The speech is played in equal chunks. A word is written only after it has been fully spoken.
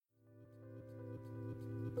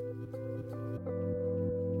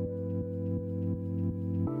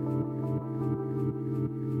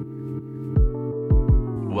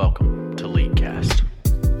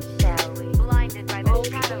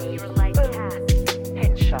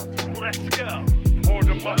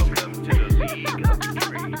Welcome to the League of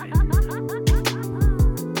Draven.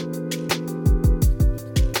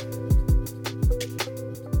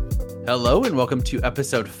 Hello and welcome to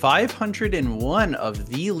episode 501 of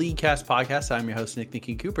the Leaguecast podcast. I'm your host,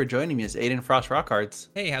 Nick Cooper. Joining me is Aiden Frost Rockhards.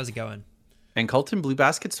 Hey, how's it going? And Colton Blue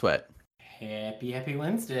Basket Sweat. Happy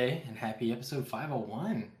Wednesday and happy episode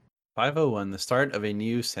 501. 501, the start of a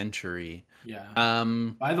new century. Yeah.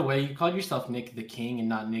 By the way, you called yourself Nick the King and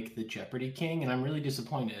not Nick the Jeopardy King, and I'm really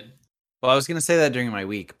disappointed. Well, I was going to say that during my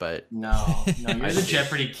week, but... No, you're the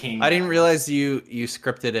Jeopardy King. I didn't realize you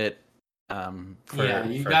scripted it.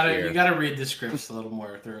 You gotta read the scripts a little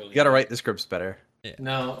more thoroughly. You gotta write the scripts better. Yeah.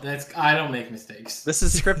 No, I don't make mistakes. This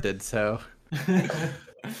is scripted, so...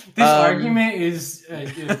 This argument is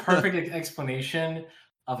a perfect explanation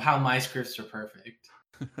of how my scripts are perfect.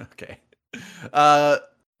 Okay.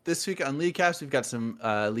 This week on Leaguecast, we've got some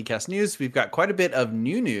Leaguecast news. We've got quite a bit of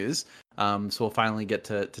new news. So we'll finally get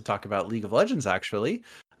to talk about League of Legends, actually.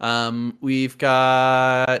 We've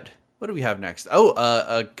got... What do we have next? Oh,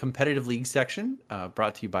 a competitive league section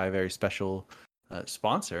brought to you by a very special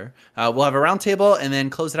sponsor. We'll have a roundtable and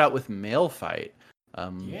then close it out with Mail Fight.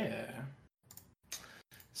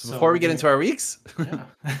 So before we get into our weeks...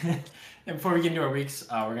 And before we get into our weeks,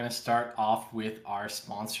 we're going to start off with our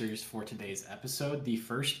sponsors for today's episode, the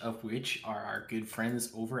first of which are our good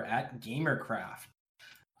friends over at Gamercraft.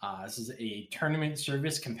 This is a tournament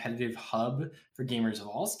service competitive hub for gamers of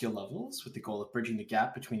all skill levels with the goal of bridging the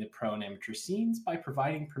gap between the pro and amateur scenes by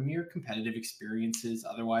providing premier competitive experiences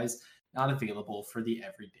otherwise not available for the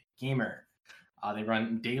everyday gamer. They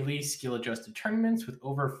run daily skill-adjusted tournaments with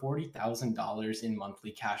over $40,000 in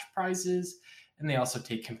monthly cash prizes, and they also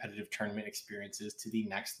take competitive tournament experiences to the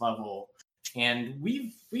next level. And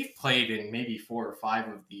we've played in maybe 4 or 5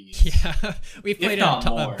 of these. Yeah, we've played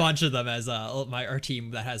a bunch of them as our team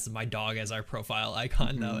that has my dog as our profile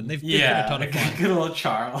icon though, and they've been a ton of fun. Good old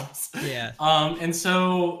Charles. Yeah. And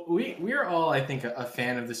so we're all, I think, a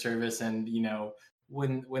fan of the service, and you know,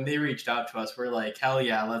 when they reached out to us, we're like, hell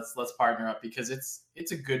yeah, let's partner up because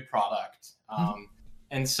it's a good product.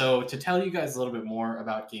 And so to tell you guys a little bit more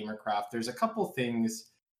about Gamercraft, there's a couple things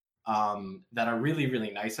that are really,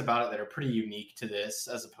 really nice about it that are pretty unique to this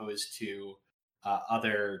as opposed to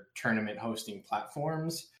other tournament hosting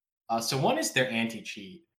platforms. So one is their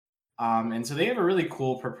anti-cheat. And so they have a really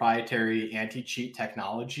cool proprietary anti-cheat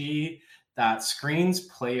technology that screens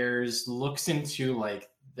players, looks into like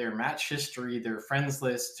their match history, their friends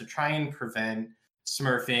list to try and prevent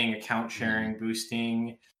smurfing, account sharing,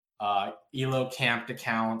 boosting, elo camped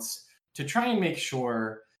accounts, to try and make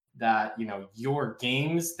sure that, you know, your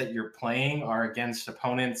games that you're playing are against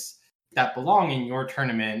opponents that belong in your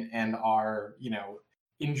tournament and are, you know,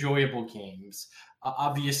 enjoyable games.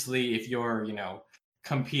 Obviously, if you're, you know,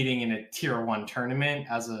 competing in a tier 1 tournament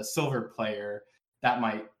as a silver player, that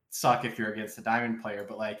might suck if you're against a diamond player,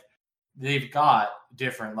 but like they've got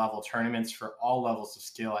different level tournaments for all levels of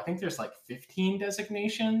skill. I think there's like 15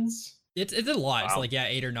 designations. It's a lot. Wow. It's like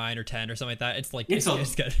 8 or 9 or 10 or something like that. It's like it's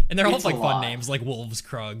good, and they're all like fun names like Wolves,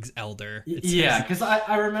 Krugs, Elder. Because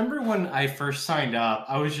I remember when I first signed up,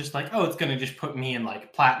 I was just like, oh, it's gonna just put me in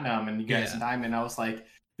like platinum and you guys in diamond. I was like,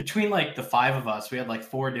 between like the 5 of us, we had like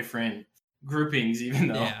 4 different groupings, even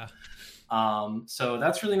though. Yeah. So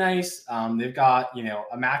that's really nice. They've got, you know,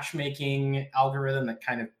 a matchmaking algorithm that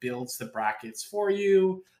kind of builds the brackets for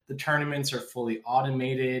you. The tournaments are fully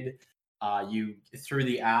automated. You through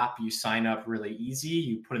the app, you sign up really easy.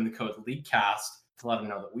 You put in the code Leaguecast to let them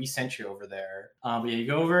know that we sent you over there. But yeah, you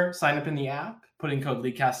go over, sign up in the app, put in code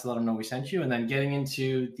Leaguecast to let them know we sent you, and then getting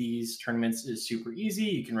into these tournaments is super easy.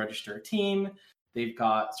 You can register a team. They've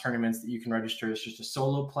got tournaments that you can register as just a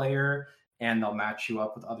solo player, and they'll match you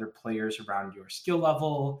up with other players around your skill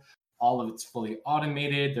level. All of it's fully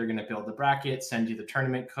automated. They're going to build the bracket, send you the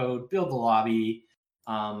tournament code, build the lobby.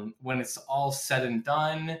 When it's all said and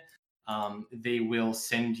done, they will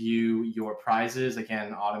send you your prizes,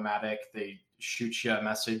 again, automatic. They shoot you a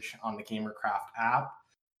message on the Gamercraft app.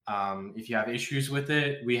 If you have issues with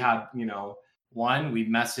it, we had, you know, we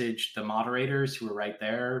messaged the moderators who were right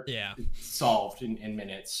there. Yeah. Solved in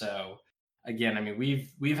minutes. So again, I mean,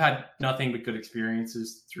 we've had nothing but good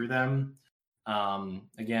experiences through them.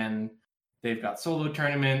 Again, they've got solo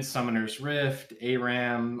tournaments, Summoner's Rift,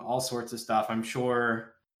 ARAM, all sorts of stuff. I'm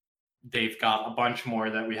sure they've got a bunch more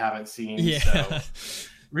that we haven't seen. Yeah. So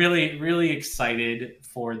really, really excited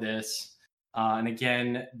for this. And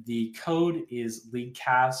again, the code is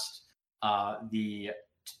Leaguecast. The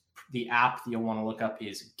app that you'll want to look up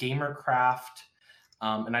is Gamercraft.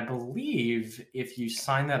 And I believe if you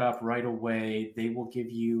sign that up right away, they will give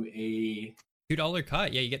you a $2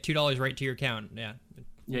 cut. Yeah, you get $2 right to your account. Yeah.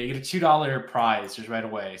 Yeah, you get a $2 prize just right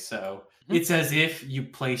away. So it's as if you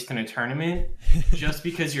placed in a tournament just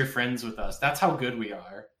because you're friends with us. That's how good we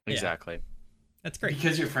are. Exactly. That's great.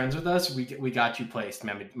 Because you're friends with us, we got you placed,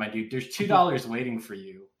 man, my dude. There's $2 waiting for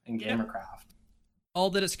you in Gamercraft. All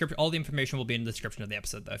the information will be in the description of the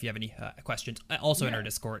episode, though, if you have any questions. Also in our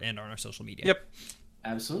Discord and on our social media. Yep.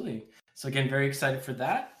 Absolutely. So again, very excited for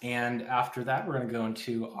that. And after that, we're going to go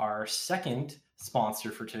into our second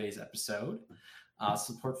sponsor for today's episode.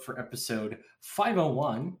 Support for episode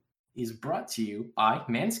 501 is brought to you by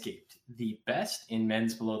Manscaped, the best in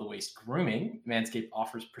men's below-the-waist grooming. Manscaped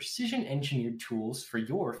offers precision-engineered tools for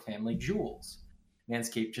your family jewels.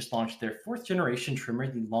 Manscaped just launched their 4th-generation trimmer,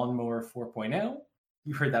 the Lawnmower 4.0.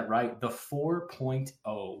 You heard that right, the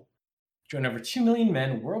 4.0. Join over 2 million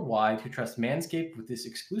men worldwide who trust Manscaped with this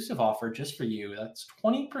exclusive offer just for you. That's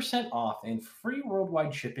 20% off and free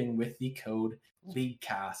worldwide shipping with the code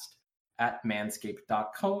LEAGUECAST at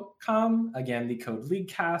manscaped.com. Again, the code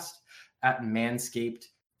LEAGUECAST at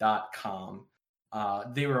manscaped.com.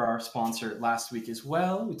 They were our sponsor last week as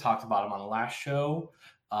well. We talked about them on the last show.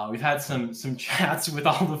 We've had some chats with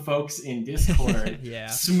all the folks in Discord. Yeah.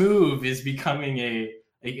 Smooth is becoming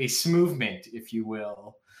a smoothment, if you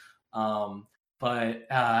will. But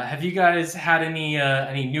have you guys had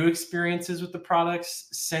any new experiences with the products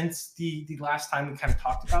since the last time we kind of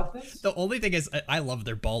talked about this? The only thing is, I love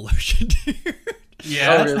their ball lotion, dude.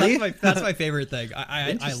 Yeah, oh, really? That's my favorite thing.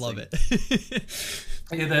 I love it.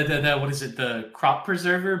 Yeah, the what is it? The crop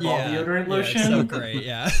preserver ball deodorant lotion. Yeah, it's so great.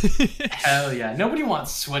 Yeah. Hell yeah! Nobody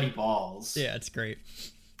wants sweaty balls. Yeah, it's great.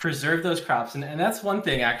 Preserve those crops, and that's one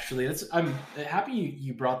thing actually. I'm happy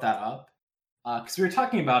you brought that up because we were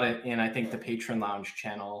talking about it in I think the Patron Lounge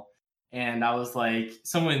channel, and I was like,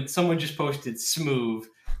 someone just posted Smooth.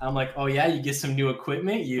 I'm like, oh yeah, you get some new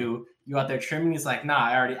equipment. You out there trimming? He's like, nah,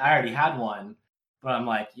 I already had one, but I'm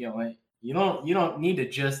like, you don't need to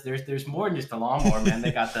just there's more than just a lawnmower, man.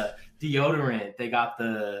 They got the deodorant, they got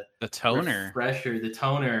the toner, refresher, the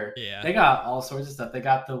toner. Yeah. They got all sorts of stuff. They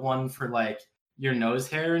got the one for like your nose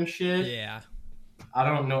hair and shit. Yeah. I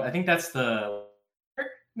don't know. I think that's the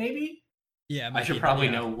maybe. Yeah. I should probably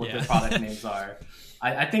know what the product names are.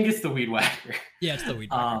 I think it's the Weed Whacker. Yeah, it's the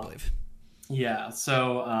Weed Whacker, I believe. Yeah.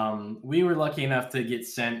 So we were lucky enough to get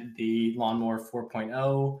sent the Lawnmower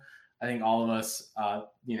 4.0. I think all of us,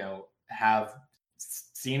 have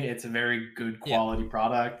seen it. It's a very good quality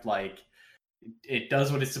product. Like it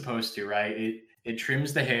does what it's supposed to, right? It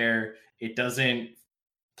trims the hair. It doesn't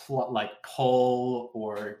pull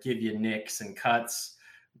or give you nicks and cuts,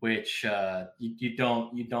 which you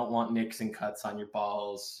don't want nicks and cuts on your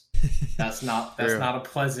balls. That's not a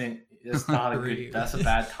pleasant. It's not a good. That's a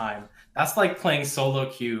bad time. That's like playing solo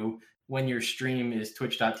queue when your stream is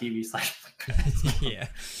twitch.tv/. Yeah,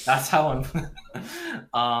 that's how I'm.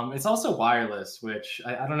 It's also wireless, which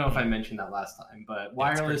I don't know if I mentioned that last time, but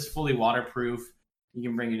wireless, fully waterproof. You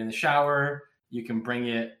can bring it in the shower. You can bring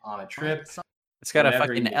it on a trip. It's got a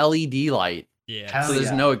fucking LED light. Yeah, so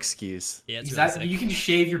there's no excuse. Yeah, exactly. Really you can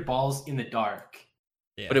shave your balls in the dark.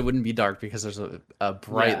 Yeah. But it wouldn't be dark because there's a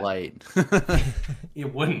bright light.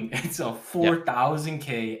 It wouldn't. It's a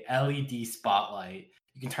 4000K LED spotlight.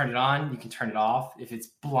 You can turn it on, you can turn it off. If it's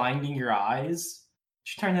blinding your eyes,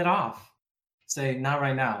 just turn it off. Say, not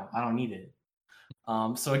right now. I don't need it.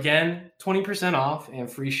 So again, 20% off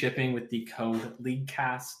and free shipping with the code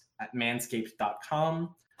LEAGUECAST at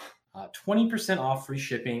manscaped.com. 20% off free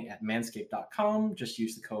shipping at manscaped.com. Just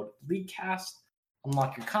use the code LEAGUECAST.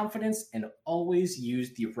 Unlock your confidence and always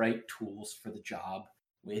use the right tools for the job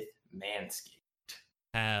with Manscaped.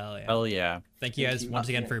 Hell yeah. Thank you guys once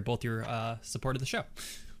again for both your support of the show.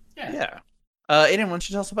 Yeah. Aiden, why don't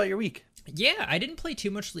you tell us about your week? Yeah, I didn't play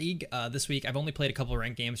too much League this week. I've only played a couple of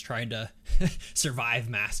ranked games trying to survive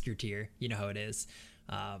Master Tier. You know how it is.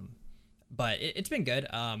 But it's been good.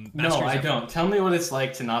 No, I don't. Tell me what it's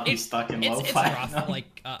like to not be stuck in low platinum. It's rough.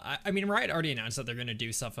 Like, I mean, Riot already announced that they're going to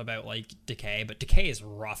do stuff about like Decay, but Decay is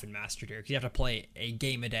rough in Master Tier because you have to play a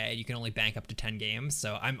game a day. You can only bank up to 10 games.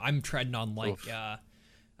 So I'm treading on like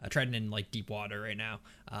treading in like deep water right now.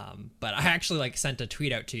 But I actually like sent a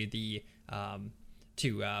tweet out to the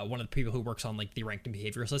one of the people who works on like the ranked and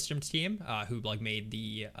behavioral systems team, who like made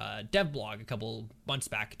the dev blog a couple months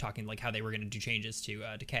back talking like how they were going to do changes to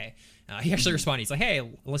Decay. He actually responded. He's like, "Hey,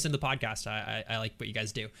 listen to the podcast. I like what you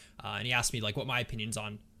guys do." And he asked me like what my opinions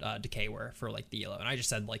on Decay were for like the ELO, and I just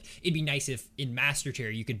said like it'd be nice if in Master Tier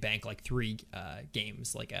you could bank like 3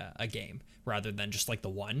 games, like a game, rather than just like the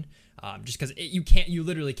one. Just because you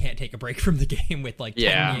literally can't take a break from the game with like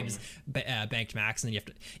 10 games banked max, and then you have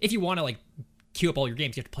to, if you want to like queue up all your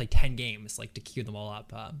games, you have to play 10 games like to queue them all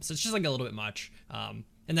up. So it's just like a little bit much.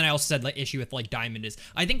 And And then I also said like issue with like Diamond is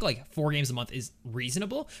I think like 4 games a month is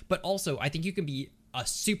reasonable, but also I think you can be a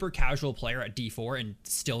super casual player at D4 and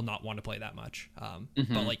still not want to play that much.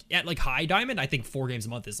 But like at like high Diamond, I think 4 games a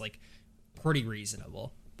month is like pretty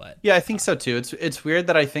reasonable. But yeah, I think so too. It's weird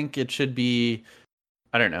that I think it should be,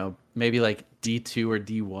 I don't know, maybe like D2 or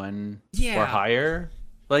D1 or higher.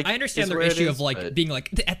 Like I understand is their where it issue is, of like but- being like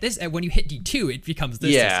when you hit D2 it becomes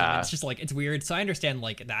this Yeah. system. It's just like it's weird. So I understand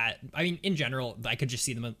like that. I mean in general I could just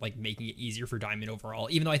see them like making it easier for Diamond overall,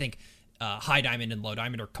 even though I think high Diamond and low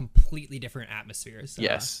Diamond are completely different atmospheres.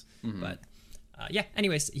 Yes. But yeah,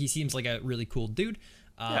 anyways, he seems like a really cool dude.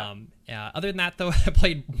 Other than that, though, I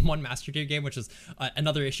played one Master Tier game, which is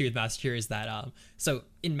another issue with Master Tier is that so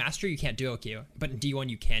in Master you can't duo queue, but in D1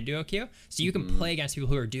 you can duo queue. So you can play against people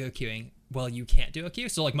who are duo queuing while you can't duo queue.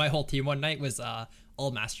 So like my whole team one night was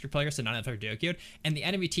all Master Tier players, so none of them are duo queued, and the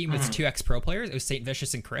enemy team was 2x pro players. It was Saint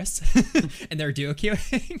Vicious and Chris, and they're duo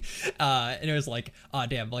queuing, and it was like,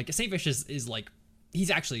 damn, like Saint Vicious is like. He's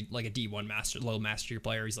actually like a D1 low master tier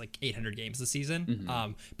player. He's like 800 games this season.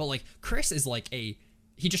 But like Chris is like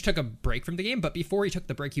he just took a break from the game, but before he took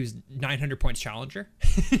the break, he was 900 points challenger.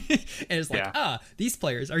 And it's like, these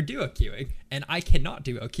players are duo queuing and I cannot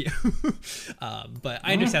duo queue. But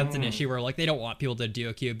I understand it's an issue where like they don't want people to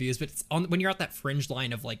duo queue abuse, but it's when you're at that fringe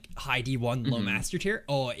line of like high D1, low master tier,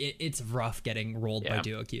 it's rough getting rolled by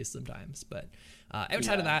duo queues sometimes. But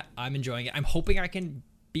outside of that, I'm enjoying it. I'm hoping I can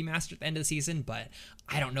be master at the end of the season, but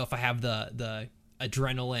I don't know if I have the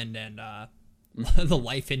adrenaline and the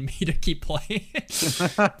life in me to keep playing.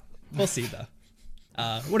 We'll see though.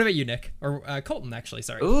 What about you, Nick? Or Colton, actually,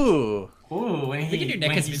 sorry. Ooh. We can do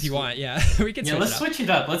Nick if you want. Yeah, we can. Let's switch it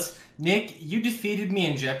up. Nick, you defeated me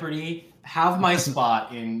in Jeopardy. Have my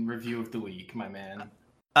spot in review of the week, my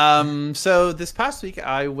man. So this past week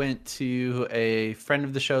I went to a friend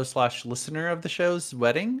of the show / listener of the show's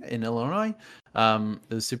wedding in Illinois. It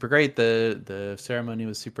was super great. The ceremony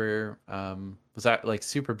was super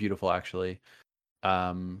super beautiful actually.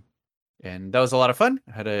 And that was a lot of fun.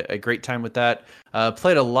 I had a great time with that.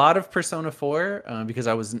 Played a lot of Persona 4 because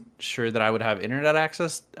I wasn't sure that I would have internet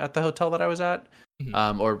access at the hotel that I was at,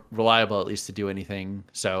 or reliable at least to do anything.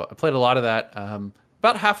 So I played a lot of that.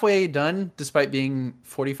 About halfway done, despite being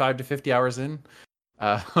 45 to 50 hours in.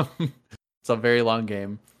 It's a very long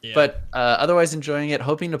game, but otherwise enjoying it.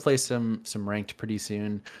 Hoping to play some ranked pretty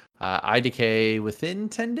soon. IDK within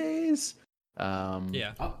 10 days. But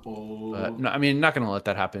no, I mean, not gonna let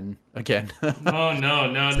that happen again. No,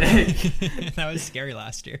 Nick. That was scary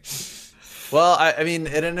last year. Well, I mean,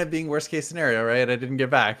 it ended up being worst case scenario, right? I didn't get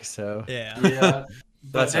back, so yeah.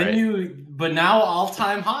 That's right. But now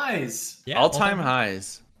all-time highs. Yeah, all-time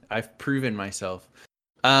highs. I've proven myself.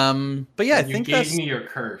 But yeah, I think you gave me your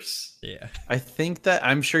curse. Yeah. I think that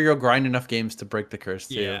I'm sure you'll grind enough games to break the curse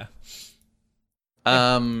too. Yeah.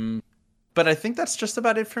 But I think that's just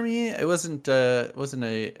about it for me. It wasn't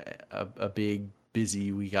a big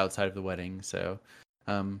busy week outside of the wedding. So,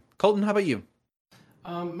 Colton, how about you?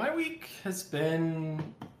 My week has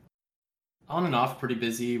been on and off pretty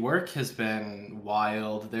busy. Work has been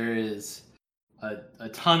wild. There is a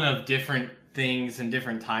ton of different things and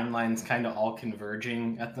different timelines kind of all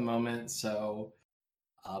converging at the moment. So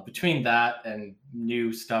between that and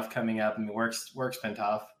new stuff coming up, I mean, work's been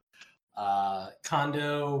tough.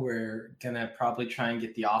 Condo, we're gonna probably try and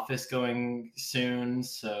get the office going soon,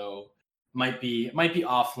 so might be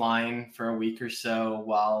offline for a week or so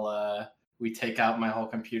while we take out my whole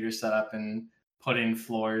computer setup and put in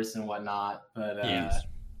floors and whatnot. But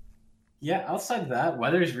yeah, outside of that,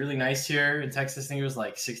 weather's really nice here in Texas. I think it was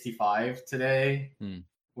like 65 today.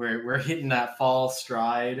 We're hitting that fall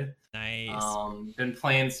stride. Nice. Been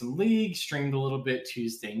playing some League, streamed a little bit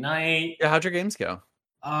Tuesday night. Yeah, how'd your games go?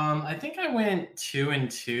 I think I went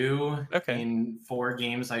 2-2 in 4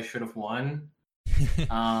 games I should have won.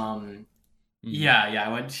 Yeah,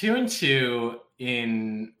 I went 2-2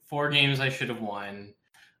 in 4 games I should have won.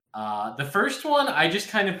 The first one, I just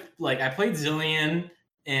kind of I played Zillion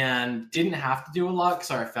and didn't have to do a lot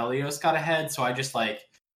because our Aphelios got ahead, so I just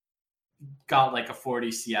got a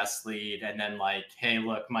 40 CS lead, and then hey,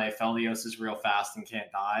 look, my Aphelios is real fast and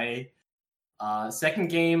can't die.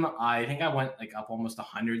 Second game, I think I went up almost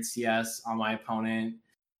 100 CS on my opponent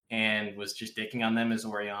and was just dicking on them as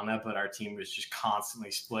Orianna, but our team was just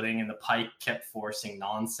constantly splitting and the Pyke kept forcing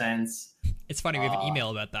nonsense. It's funny, we have an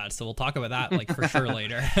email about that, so we'll talk about that for sure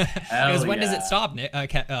later. Because when does it stop,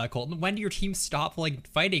 Colton? When do your team stop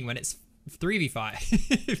fighting when it's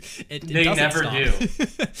 3v5? They never do.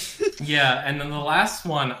 Yeah, and then the last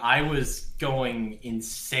one, I was going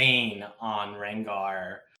insane on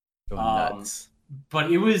Rengar. Nuts.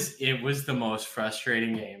 but it was the most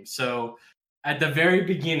frustrating game. So at the very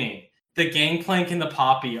beginning, the Gangplank and the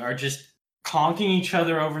Poppy are just conking each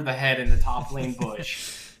other over the head in the top lane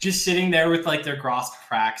bush, just sitting there with like their grass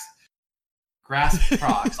cracks. I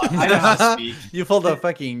don't know how to speak. You pulled a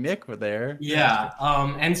fucking Nick with there. Yeah.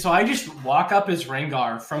 And so I just walk up as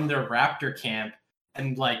Rengar from their Raptor camp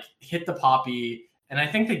and like hit the Poppy, and I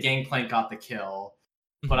think the Gangplank got the kill.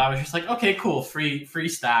 But I was just like, okay, cool, free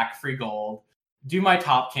stack, free gold. Do my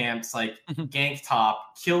top camps, like gank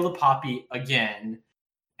top, kill the Poppy again.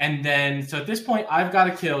 And then, so at this point, I've got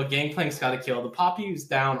a kill, Gangplank's got a kill, the Poppy is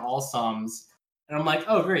down all sums. And I'm like,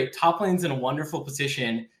 oh, great, top lane's in a wonderful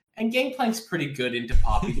position, and Gangplank's pretty good into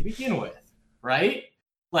Poppy to begin with, right?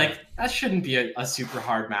 Like, that shouldn't be a super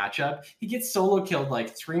hard matchup. He gets solo killed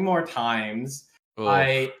like 3 more times.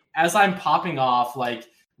 As I'm popping off, like,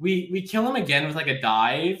 we kill him again with like a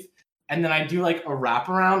dive, and then I do like a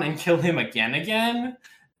wraparound and kill him again.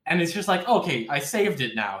 And it's just like, okay, I saved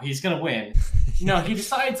it now. He's gonna win. No, he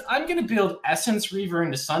decides I'm gonna build Essence Reaver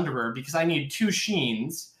into Sunderer because I need 2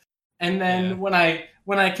 Sheens. And then when I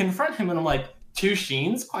confront him and I'm like, 2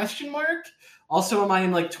 Sheens? Question mark. Also, am I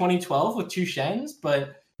in like 2012 with 2 Shens?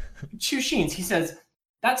 But 2 Sheens. He says,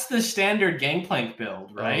 that's the standard Gangplank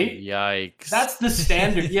build, right? Oh, yikes. That's the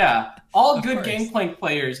standard, yeah. All Of good course. Gangplank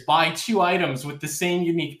players buy 2 items with the same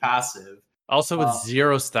unique passive. Also with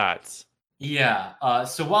 0 stats. Yeah.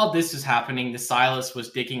 So while this was happening, the Sylas was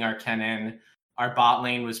digging our Kennen. Our bot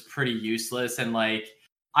lane was pretty useless, and like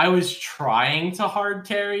I was trying to hard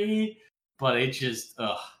carry, but it just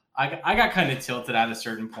I got kind of tilted at a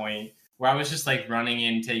certain point where I was just like running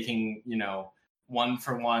in, taking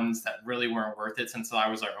 1-for-1s that really weren't worth it since I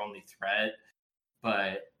was our only threat.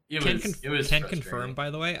 But it was can confirm, by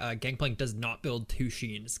the way, Gangplank does not build 2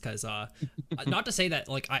 Sheens, because not to say that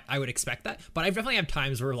like I would expect that, but I've definitely had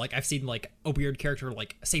times where like I've seen like a weird character,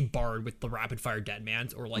 like say Bard with the rapid fire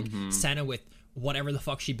Deadmans, or like Senna with whatever the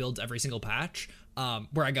fuck she builds every single patch,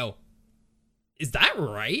 where I go, is that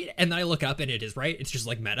right? And then I look up and it is right. It's just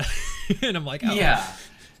like meta. And I'm like, oh. Yeah.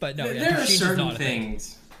 But no, there are Sheens is certain not a thing.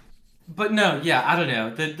 things. But no, yeah, I don't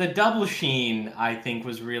know. The double Sheen, I think,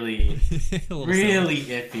 was really A little really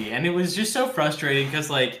iffy, and it was just so frustrating because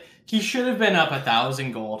like he should have been up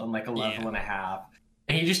 1,000 gold on like a level and a half,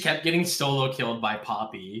 and he just kept getting solo killed by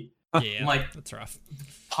Poppy. silly. Yeah, Like, that's rough.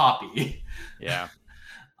 Yeah.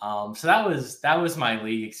 So that was my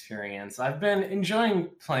league experience. I've been enjoying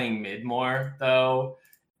playing mid more though,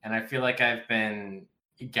 and I feel like I've been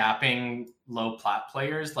gapping low plat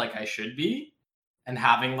players like I should be, and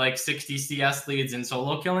having like 60 CS leads and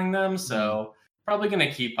solo killing them. So probably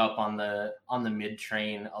gonna keep up on the mid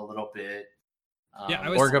train a little bit. Yeah,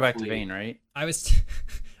 Or go back to hopefully- Vayne, right? I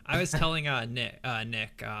was telling Nick,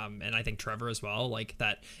 and I think Trevor as well, like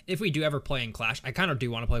that if we do ever play in Clash, I kind of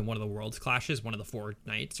do want to play one of the World's Clashes, one of the 4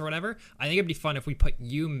 nights or whatever. I think it'd be fun if we put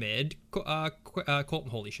you mid, Colton,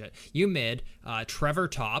 holy shit, you mid, Trevor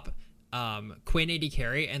top, Quinn AD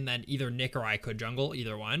carry, and then either Nick or I could jungle,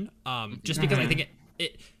 either one. Just because I think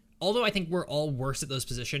it, although I think we're all worse at those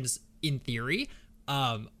positions in theory,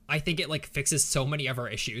 I think it like fixes so many of our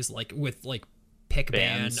issues, like with like pick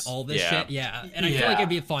ban, Bans. all this Yeah. shit. Yeah. And I feel like it'd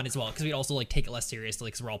be fun as well, because we'd also like take it less seriously,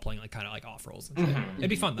 because we're all playing like kind of like off rolls and shit. It'd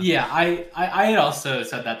be fun though. Yeah, I had also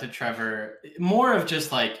said that to Trevor. More of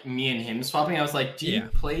just like me and him swapping. I was like, do you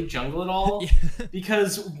play jungle at all?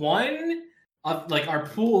 Because one of like our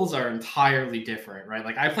pools are entirely different, right?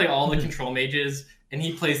 Like I play all the control mages and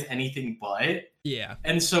he plays anything but. Yeah.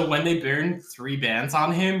 And so when they burn 3 bans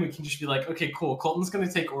on him, we can just be like, okay, cool. Colton's going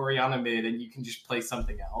to take Orianna mid and you can just play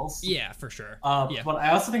something else. Yeah, for sure. But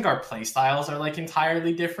I also think our play styles are like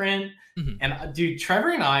entirely different. And dude,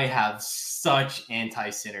 Trevor and I have such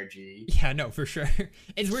anti-synergy. Yeah, no, for sure.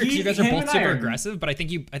 It's weird because you guys are him both and I super are- aggressive, but I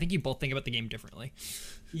think you both think about the game differently.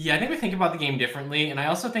 Yeah, I think we think about the game differently. And I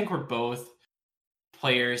also think we're both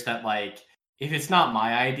players that like, if it's not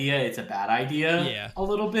my idea, it's a bad idea. Yeah. A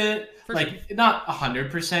little bit. For Like not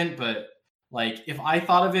 100%, but like if I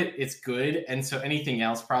thought of it, it's good. And so anything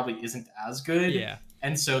else probably isn't as good. Yeah.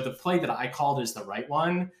 And so the play that I called is the right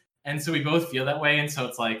one. And so we both feel that way. And so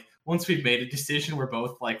it's like once we've made a decision, we're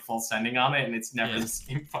both like full sending on it, and it's never the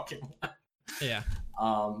same fucking one. Yeah.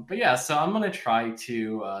 But yeah, so I'm gonna try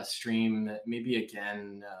to stream maybe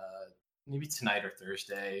again, maybe tonight or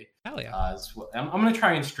Thursday. Hell yeah. As well. I'm gonna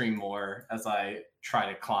try and stream more as I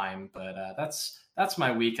try to climb. But that's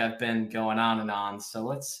my week. I've been going on and on. So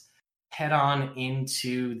let's head on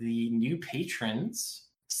into the new patrons: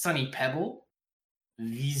 Sunny Pebble,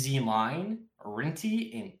 VZ Line,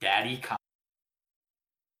 Rinty, and Daddy Kyle.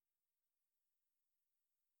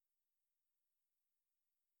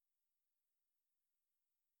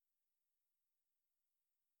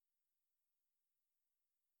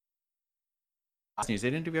 news.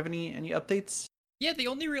 Aiden, do we have any updates? Yeah, the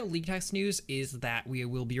only real League Test news is that we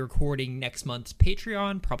will be recording next month's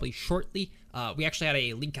Patreon probably shortly. We actually had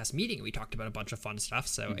a Leaguecast meeting and we talked about a bunch of fun stuff,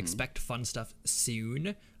 so expect fun stuff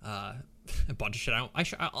soon. A bunch of shit.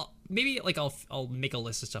 I'll make a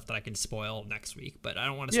list of stuff that I can spoil next week, but I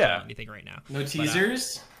don't want to spoil anything right now. No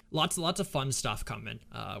teasers? Lots of fun stuff coming.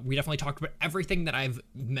 We definitely talked about everything that I've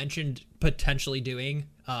mentioned potentially doing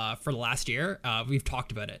for the last year. We've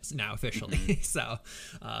talked about it now officially. So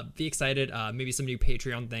be excited. Maybe some new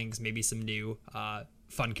Patreon things, maybe some new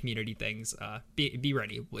fun community things. Be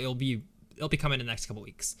ready. It'll be coming in the next couple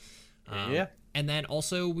weeks. And then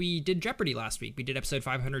also we did Jeopardy last week. We did episode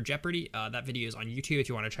 500 Jeopardy. That video is on YouTube if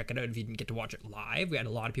you want to check it out. If you didn't get to watch it live, we had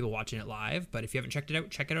a lot of people watching it live. But if you haven't checked it out,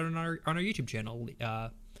 check it out on our YouTube channel.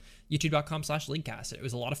 youtube.com/Leaguecast. It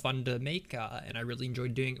was a lot of fun to make, and I really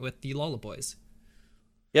enjoyed doing it with the Lolla Boys.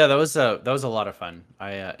 Yeah, that was a lot of fun.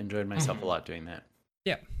 I enjoyed myself a lot doing that.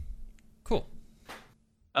 Yeah, cool.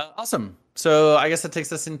 Awesome. So I guess that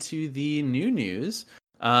takes us into the new news.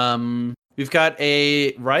 We've got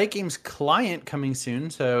a Riot Games client coming soon.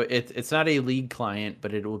 So it's not a League client,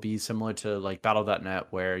 but it will be similar to like Battle.net,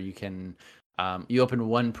 where you can you open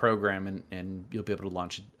one program and you'll be able to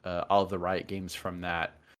launch all of the Riot games from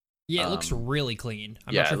that. Yeah, it looks really clean.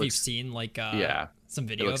 I'm not sure if you've seen like some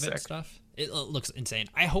video of it sick. and stuff. It looks insane.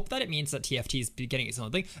 I hope that it means that TFT is getting its own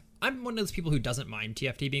thing. I'm one of those people who doesn't mind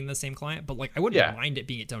TFT being the same client, but like I wouldn't mind it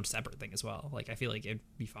being its own separate thing as well. Like I feel like it'd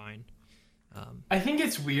be fine. I think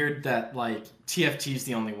it's weird that like TFT is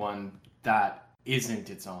the only one that isn't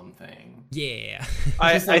its own thing. Yeah.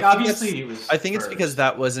 I think it's first. because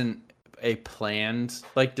that wasn't a planned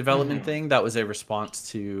like development thing. That was a response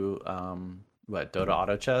to Dota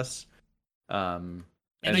Auto Chess. And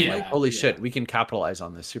like, holy shit, we can capitalize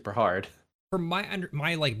on this super hard. From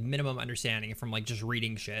my like minimum understanding from like just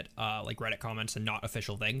reading shit, like Reddit comments and not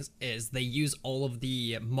official things, is they use all of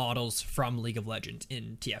the models from League of Legends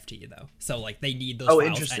in TFT though. So like they need those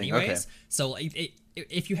files anyways. Okay. So like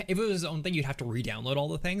if it was its own thing, you'd have to re-download all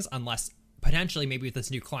the things, unless potentially maybe with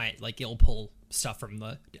this new client, like it'll pull stuff from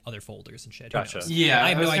the other folders and shit. Gotcha. Yeah, I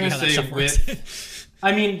have no idea how that stuff works.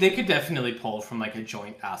 I mean, they could definitely pull from like a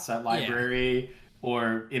joint asset library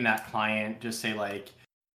or in that client, just say like,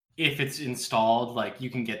 if it's installed, like you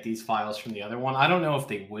can get these files from the other one. I don't know if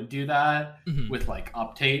they would do that with like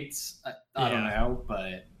updates. I don't know,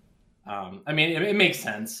 but I mean, it makes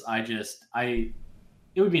sense. It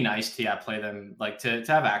would be nice to play them, like to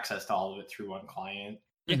have access to all of it through one client.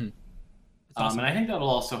 Yeah. Awesome. And I think that'll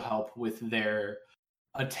also help with their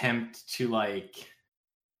attempt to like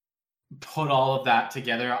put all of that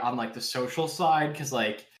together on like the social side, because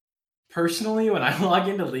like personally, when I log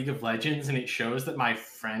into League of Legends and it shows that my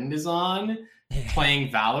friend is on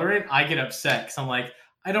playing Valorant, I get upset because I'm like,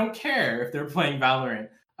 I don't care if they're playing Valorant.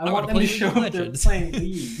 I want them to show up they're playing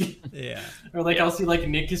League. Or like I'll see like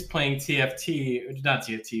Nick is playing TFT, not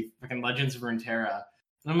TFT, fucking Legends of Runeterra.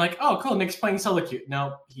 And I'm like, oh cool, Nick's playing solo queue.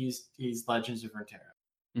 No, he's Legends of Runeterra.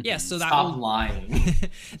 Yeah, so that Stop lying.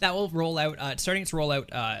 That will roll out, starting its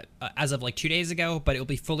rollout as of like 2 days ago, but it will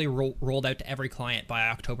be fully rolled out to every client by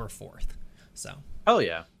October 4th. So. Oh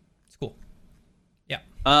yeah, it's cool. Yeah.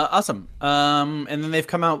 Awesome. And then they've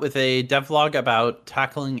come out with a devlog about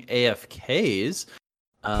tackling AFKs.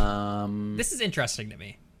 This is interesting to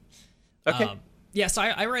me. Okay. Yeah, so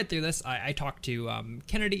I read through this. I talked to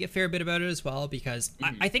Kennedy a fair bit about it as well, because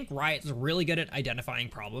I think Riot is really good at identifying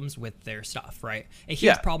problems with their stuff, right? A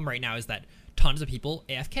huge problem right now is that tons of people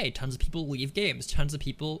AFK, tons of people leave games, tons of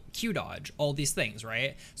people Q dodge, all these things,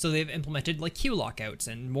 right? So they've implemented like Q lockouts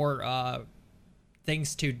and more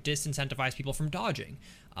things to disincentivize people from dodging.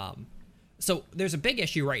 So there's a big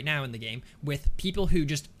issue right now in the game with people who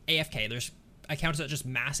just AFK. There's accounts that just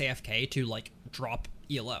mass AFK to like drop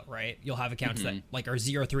ELO, right? You'll have accounts that like are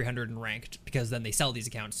 0-300 and ranked, because then they sell these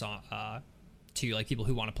accounts to like people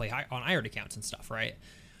who want to play on IRD accounts and stuff, right?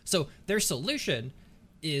 So their solution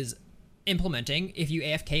is implementing, if you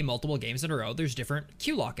AFK multiple games in a row, there's different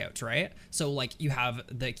queue lockouts, right? So like you have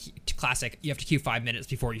the classic, you have to queue 5 minutes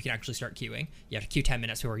before you can actually start queuing. You have to queue 10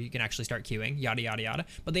 minutes before you can actually start queuing, yada, yada, yada.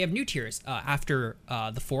 But they have new tiers after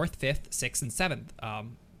the 4th, 5th, 6th, and 7th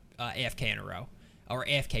AFK in a row, or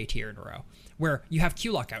AFK tier in a row, where you have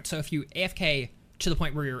queue lockout. So if you AFK to the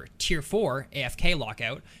point where you're tier 4 AFK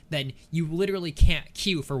lockout, then you literally can't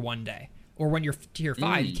queue for 1 day. Or when you're tier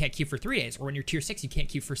 5, you can't queue for 3 days. Or when you're tier 6, you can't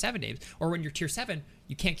queue for 7 days. Or when you're tier 7,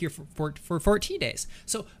 you can't queue for 14 days.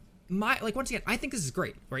 So once again, I think this is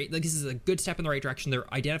great, right? Like this is a good step in the right direction.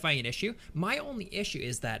 They're identifying an issue. My only issue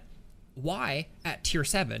is that why at tier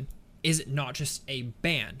 7 is it not just a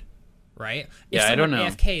ban, right? Yeah, I don't know.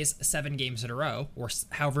 AFKs 7 games in a row, or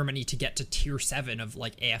however many to get to tier 7 of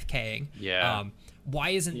like AFKing. Yeah. Why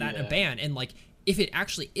isn't that a ban? And like, if it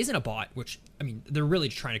actually isn't a bot, which I mean, they're really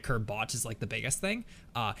trying to curb bots is like the biggest thing.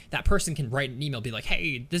 That person can write an email, be like,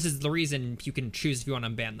 "Hey, this is the reason." You can choose if you want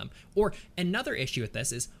to unban them. Or another issue with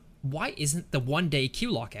this is, why isn't the 1-day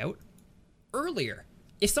queue lockout earlier?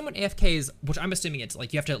 If someone AFKs, which I'm assuming it's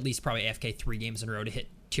like you have to at least probably AFK 3 games in a row to hit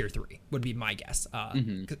tier 3, would be my guess.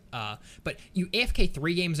 But you AFK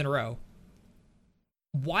 3 games in a row,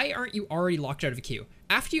 why aren't you already locked out of a queue?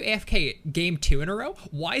 After you AFK game 2 in a row,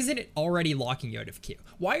 why isn't it already locking you out of queue?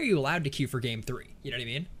 Why are you allowed to queue for game 3? You know what I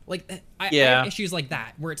mean? Like, I have issues like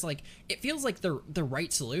that, where it's like, it feels like they're the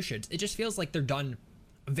right solutions. It just feels like they're done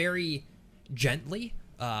very gently,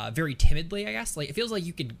 very timidly, I guess. Like, it feels like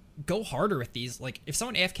you could go harder with these. Like, if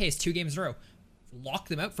someone AFKs 2 games in a row, lock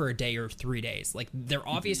them out for a day or 3 days. Like, they're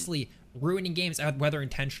obviously ruining games, whether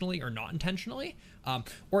intentionally or not intentionally.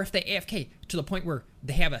 Or if they AFK to the point where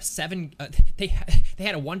they have a 7, they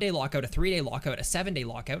had a 1-day lockout, a 3-day lockout, a 7-day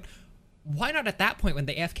lockout. Why not at that point, when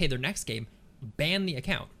they AFK their next game, ban the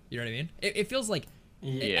account? You know what I mean? It feels like,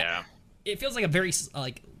 it feels like a very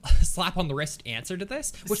like slap on the wrist answer to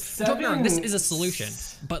this. Which, don't get me wrong, this is a solution,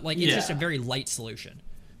 but like it's just a very light solution.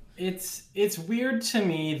 It's weird to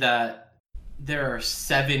me that there are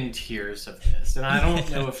 7 tiers of this, and I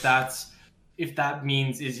don't know if that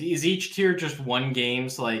means is each tier just 1 game.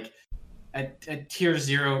 So like at tier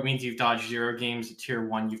 0 it means you've dodged 0 games. At tier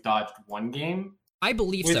 1 you've dodged 1 game. I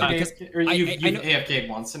believe so, because you've AFK'd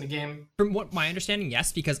once in a game. From what my understanding,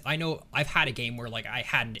 yes, because I know I've had a game where like I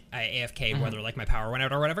AFK'd, whether like my power went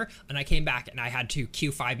out or whatever, and I came back and I had to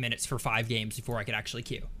queue 5 minutes for 5 games before I could actually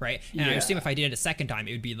queue, right? And I assume if I did it a second time,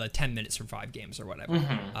 it would be the 10 minutes for 5 games or whatever.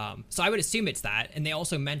 So I would assume it's that. And they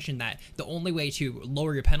also mentioned that the only way to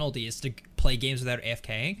lower your penalty is to play games without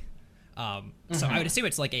AFKing. So I would assume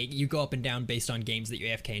it's like you go up and down based on games that you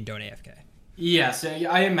AFK and don't AFK. Yeah, so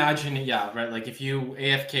I imagine, right. Like if you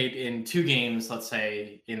AFK'd in 2 games, let's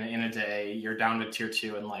say in a day, you're down to tier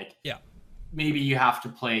 2, and like maybe you have to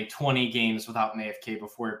play 20 games without an AFK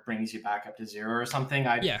before it brings you back up to 0 or something.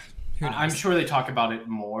 I'm sure they talk about it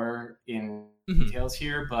more in details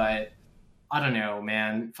here, but I don't know,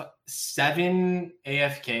 man. 7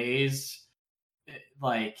 AFKs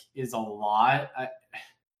like is a lot.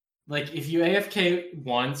 Like if you AFK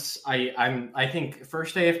once, I think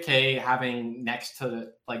first AFK having next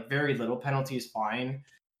to like very little penalty is fine,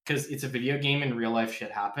 because it's a video game and real life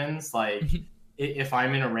shit happens. Like if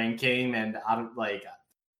I'm in a ranked game and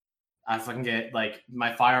I fucking get like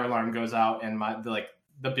my fire alarm goes out and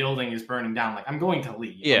the building is burning down, like I'm going to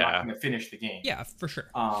leave. I'm not going to finish the game. Yeah, for sure.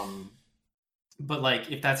 But like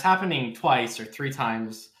if that's happening twice or 3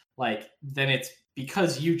 times, like then it's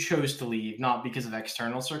because you chose to leave, not because of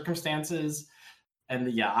external circumstances.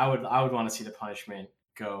 And I would want to see the punishment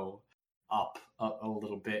go up a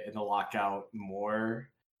little bit in the lockout more.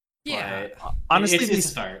 Yeah, but honestly, it's a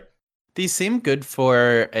start. These seem good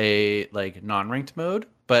for a like non-ranked mode,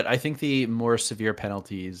 but I think the more severe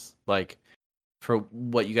penalties, like for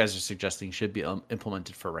what you guys are suggesting, should be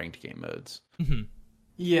implemented for ranked game modes.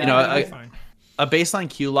 Yeah, a baseline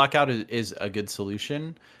queue lockout is a good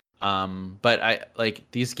solution. But I like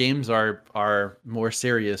these games are more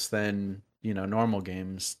serious than normal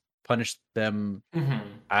games. Punish them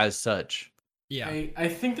as such. Yeah, I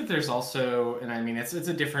think that there's also, and I mean it's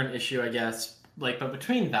a different issue, I guess. Like, but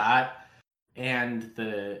between that and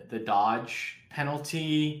the dodge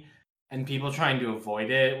penalty and people trying to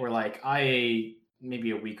avoid it, where like I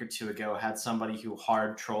maybe a week or 2 ago had somebody who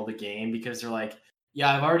hard trolled a game because they're like,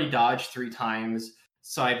 yeah, I've already dodged 3 times.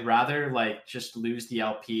 So I'd rather like just lose the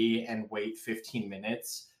LP and wait 15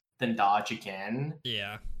 minutes than dodge again.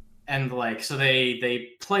 Yeah. And like so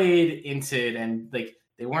they played into it, and like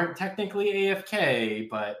they weren't technically AFK,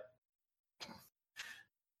 but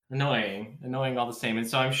annoying all the same. And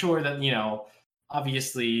so I'm sure that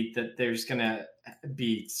obviously that there's gonna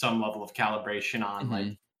be some level of calibration on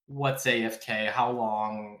like what's AFK, how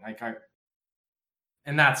long,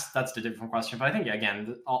 and that's the different question. But I think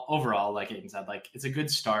again, overall, like Aiden said, like it's a good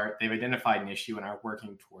start. They've identified an issue and are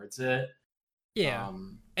working towards it. Yeah.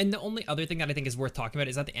 And the only other thing that I think is worth talking about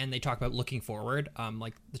is at the end they talk about looking forward,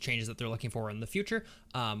 like the changes that they're looking for in the future.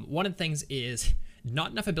 One of the things is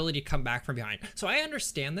not enough ability to come back from behind. So I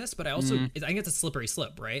understand this, but I also I think it's a slippery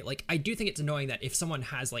slope, right? Like I do think it's annoying that if someone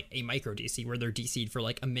has like a micro DC where they're DC'd for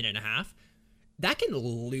like a minute and a half, that can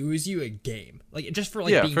lose you a game, like just for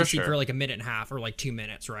like being DC'd for like a minute and a half or like 2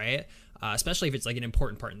 minutes, right? Especially if it's like an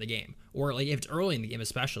important part in the game, or like if it's early in the game,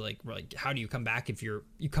 especially like how do you come back if you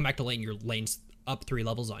come back to lane, your lane's up 3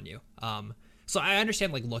 levels on you? So I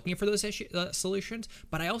understand like looking for those solutions,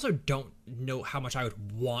 but I also don't know how much I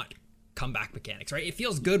would want comeback mechanics, right? It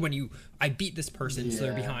feels good when I beat this person so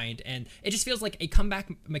they're behind, and it just feels like a comeback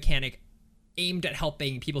mechanic aimed at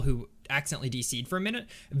helping people who accidentally DC'd for a minute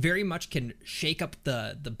very much can shake up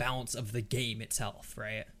the balance of the game itself,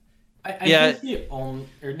 right? I think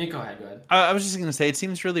or Nick, go ahead. I was just gonna say, it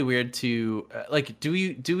seems really weird to like, do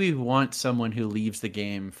we want someone who leaves the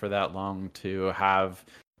game for that long to have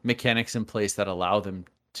mechanics in place that allow them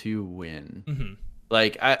to win? Mm-hmm.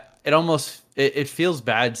 Like, it feels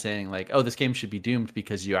bad saying like, oh, this game should be doomed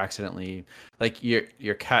because you accidentally, like,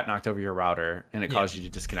 your cat knocked over your router and it caused you to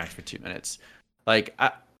disconnect for 2 minutes. Like,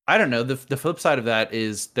 I don't know. The flip side of that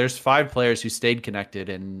is there's 5 players who stayed connected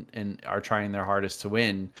and are trying their hardest to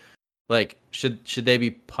win. Like, should they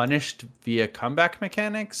be punished via comeback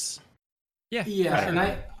mechanics? Yeah. And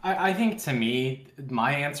I think, to me,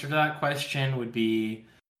 my answer to that question would be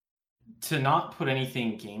to not put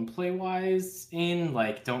anything gameplay wise in,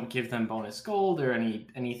 like, don't give them bonus gold or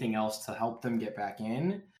anything else to help them get back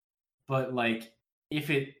in. But like,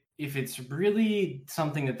 if it's really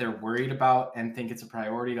something that they're worried about and think it's a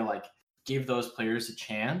priority to like give those players a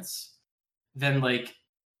chance, then like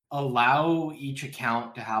allow each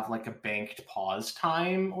account to have like a banked pause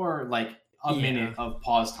time or like a minute of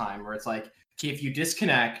pause time where it's like, okay, if you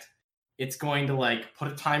disconnect, it's going to like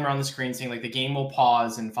put a timer on the screen saying like the game will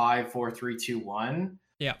pause in 5, 4, 3, 2, 1.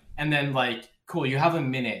 Yeah. And then like, cool, you have a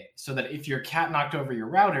minute so that if your cat knocked over your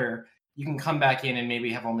router, you can come back in and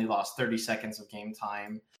maybe have only lost 30 seconds of game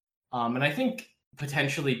time. And I think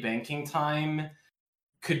potentially banking time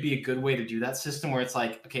could be a good way to do that system where it's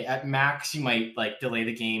like, okay, at max, you might like delay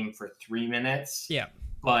the game for 3 minutes. Yeah.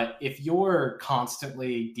 But if you're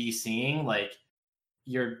constantly DCing, like,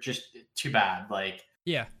 you're just too bad. Like,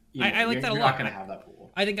 yeah. You know, I like that a lot. You're not going to have that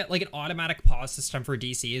pool. I think that like an automatic pause system for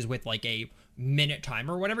DCs with like a minute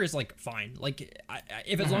timer or whatever is like fine. Like,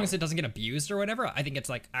 if as long as it doesn't get abused or whatever, I think it's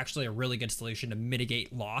like actually a really good solution to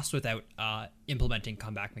mitigate loss without implementing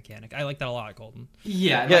comeback mechanic. I like that a lot, Colton.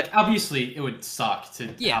 Yeah. Like, obviously it would suck to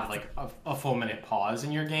have like a full minute pause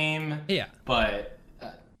in your game. Yeah. But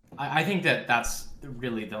I think that that's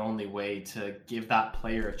really the only way to give that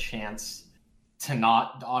player a chance to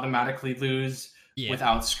not automatically lose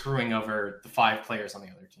without screwing over the 5 players on the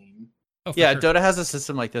other team. Oh, yeah, sure. Dota has a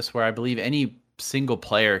system like this where I believe any single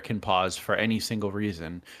player can pause for any single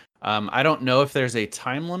reason. I don't know if there's a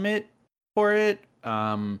time limit for it,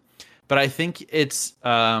 but I think it's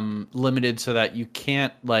limited so that you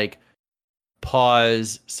can't like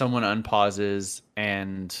pause, someone unpauses,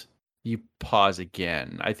 and you pause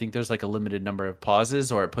again. I think there's like a limited number of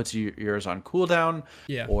pauses, or it puts yours on cooldown,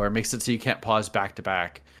 or makes it so you can't pause back to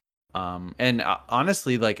back. And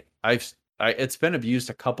honestly, like it's been abused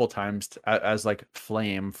a couple times as like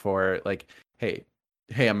flame for like, hey,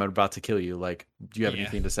 I'm about to kill you. Like, do you have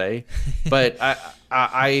anything to say? But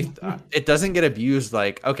I it doesn't get abused.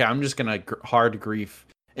 Like, okay, I'm just gonna hard grief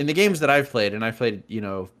in the games that I've played, and I've played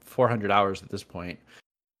 400 hours at this point.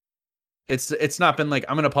 It's not been like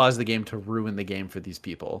I'm gonna pause the game to ruin the game for these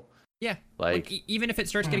people. Yeah, like even if it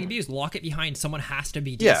starts getting abused, lock it behind. Someone has to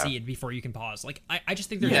be DC'd before you can pause. Like, I just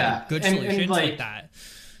think there's good solutions like that.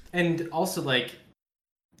 And also, like,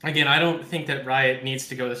 again, I don't think that Riot needs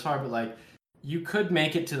to go this far, but like, you could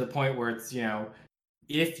make it to the point where it's,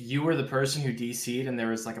 if you were the person who DC'd and there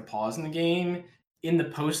was like a pause in the game, in the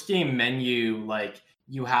post-game menu, like,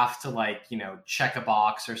 you have to like, check a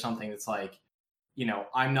box or something that's like,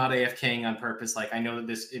 I'm not AFKing on purpose. Like, I know that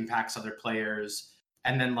this impacts other players.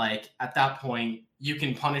 And then, like, at that point, you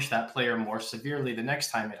can punish that player more severely the next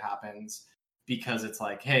time it happens, because it's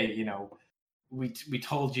like, hey, we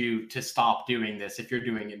told you to stop doing this if you're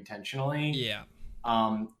doing it intentionally. Yeah.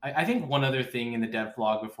 I think one other thing in the dev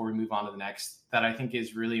vlog before we move on to the next that I think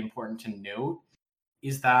is really important to note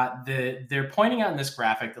is that they're pointing out in this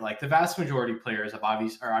graphic that like the vast majority of players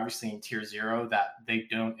are obviously in tier 0, that they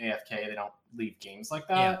don't AFK, they don't leave games like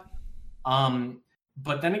that. Yeah.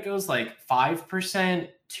 But then it goes like 5%,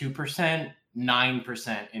 2%,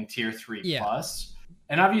 9% in tier 3 plus.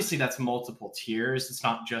 And obviously that's multiple tiers. It's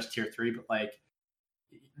not just tier 3, but like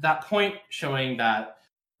that point showing that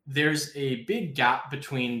there's a big gap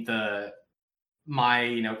between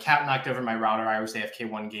my cat knocked over my router, I was AFK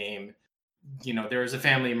one game, there was a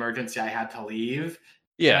family emergency, I had to leave.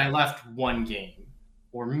 And I left one game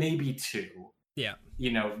or maybe 2. Yeah.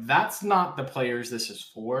 That's not the players this is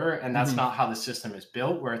for, and that's not how the system is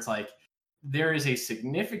built, where it's like there is a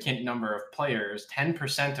significant number of players,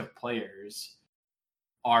 10% of players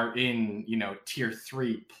are in, tier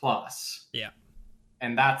 3 plus. Yeah.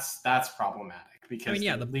 And that's problematic because I mean,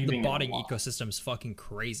 yeah, they're the leaving it a botting lot. ecosystem's fucking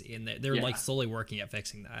crazy, and they're Yeah. like slowly working at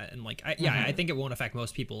fixing that. And like, I think it won't affect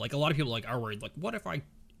most people. Like, a lot of people like are worried, like, what if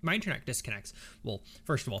my internet disconnects? Well,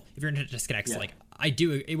 first of all, if your internet disconnects, Yeah. like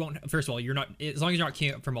it won't. First of all, you're not, as long as you're not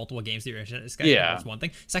queuing up for multiple games that your internet disconnects. Yeah. That's one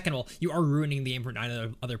thing. Second of all, you are ruining the game for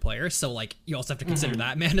 9 other players, so like you also have to consider Mhm.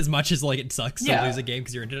 that, man. As much as like it sucks Yeah. to lose a game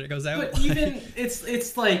because your internet goes out. But even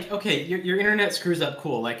it's like, okay, your internet screws up,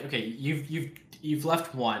 cool. Like, okay, you've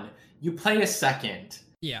left one, you play a second,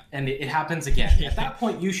 yeah, and it happens again. At that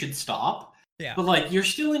point, you should stop. yeah, But like, you're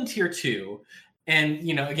still in tier 2, and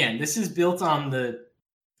again, this is built on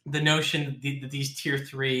the notion that these tier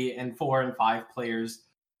 3 and 4 and 5 players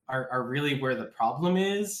are really where the problem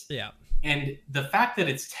is. yeah. And the fact that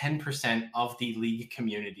it's 10% of the league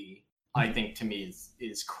community, I think, to me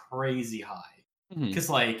is crazy high. Mhm. Because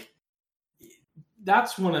like,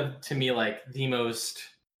 that's one of, to me, like the most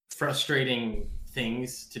frustrating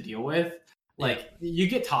things to deal with. Like, you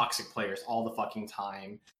get toxic players all the fucking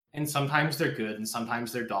time, and sometimes they're good and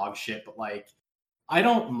sometimes they're dog shit, but like, I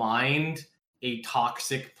don't mind a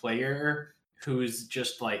toxic player who's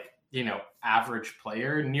just like, average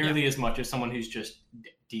player nearly as much as someone who's just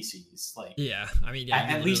DCs. Like, Yeah, I mean, yeah,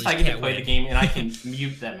 at you least literally I get to can't play win. the game and I can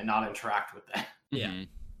mute them and not interact with them. Yeah. Mhm.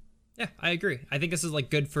 Yeah, I agree. I think this is like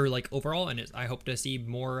good for like overall, and I hope to see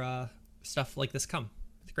more stuff like this come.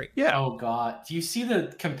 It's great. Yeah. Oh god, do you see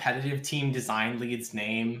the competitive team design lead's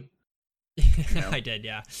name? I did,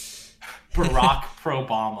 yeah. Barack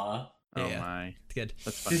Probama. Oh Yeah. my. It's good.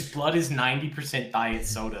 That's fun. His blood is 90% diet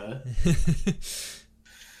soda.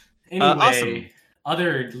 Anyway, awesome.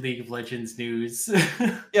 other League of Legends news.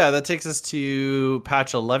 Yeah, that takes us to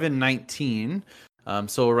patch 11.19.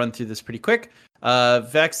 So we'll run through this pretty quick.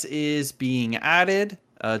 Vex is being added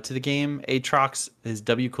to the game. Aatrox, his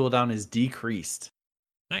W cooldown is decreased.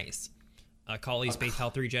 Nice. Kali's base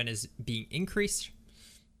health regen is being increased.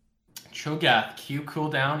 Cho'Gath Q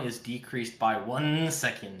cooldown is decreased by 1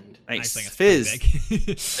 second. Nice. I think it's pretty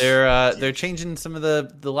Fizz. big. They're changing some of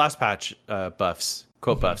the last patch buffs,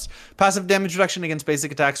 quote buffs. Passive damage reduction against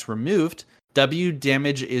basic attacks removed. W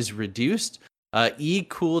damage is reduced. E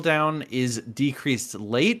cooldown is decreased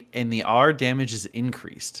late, and the R damage is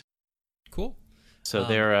increased. Cool. So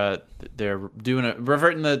they're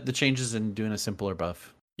reverting the changes and doing a simpler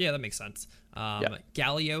buff. Yeah, that makes sense. Yeah.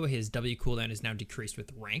 Galio, his W cooldown is now decreased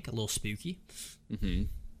with rank. A little spooky. Mm-hmm.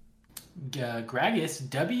 Gragas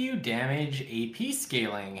W damage AP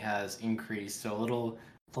scaling has increased, so a little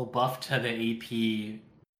buff to the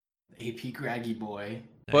AP Graggy boy.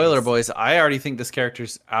 Spoiler, Nice. boys. I already think this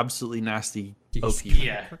character's absolutely nasty. OP.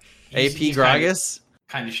 Yeah, AP Gragas,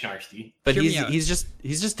 kind of snarky. but Hear me out. he's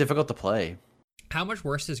just difficult to play. How much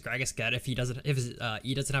worse does Gragas get if his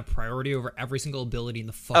E doesn't have priority over every single ability in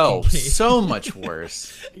the fucking Oh, game? so much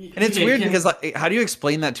worse. And it's Okay, weird can- because like, how do you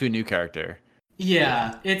explain that to a new character?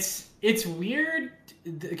 Yeah, it's weird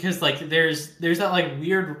because like there's that like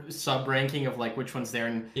weird sub ranking of like which one's there,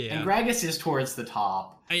 and Gragas is towards the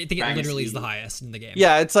top. I think it Gragas literally is E. the highest in the game.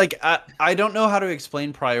 Yeah, it's like I don't know how to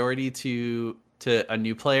explain priority to a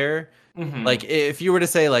new player. Mhm. Like if you were to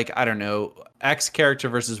say like I don't know X character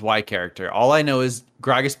versus Y character, all I know is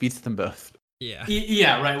Gragas beats them both. Yeah.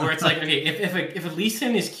 Yeah, right. Where it's like, okay, if a Lee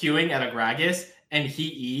Sin is queuing at a Gragas and he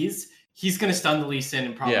E's, he's gonna stun the Lee Sin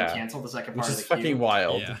and probably Yeah. cancel the second Which part is of the fucking queue.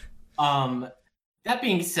 wild. Yeah. That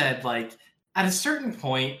being said, like at a certain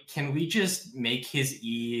point, can we just make his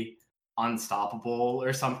E unstoppable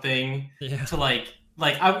or something Yeah. to like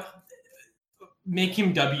I make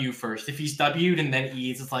him W first. If he's W'd and then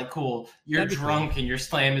E's, it's like cool. You're That'd be drunk and your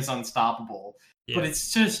slam is unstoppable. Yeah. But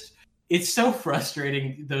it's so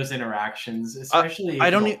frustrating, those interactions, especially if I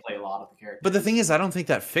you don't don't e- play a lot of the characters. But the thing is, I don't think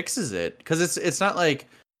that fixes it because it's not like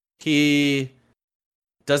he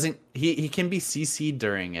doesn't he can be CC'd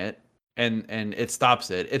during it and it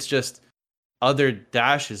stops it. It's just other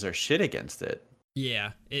dashes are shit against it,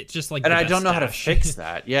 Yeah. It's just like and the I best don't know how to dash. fix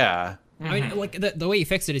that. Yeah, I mean, like the way you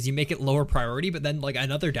fix it is you make it lower priority, but then like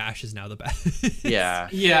another dash is now the best. yeah.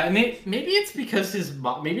 Yeah, and maybe it's because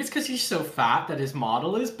he's so fat that his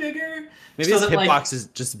model is bigger. Maybe so his that, like, hitbox is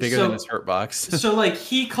just bigger so- than his hurt box. so like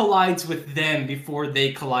he collides with them before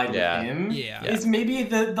they collide Yeah. with him. Yeah. Is maybe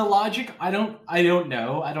the logic. I don't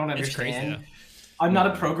know. I don't It's crazy, understand. yeah. I'm not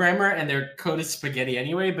a programmer, and their code is spaghetti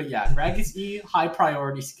anyway. But yeah, Gragas E, high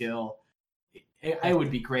priority skill. It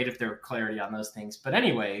would be great if there were clarity on those things. But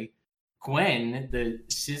anyway, Gwen, the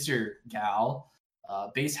scissor gal,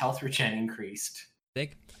 base health regen increased.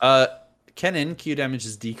 Big. Kennen Q damage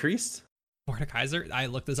is decreased. Mordekaiser, I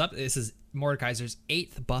looked this up. This is Mordekaiser's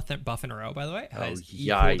 8th buff in a row, by the way. Oh, His E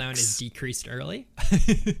cooldown yikes. is decreased early.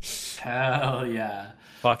 Hell yeah.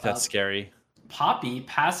 Fuck, that's Uh, scary. Poppy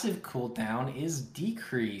passive cooldown is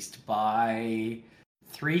decreased by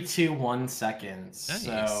 3 to 1 seconds. Nice.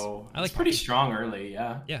 So I like it's pretty Poppy. strong early,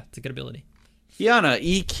 yeah. Yeah, it's a good ability. Kiana,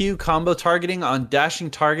 EQ combo targeting on dashing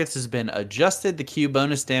targets has been adjusted. The Q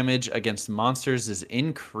bonus damage against monsters is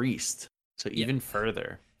increased. So even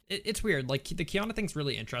further. It's weird. Like the Kiana thing's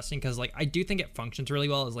really interesting because like I do think it functions really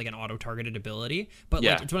well as like an auto targeted ability, but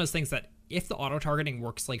like it's one of those things that if the auto targeting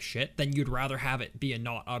works like shit, then you'd rather have it be a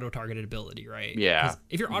not auto targeted ability, right? Yeah. 'Cause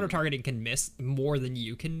if your auto targeting can miss more than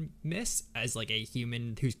you can miss as like a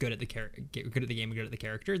human who's good at the good at the game and good at the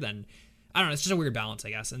character, then I don't know. It's just a weird balance, I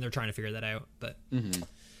guess, and they're trying to figure that out. But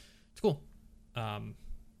it's cool.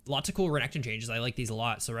 Lots of cool Renekton changes. I like these a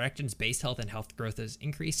lot. So Renekton's base health and health growth is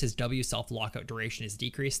increased. His W self lockout duration is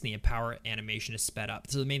decreased, and the empower animation is sped up.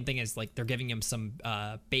 So the main thing is like they're giving him some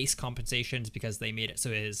base compensations because they made it so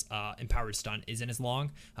his empowered stun isn't as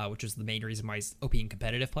long, which is the main reason why he's OP in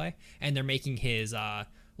competitive play. And they're making his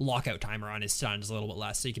lockout timer on his stuns a little bit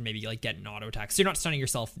less, so you can maybe like get an auto attack. So you're not stunning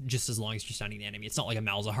yourself just as long as you're stunning the enemy. It's not like a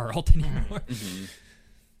Malzahar ult anymore.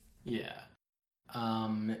 Yeah.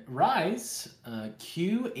 Rise,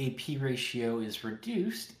 Q AP ratio is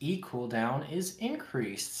reduced, E cooldown is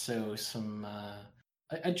increased. So some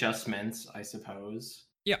adjustments, I suppose.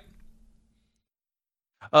 Yeah.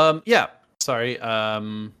 Yeah. Sorry.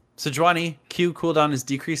 Sejuani, Q cooldown is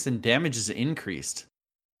decreased and damage is increased.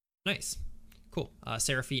 Nice. Cool.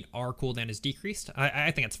 Seraphine, R cooldown is decreased.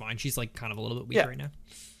 I think that's fine. She's like kind of a little bit weak right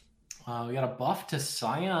now. We got a buff to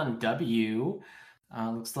Scion W.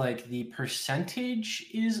 Looks like the percentage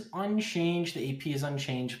is unchanged, the AP is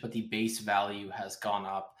unchanged, but the base value has gone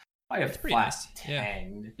up by a flat nice.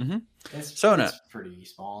 10. Yeah. It's pretty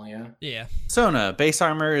small, yeah. Yeah. Sona, base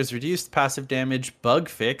armor is reduced, passive damage, bug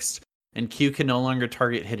fixed, and Q can no longer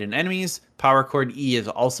target hidden enemies. Power Chord E is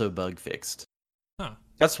also bug fixed. Huh.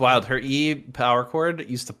 That's wild. Her E power chord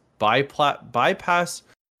used to bypass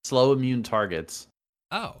slow immune targets.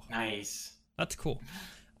 Oh. Nice. That's cool.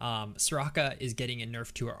 Soraka is getting a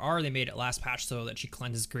nerf to her R. They made it last patch so that she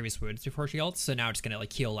cleanses grievous wounds before she ults. So now it's gonna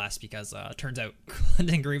like heal less because it turns out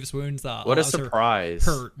cleansing grievous wounds what a surprise.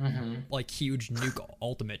 Her like huge nuke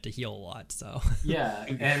ultimate to heal a lot. So yeah,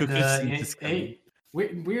 and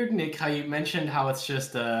weird Nick, how you mentioned how it's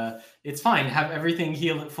just it's fine, have everything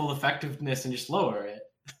heal at full effectiveness and just lower it.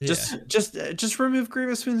 Just remove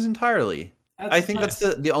grievous wounds entirely. I think that's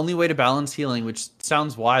the only way to balance healing, which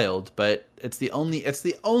sounds wild, but it's the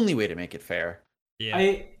only way to make it fair. Yeah.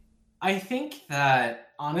 I think that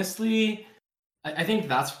honestly, I think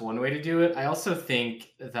that's one way to do it. I also think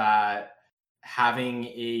that having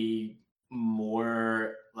a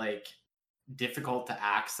more like difficult to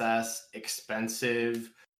access,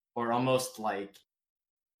 expensive, or almost like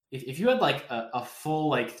if you had like a full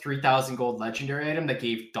like 3,000 gold legendary item that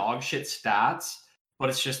gave dog shit stats, but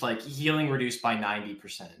it's just like healing reduced by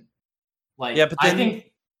 90%. Like, yeah, but then, I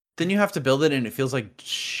think then you have to build it and it feels like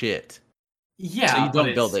shit. Yeah, so you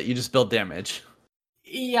don't build it; you just build damage.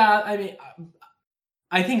 Yeah, I mean,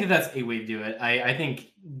 I think that's a way to do it. I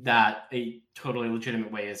think that a totally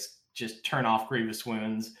legitimate way is just turn off grievous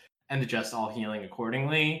wounds and adjust all healing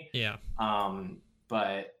accordingly. Yeah.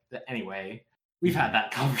 But anyway, we've had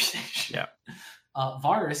that conversation. Yeah.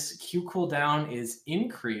 Varus Q cooldown is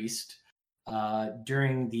increased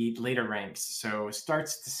during the later ranks, so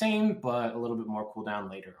starts the same but a little bit more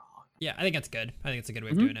cooldown later on. Yeah, I think that's good. I think it's a good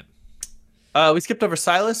way of doing it. We skipped over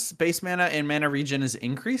Silas. Base mana and mana regen is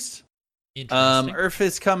increased. Interesting. Earth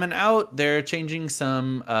is coming out. They're changing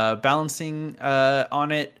some balancing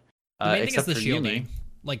on it. The main thing is the for shielding. Uni.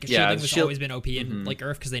 Like Yeah, shielding has always been OP in like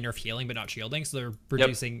Earth because they nerf healing but not shielding, so they're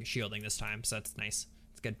reducing shielding this time. So that's nice.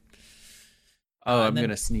 It's good. Oh, I'm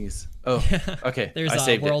gonna sneeze. Oh, okay. There's I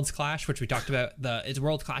saved Worlds Clash, which we talked about. It's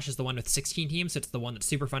Worlds Clash is the one with 16 teams. So it's the one that's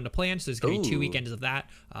super fun to play in. So there's gonna be 2 weekends of that.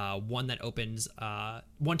 One that opens,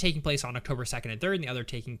 one taking place on October 2nd and 3rd, and the other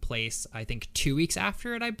taking place I think 2 weeks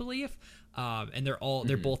after it, I believe. And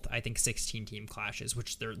they're both I think 16 team clashes,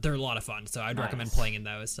 which they're a lot of fun. So I'd recommend playing in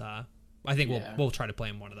those. I think we'll try to play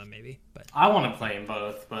in one of them maybe. But I want to play in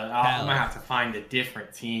both, but I'm gonna have to find a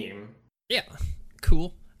different team. Yeah,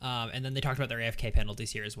 cool. And then they talked about their AFK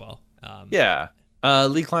penalties here as well.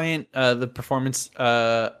 League Client, the performance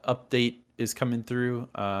update is coming through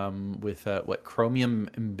with Chromium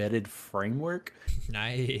embedded framework.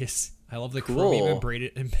 Nice. I love the Chromium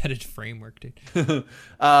embedded framework, dude.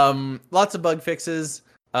 Lots of bug fixes.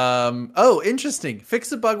 Interesting.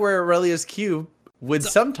 Fix a bug where Aurelia's Q would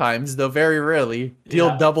sometimes, though very rarely,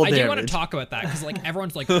 deal double damage. I do want to talk about that because like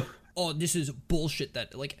everyone's like, oh, this is bullshit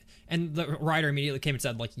that like And the writer immediately came and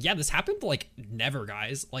said, like, yeah, this happened, like, never,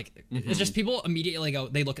 guys. Like, it's just people immediately go,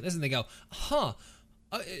 they look at this and they go, huh,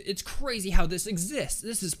 it's crazy how this exists.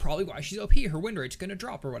 This is probably why she's OP. Her win rate's gonna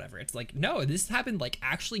drop or whatever. It's like, no, this happened, like,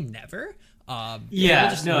 actually never.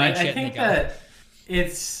 Yeah, no, I think that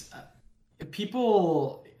it's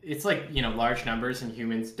people, it's like, you know, large numbers and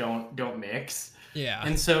humans don't mix. Yeah.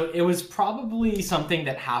 And so it was probably something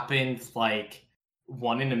that happened like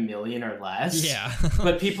 1 in a million or less. Yeah.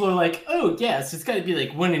 But people are like, oh, yes, it's got to be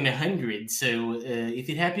like 1 in 100. So if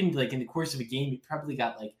it happened like in the course of a game, it probably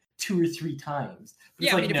got like 2 or 3 times. But Yeah,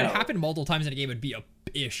 it's I like, mean, no. if it happened multiple times in a game, it'd be a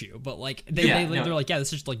issue. But like they're like, yeah, this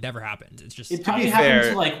just like never happened. It's just It probably be happened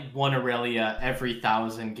fair- to like 1 Aurelia every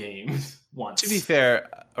 1,000 games once. To be fair,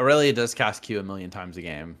 Aurelia does cast Q a million times a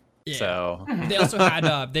game. Yeah. So They also had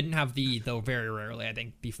they didn't have the though very rarely, I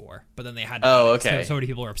think, before. But then they had Oh, so- okay. So many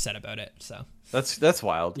people were upset about it. So that's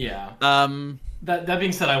wild. Yeah. Um That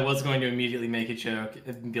being said, I was going to immediately make a joke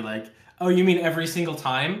and be like, "Oh, you mean every single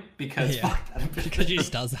time?" Because Yeah. fuck that. because she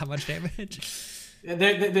just does that much damage.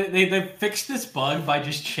 They fixed this bug by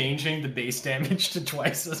just changing the base damage to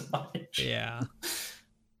twice as much. Yeah.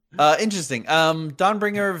 interesting.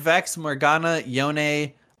 Dawnbringer, Vex, Morgana,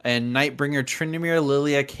 Yone, and Nightbringer, Tryndamere,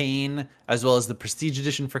 Lilia, Kayn, as well as the Prestige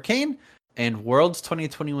Edition for Kayn, and Worlds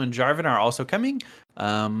 2021 Jarvan are also coming.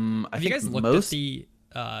 I Have you think guys looked most at the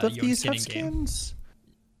of Young these Skinning have game? skins.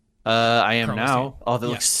 I am Chroma now. skin. Oh, they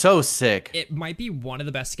Yeah. look so sick. It might be one of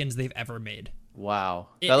the best skins they've ever made. Wow,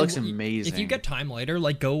 It- that looks if- amazing. If you get time later,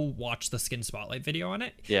 like go watch the skin spotlight video on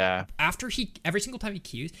it. yeah, After every single time he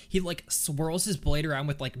Qs, he like swirls his blade around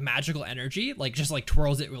with like magical energy, like just like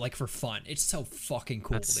twirls it like for fun. It's so fucking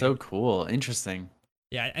cool. that's dude. so cool. Interesting.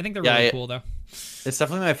 Yeah, I think they're Yeah, really cool though. It's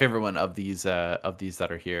definitely my favorite one of these that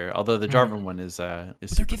are here. Although the Jarvan one is they're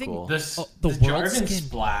super giving- cool. The the world Jarvan skin.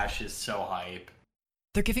 splash is so hype.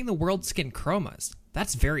 They're giving the world skin chromas.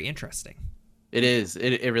 That's very interesting. It is.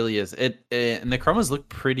 It really is. And the chromas look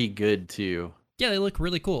pretty good too. Yeah, they look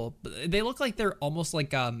really cool. They look like they're almost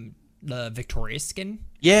like the Victorious skin.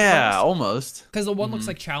 Yeah, Chromas. almost. Because the one Mm-hmm. looks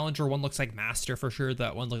like Challenger, one looks like Master for sure.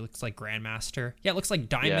 That one looks like Grandmaster. Yeah, it looks like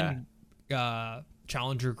Diamond,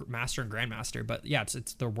 Challenger, Master, and Grandmaster. But yeah,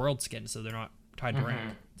 it's their world skin, so they're not tied to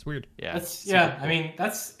rank. It's weird. Yeah. That's super yeah. cool. I mean,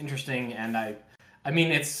 that's interesting, and I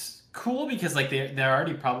mean, it's cool because like they're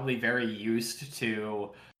already probably very used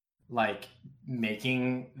to like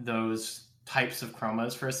making those types of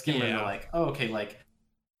chromas for a skin where Yeah. they're like, oh, okay, like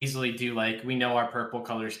easily do like we know our purple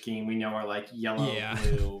color scheme, we know our like yellow, Yeah.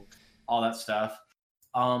 blue, all that stuff.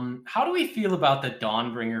 How do we feel about the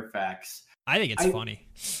Dawnbringer Vex? I think it's I- funny.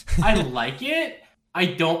 I like it. I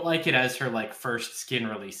don't like it as her like first skin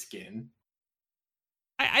release skin.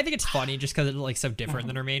 I think it's funny just because it's like so different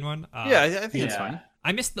than her main one. Yeah, I think it's fine.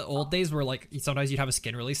 I miss the old days where like sometimes you'd have a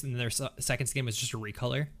skin release and their second skin was just a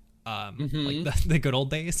recolor. Like the good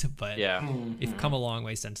old days, but Yeah. we've come a long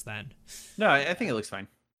way since then. No, I think it looks fine.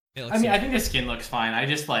 It I looks mean, I think the skin looks fine. I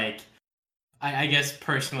just like, I guess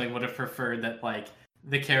personally would have preferred that like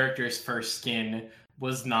the character's first skin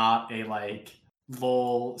was not a like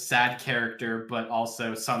lol sad character, but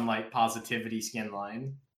also sunlight positivity skin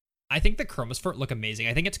line. I think the chromas for it look amazing.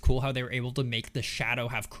 I think it's cool how they were able to make the shadow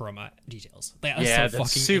have chroma details. That's Yeah, so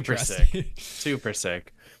that's fucking super interesting. Super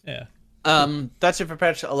sick. Yeah. That's it for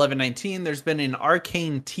patch 11.19. There's been an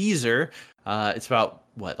arcane teaser. It's about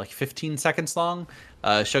what, like 15 seconds long.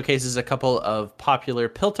 Showcases a couple of popular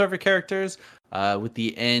Piltover characters. With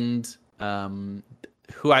the end,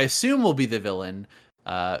 who I assume will be the villain,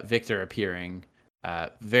 Victor appearing.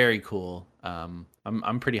 Very cool.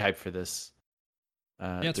 I'm pretty hyped for this.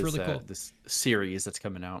 Yeah, it's really cool. This series that's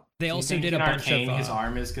coming out. They Do you also think did a in bunch Arcane, of his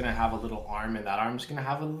arm is gonna have a little arm, and that arm's gonna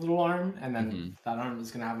have a little arm, and then Mm-hmm. that arm is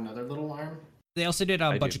gonna have another little arm. They also did a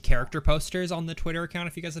I bunch do. of character posters on the Twitter account.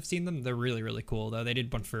 If you guys have seen them, they're really, really cool. Though they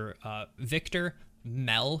did one for Victor,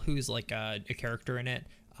 Mel, who's like a character in it,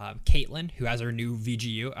 Caitlyn, who has her new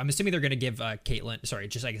VGU. I'm assuming they're gonna give Caitlyn. Sorry, I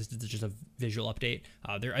guess it's just a visual update.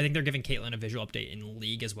 I think they're giving Caitlyn a visual update in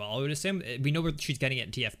League as well. I would assume we know where she's getting it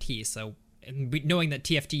in TFT, so. And knowing that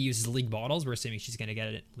TFT uses League bottles, we're assuming she's gonna get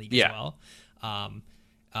it in League Yeah. as well.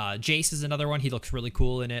 Jace is another one. He looks really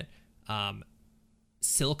cool in it.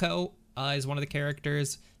 Silco is one of the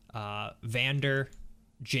characters. Vander,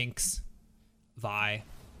 Jinx, Vi,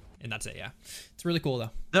 and that's it. Yeah, it's really cool though.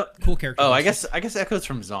 No. Cool character. Oh, I posters. guess Echo's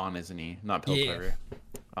from Zon, isn't he? Not Yeah. Piltover.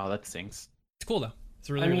 Oh, that stinks. It's cool though. It's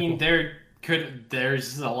really. I really mean, cool.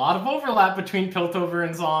 there's a lot of overlap between Piltover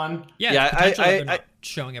and Zon. Yeah, Yeah, it's potential that they're I- not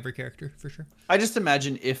showing every character for sure. I just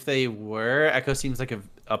imagine if they were, Echo seems like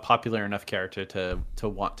a popular enough character to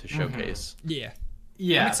want to showcase. Yeah,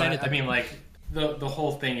 Yeah, I'm excited but, I though. mean, like the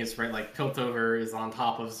whole thing is right. Like Piltover is on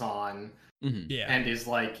top of Zon, Yeah. and is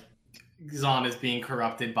like Zon is being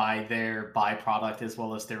corrupted by their byproduct as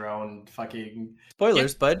well as their own fucking.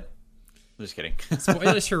 Spoilers, bud. I'm just kidding.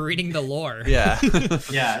 Spoilers for reading the lore. Yeah.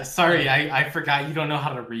 Yeah, sorry, I forgot you don't know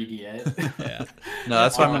how to read yet. Yeah. No,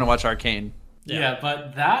 that's why I'm gonna watch Arcane. Yeah,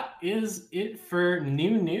 but that is it for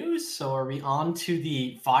new news. So are we on to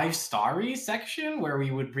the 5-starry section where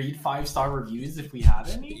we would read 5-star reviews if we had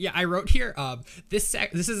any? Yeah, I wrote here. This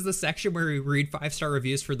is the section where we read 5-star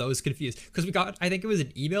reviews for those confused, because we got, I think it was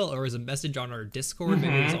an email or it was a message on our Discord,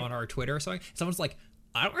 maybe it was on our Twitter or something. Someone's like,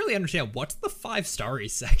 I don't really understand what's the 5-starry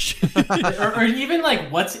section. or even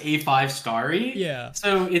like what's a 5-starry? Yeah.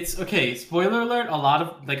 So it's okay. Spoiler alert: a lot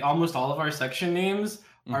of like almost all of our section names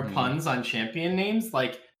are puns on champion names.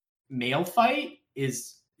 Like Malefight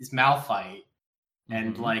is Malphite,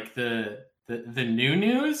 and like the new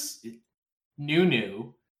news,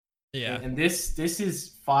 new. Yeah. And this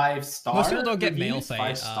is 5-star. Most people don't get reviews, Malefight,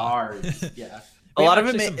 5 stars. Yeah. A We lot have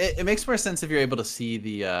of it, actually it makes more sense if you're able to see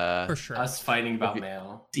the For sure. Us fighting about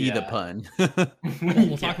Male. see the Yeah. pun.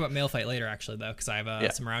 We'll talk about Malefight later, actually, though, because I have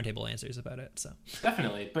Yeah. some roundtable answers about it. So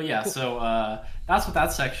Definitely. But yeah, so that's what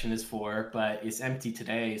that section is for, but it's empty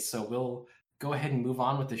today. So we'll go ahead and move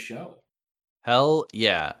on with the show. Hell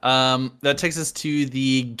yeah. That takes us to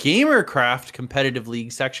the Gamercraft competitive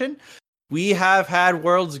league section. We have had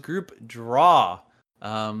Worlds Group draw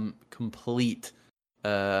complete.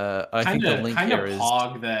 I think the link kind here of is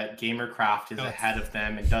pog that Gamercraft is Oh, ahead of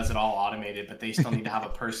them and does it all automated, but they still need to have a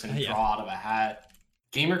person Yeah. draw out of a hat.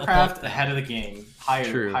 I'll Gamercraft pog ahead of the game,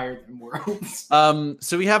 True. higher than Worlds.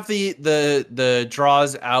 so we have the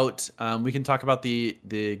draws out. We can talk about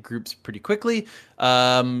the groups pretty quickly.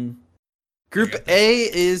 Group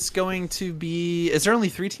A is going to be. Is there only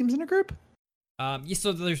 3 teams in a group? yeah,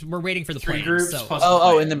 so we're waiting for the 3 play-ins, groups so plus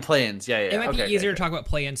Oh, the and then play-ins. Yeah. it might Okay, be easier okay. to talk about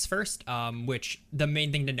play-ins first, which the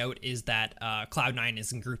main thing to note is that Cloud9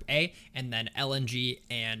 is in Group A, and then LNG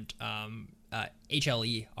and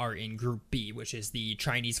HLE are in Group B, which is the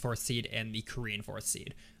Chinese 4th seed and the Korean 4th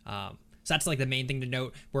seed. So that's like the main thing to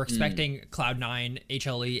note. We're expecting Cloud9,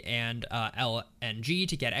 HLE, and LNG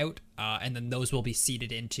to get out, and then those will be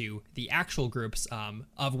seeded into the actual groups,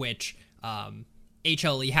 of which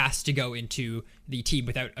HLE has to go into the team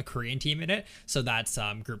without a Korean team in it. So that's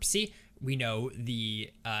Group C. We know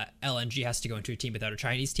the LNG has to go into a team without a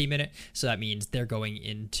Chinese team in it. So that means they're going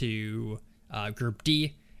into Group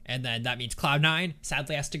D. And then that means Cloud9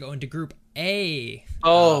 sadly has to go into Group A.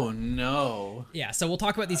 Oh no. Yeah, so we'll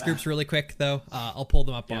talk about these groups really quick, though. I'll pull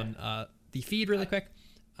them up on the feed really quick.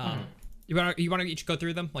 You want to each go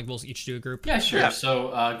through them? Like, we'll each do a group? Yeah, sure. Yeah.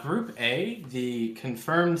 So Group A, the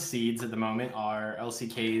confirmed seeds at the moment are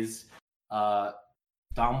LCK's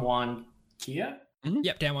Damwon Kia.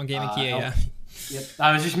 Yep, Damwon Gaming Kia, yeah. Yep.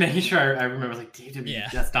 I was just making sure I remember, like, DW, Yeah.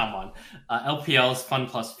 that's Damwon. LPL's Fun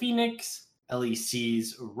Plus Phoenix,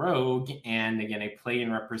 LEC's Rogue, and again, a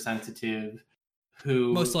play-in representative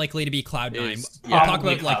who... Most likely to be Cloud9. Is- We'll talk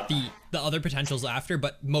Probably about like Cloud9. the other potentials after,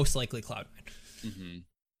 but most likely Cloud9.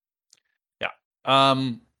 Yeah.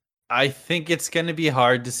 I think it's going to be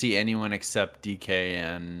hard to see anyone except DK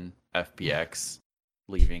and FBX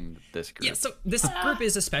leaving this group. Yeah, so this group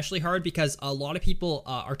is especially hard because a lot of people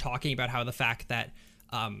are talking about how the fact that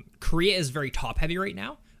Korea is very top heavy right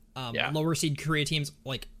now. Lower seed Korea teams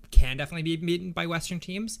like can definitely be beaten by Western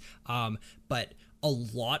teams, but a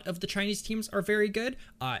lot of the Chinese teams are very good,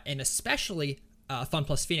 and especially Fun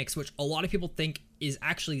Plus Phoenix, which a lot of people think is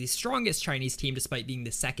actually the strongest Chinese team despite being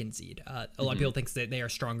the 2nd seed. A lot of people think that they are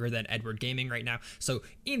stronger than Edward Gaming right now. So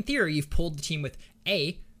in theory, you've pulled the team with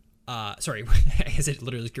is it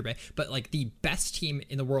literally Group A? But like the best team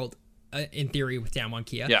in the world, in theory, with Damwon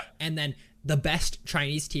Kia. Yeah. And then the best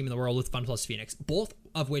Chinese team in the world with Fun Plus Phoenix, both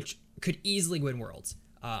of which could easily win Worlds.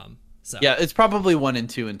 So Yeah, it's probably 1 and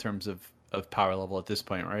 2 in terms of power level at this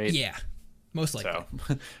point, right? yeah, most likely.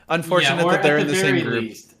 So unfortunate or that they're at in the same very group.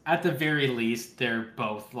 least, at the very least, they're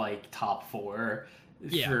both like top 4.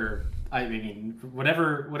 Yeah. For I mean,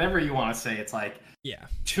 whatever you want to say, it's like Yeah.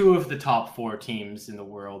 2 of the top 4 teams in the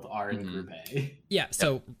world are in Group A. Yeah,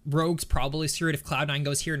 so Rogue's probably screwed if Cloud9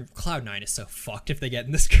 goes here, and Cloud9 is so fucked if they get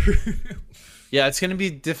in this group. Yeah, it's going to be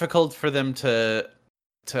difficult for them to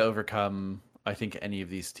overcome, I think, any of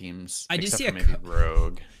these teams. I did except see for a maybe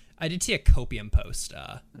Rogue. I did see a Copium post.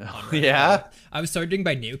 On Reddit. Yeah? I was sorting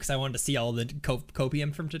by new because I wanted to see all the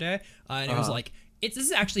Copium from today, and it was like this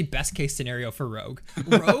is actually best case scenario for Rogue.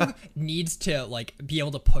 Rogue needs to like be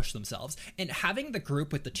able to push themselves, and having the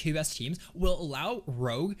group with the 2 best teams will allow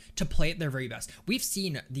Rogue to play at their very best. We've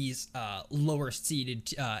seen these lower seeded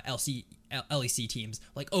LEC teams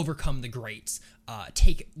like overcome the greats,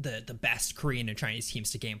 take the best Korean and Chinese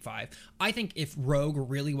teams to Game 5. I think if Rogue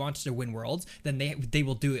really wants to win Worlds, then they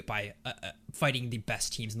will do it by fighting the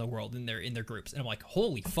best teams in the world in their groups. And I'm like,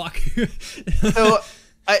 holy fuck. So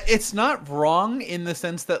it's not wrong in the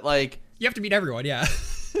sense that like you have to beat everyone, yeah.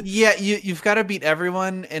 yeah, you've got to beat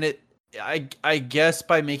everyone, and I guess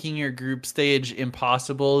by making your group stage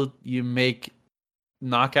impossible, you make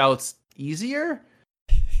knockouts easier.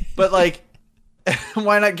 But like,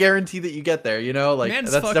 why not guarantee that you get there? You know, like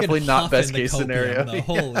Man's that's definitely not best case copium, scenario. though.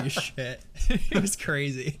 Holy shit, it was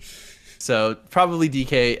crazy. So probably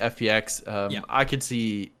DK FPX. Yeah. I could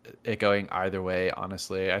see it going either way.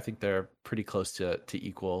 Honestly, I think they're pretty close to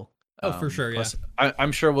equal. Oh, for sure. Plus, Yeah.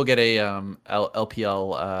 I'm sure we'll get a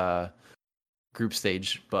LPL group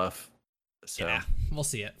stage buff. So Yeah, we'll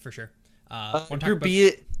see it for sure. Group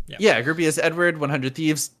B, yeah. yeah, Group B is Edward, 100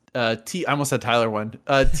 Thieves. I almost said Tyler one.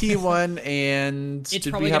 T1 and It's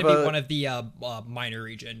did probably we have going to be one of the minor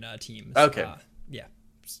region teams. Okay. Yeah.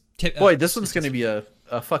 Boy, this one's going to be a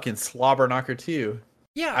fucking slobber knocker too.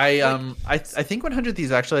 Yeah. I think 100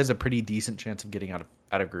 Thieves actually has a pretty decent chance of getting out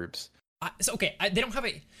of groups.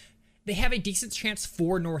 They have a decent chance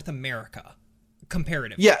for North America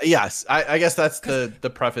comparatively. Yeah, yes. I guess that's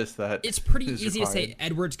the preface that it's pretty is easy required. to say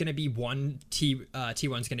Edward's going to be 1,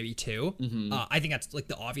 T1's going to be 2. Mm-hmm. I think that's like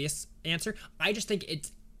the obvious answer. I just think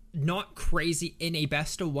it's not crazy in a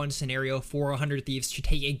best of 1 scenario for 100 Thieves to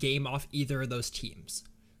take a game off either of those teams.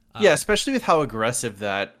 Yeah, especially with how aggressive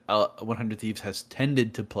that 100 Thieves has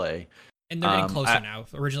tended to play. And they're getting closer now.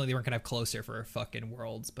 Originally, they weren't going to have closer for fucking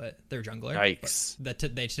Worlds, but they're jungler. Yikes. But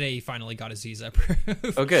they today finally got a Ziza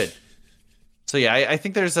proof. Oh, good. So yeah, I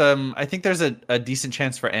think there's a decent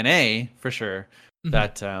chance for NA for sure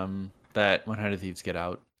that 100 Thieves get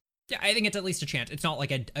out. Yeah, I think it's at least a chance. It's not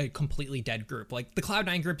like a completely dead group. Like the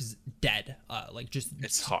Cloud9 group is dead.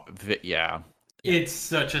 It's hot. Yeah. It's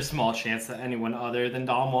such a small chance that anyone other than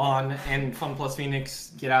Damwon and Fun Plus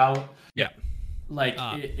Phoenix get out. Yeah. Like,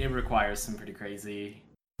 it requires some pretty crazy.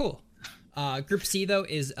 Cool. Group C, though,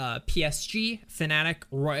 is PSG, Fnatic,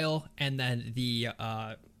 Royal, and then the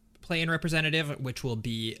play-in representative, which will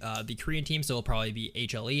be the Korean team, so it'll probably be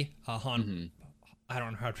HLE, I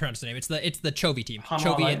don't know how to pronounce the name. It's the Chovy team.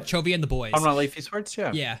 Chovy and the boys. Hanwha Life Esports,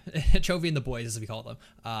 yeah. Yeah, Chovy and the boys, as we call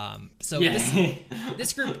them.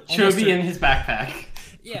 This group... Chovy in his backpack.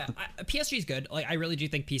 Yeah, PSG is good. Like, I really do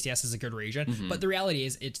think PCS is a good region, but the reality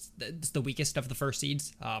is it's the weakest of the first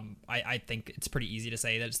seeds. I think it's pretty easy to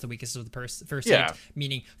say that it's the weakest of the first seeds,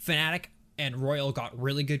 meaning Fnatic and Royal got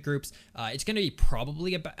really good groups. It's going to be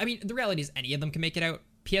probably the reality is any of them can make it out.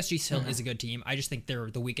 PSG still is a good team. I just think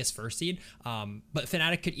they're the weakest first seed. But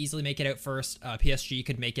Fnatic could easily make it out first. PSG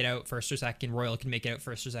could make it out first or second. Royal could make it out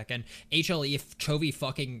first or second. HLE, if Chovy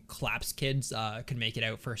fucking claps kids, could make it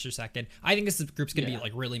out first or second. I think this group's going to be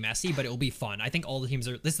like really messy, but it will be fun. I think all the teams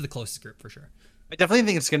this is the closest group for sure. I definitely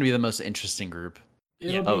think it's going to be the most interesting group.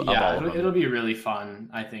 It'll be really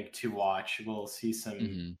fun, I think, to watch. We'll see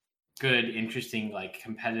some good, interesting, like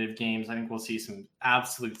competitive games. I think we'll see some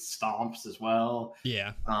absolute stomps as well.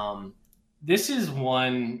 Yeah. This is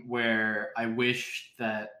one where I wish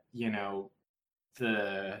that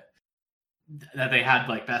that they had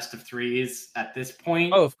like best of threes at this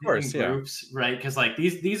point. Oh, of course, in groups, right? Because like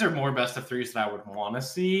these are more best of threes that I would want to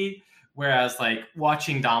see. Whereas like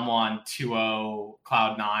watching Damwon 2-0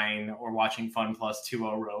 Cloud9 or watching Fun Plus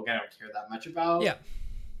 2-0 Rogue, I don't care that much about. Yeah.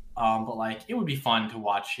 But like it would be fun to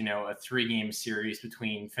watch, a 3-game series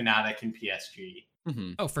between Fnatic and PSG.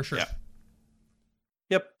 Oh, for sure. Yeah.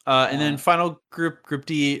 Yep. And then final Group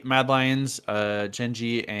D, Mad Lions,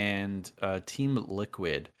 Gen.G, and Team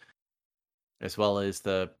Liquid, as well as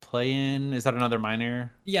the play-in. Is that another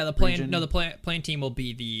minor? Yeah, the play-in. No, the play-in team will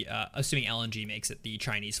be the assuming LNG makes it the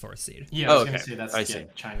Chinese 4th seed. Yeah, I was gonna say that's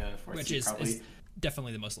China 4th which seed, is probably.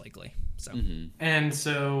 Definitely the most likely. So. And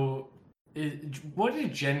so, what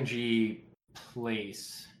did Gen.G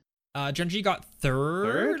place? Gen.G got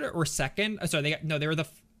third or second. Sorry, they were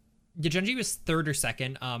Gen.G was third or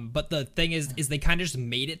second. But the thing is they kind of just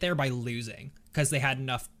made it there by losing because they had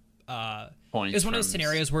enough points. It was one of those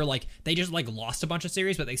scenarios where like they just like lost a bunch of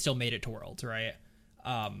series, but they still made it to Worlds, right?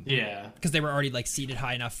 Yeah, because they were already like seeded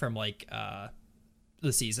high enough from like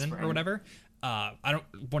the season or whatever. I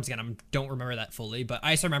don't remember that fully, but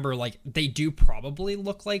I just remember like they do probably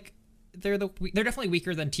look like they're definitely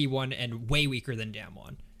weaker than T1 and way weaker than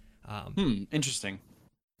Damwon. Interesting.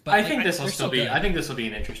 But I like, think this will they're still be. good. I think this will be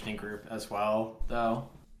an interesting group as well, though.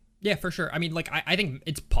 Yeah, for sure. I mean, like, I think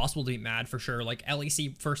it's possible to beat Mad for sure. Like,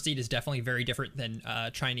 LEC first seed is definitely very different than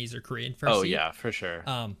Chinese or Korean first Oh seed. yeah, for sure.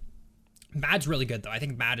 Mad's really good, though. I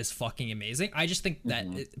think Mad is fucking amazing. I just think that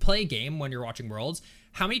Mm-hmm. play a game when you're watching Worlds,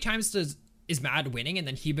 how many times is Mad winning and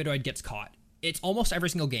then Humanoid gets caught? It's almost every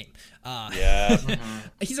single game. Yeah.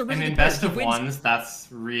 He's a really And in good player. best He of wins- ones, that's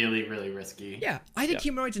really, really risky. Yeah, I think Yeah.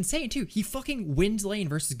 Humanoid's insane too. He fucking wins lane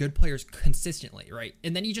versus good players consistently, right?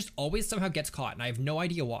 And then he just always somehow gets caught, and I have no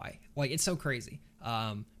idea why. Like, it's so crazy.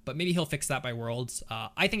 But maybe he'll fix that by Worlds.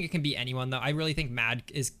 I think it can be anyone though. I really think Mad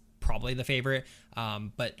is probably the favorite.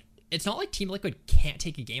 But it's not like Team Liquid can't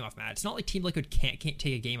take a game off Mad. It's not like Team Liquid can't take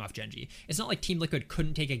a game off Genji. It's not like Team Liquid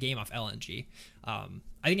couldn't take a game off LNG.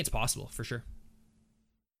 I think it's possible for sure.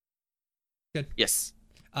 Good. Yes.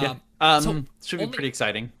 So Should be only- pretty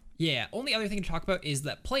exciting. Yeah, only other thing to talk about is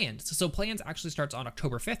that play-ins. So play-ins actually starts on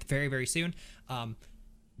October 5th, very, very soon.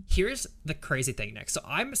 Here's the crazy thing, Nick. So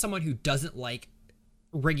I'm someone who doesn't like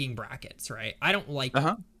rigging brackets, right? I don't like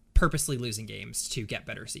purposely losing games to get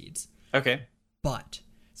better seeds. Okay. But,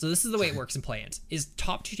 so this is the way it works in play-ins, is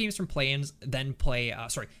top two teams from play-ins then play,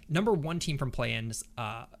 number one team from play-ins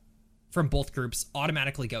from both groups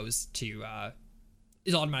automatically goes to,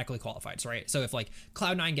 is automatically qualified, right? So if like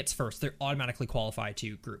Cloud9 gets first, they're automatically qualified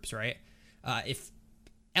to groups, right? If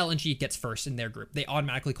LNG gets first in their group, they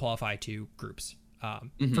automatically qualify to groups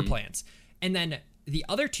for plans. And then the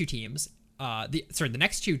other two teams, the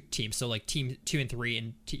next two teams, so like team 2 and 3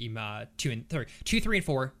 and team 2 and 3, 2, 3 and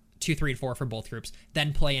 4, 2, 3 and 4 for both groups,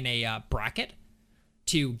 then play in a bracket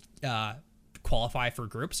to qualify for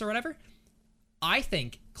groups or whatever. I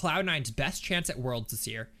think Cloud9's best chance at Worlds this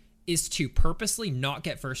year is to purposely not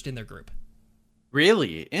get first in their group.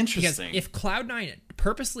 Really Because interesting. if Cloud9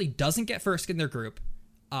 purposely doesn't get first in their group,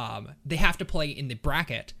 they have to play in the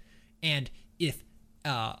bracket. And if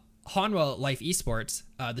Hanwha Life Esports,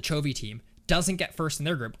 the Chovy team, doesn't get first in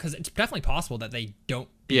their group, because it's definitely possible that they don't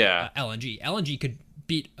beat LNG. LNG could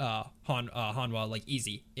beat Hanwha like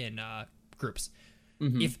easy in groups.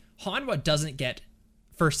 If Hanwha doesn't get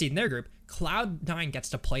first seed in their group, Cloud9 gets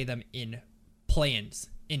to play them in play-ins,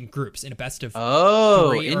 in groups, in a best of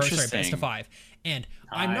three, interesting. best of 5. And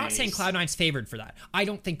I'm not saying Nice. Cloud9's favored for that. I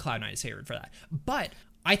don't think Cloud9 is favored for that. But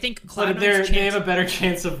I think But Cloud9's they have chance, a better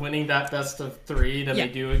chance of winning that best of 3 than Yeah.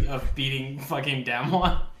 they do of beating fucking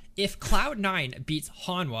Damwon. if Cloud9 beats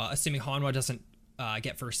Hanwha, assuming Hanwha doesn't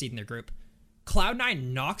get first seed in their group,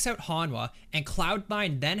 Cloud9 knocks out Hanwha, and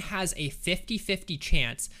Cloud9 then has a 50-50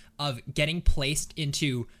 chance of getting placed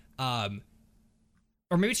into,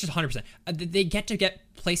 or maybe it's just 100%. They get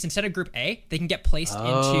placed instead of Group A. They can get placed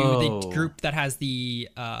into the group that has the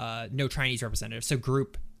no Chinese representative. So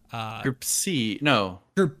Group C. No.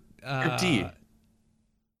 Group D.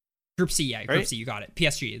 Group C. Yeah, Group Right? C. You got it.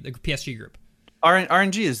 PSG, the PSG group.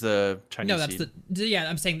 RNG is the Chinese No, that's seed. yeah.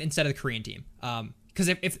 I'm saying instead of the Korean team. Because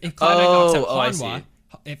if Cloud9 knocks out I Hanwha,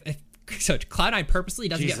 see. so Cloud9 purposely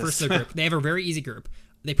doesn't get first in their group. They have a very easy group.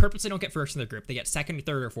 They purposely don't get first in their group. They get second,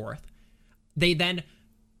 third, or fourth. They then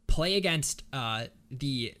play against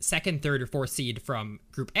the second, third, or fourth seed from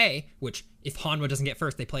Group A, which if Hanwha doesn't get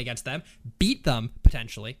first, they play against them, beat them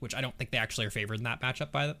potentially, which I don't think they actually are favored in that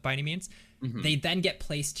matchup by any means. They then get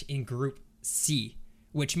placed in Group C,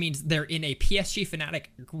 which means they're in a PSG Fnatic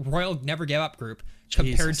Royal Never Give Up group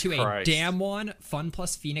compared Jesus to Christ. a Damwon Fun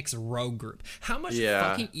plus Phoenix Rogue group. How much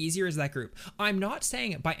fucking easier is that group? I'm not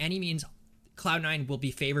saying by any means Cloud9 will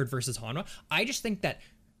be favored versus Hanwha. I just think that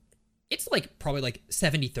it's like probably like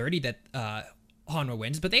 70-30 that Hanwha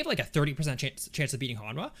wins, but they have like a 30% chance of beating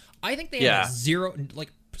Hanwha. I think they have a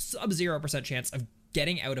sub 0% chance of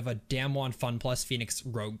getting out of a Damwon Fun plus Phoenix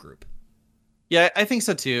Rogue group. Yeah, I think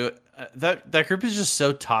so too. That group is just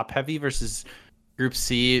so top heavy versus Group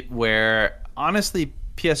C, where honestly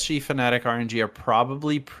PSG, Fnatic, RNG are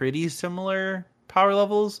probably pretty similar power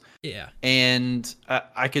levels. Yeah. And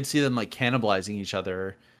I could see them like cannibalizing each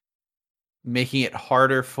other, making it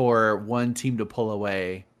harder for one team to pull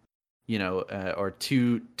away, or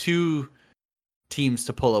two teams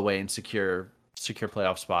to pull away and secure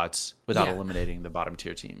playoff spots without eliminating the bottom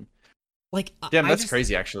tier team. Like, Damn, that's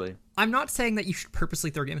crazy, actually. I'm not saying that you should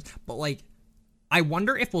purposely throw games, but like, I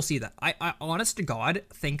wonder if we'll see that. I honest to God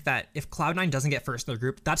think that if Cloud9 doesn't get first in their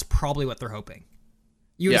group, that's probably what they're hoping.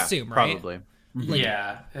 You assume, right? Probably. Like,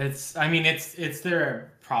 Yeah, it's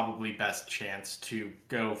their probably best chance to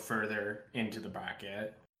go further into the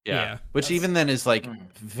bracket. Yeah. Which even then is like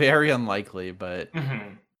very unlikely, but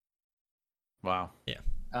Mhm. wow.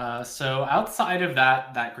 So outside of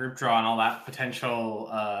that group draw and all that potential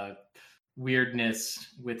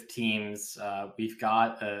weirdness with teams. We've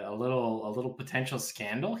got a little potential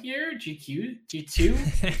scandal here.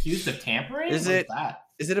 G2 accused of tampering. Is What's that?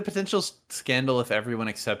 Is it a potential scandal if everyone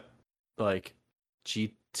except like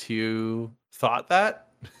G2 thought that?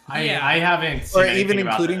 I Yeah. haven't seen Or even anything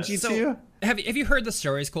about including this. G2? So, have you heard the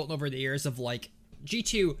stories, Colton, over the years of like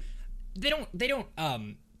G2? They don't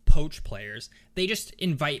poach players. They just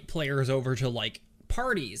invite players over to like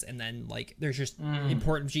parties, and then like there's just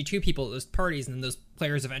important G2 people at those parties, and then those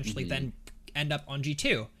players eventually then end up on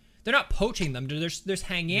G2. They're not poaching them. They're just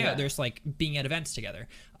hanging out. They're just like being at events together.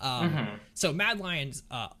 So Mad Lions,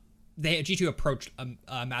 G2 approached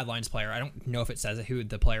a Mad Lions player. I don't know if it says who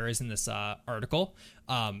the player is in this article,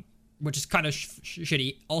 which is kind of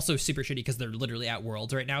shitty. Also super shitty because they're literally at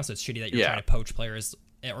Worlds right now, so it's shitty that you're trying to poach players,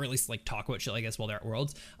 or at least like talk about shit like this while they're at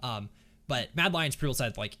Worlds. But Mad Lions people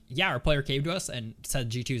said like, yeah, our player came to us and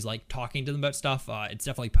said G2's like talking to them about stuff. It's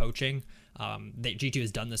definitely poaching. G2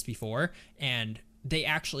 has done this before, and they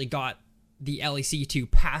actually got the LEC to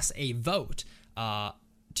pass a vote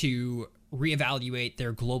to reevaluate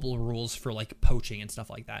their global rules for like poaching and stuff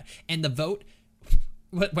like that. And the vote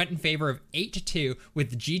went in favor of 8-2,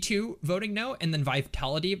 with G2 voting no, and then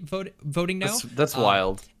Vitality voting no. That's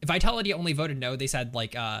wild. Vitality only voted no. They said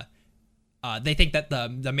like they think that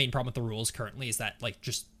the main problem with the rules currently is that like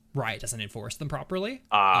just Riot doesn't enforce them properly.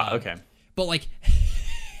 Okay. But like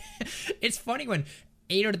it's funny when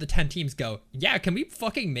 8 out of the 10 teams go, yeah, can we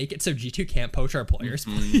fucking make it so G2 can't poach our players,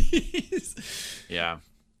 please? Yeah.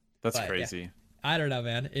 That's But, crazy. yeah. I don't know,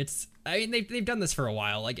 man. I mean, they've done this for a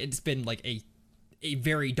while. Like, it's been like a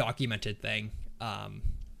very documented thing.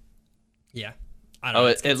 Yeah. I don't know.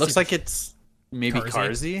 It looks like it's maybe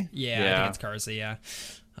Carzzy. Yeah, I think it's Carzzy, yeah.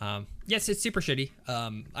 Yes, it's super shitty.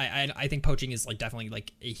 I think poaching is like definitely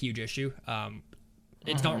like a huge issue.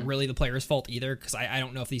 It's not really the player's fault either, because I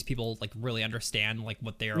don't know if these people like really understand like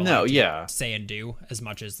what they are allowed to say and do as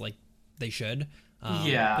much as like they should.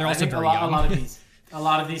 They're also very young. A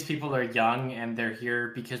lot of these people are young, and they're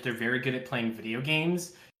here because they're very good at playing video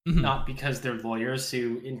games, not because they're lawyers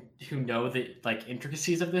who know the like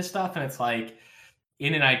intricacies of this stuff. And it's like,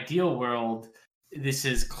 in an ideal world, this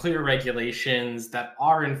is clear regulations that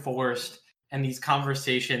are enforced, and these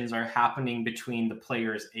conversations are happening between the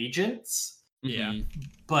players' agents. Yeah.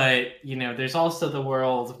 But, you know, there's also the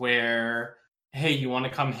world where, hey, you want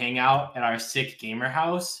to come hang out at our sick gamer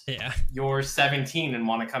house? Yeah. You're 17 and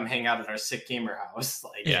want to come hang out at our sick gamer house.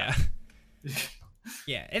 Like, yeah.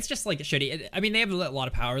 Yeah, it's just like shitty. I mean, they have a lot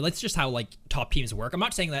of power. That's just how like top teams work. I'm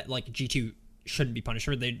not saying that like G2 shouldn't be punished,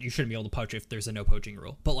 or you shouldn't be able to poach if there's a no poaching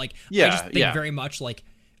rule. But like, I just think very much like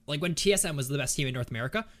when TSM was the best team in North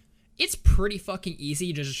America, it's pretty fucking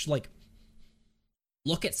easy to just like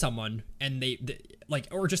look at someone and they like,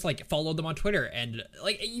 or just like follow them on Twitter, and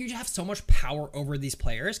like you have so much power over these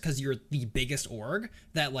players because you're the biggest org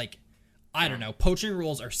that like, I don't know, poaching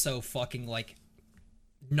rules are so fucking like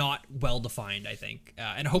not well defined, I think,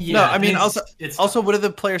 and hopefully. No, I mean, also, what are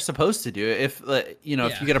the players supposed to do if you know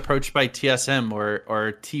if you get approached by TSM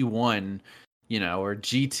or T1, you know, or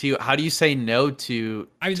G2? How do you say no to?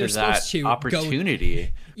 I mean, they're supposed to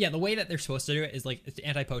opportunity. The way that they're supposed to do it is like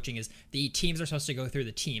anti-poaching is the teams are supposed to go through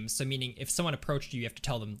the teams. So meaning if someone approached you have to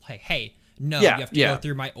tell them like, hey, no, you have to go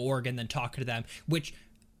through my org and then talk to them. Which,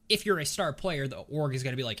 if you're a star player, the org is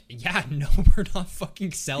going to be like, yeah, no, we're not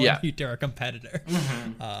fucking selling you to our competitor.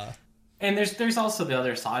 And there's also the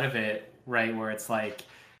other side of it, right? Where it's like,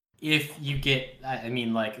 if you get, I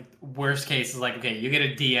mean, like, worst case is like, okay, you get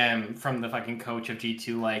a DM from the fucking coach of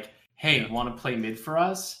G2, like, hey, want to play mid for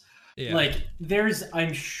us? Yeah. Like, there's,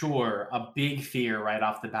 I'm sure, a big fear right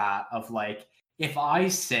off the bat of like, if I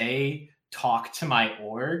say talk to my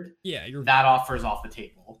org, that offer's off the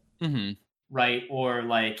table. Right? Or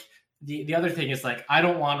like the other thing is like, I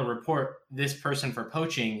don't want to report this person for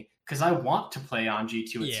poaching because I want to play on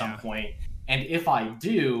G2 at some point. And if I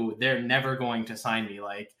do, they're never going to sign me.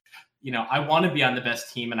 Like, you know, I want to be on the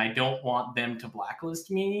best team and I don't want them to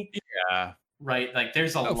blacklist me. Yeah. Right? Like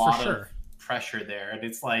there's a lot of pressure there. And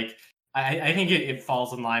it's like, I think it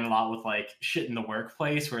falls in line a lot with like shit in the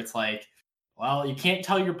workplace where it's like, well, you can't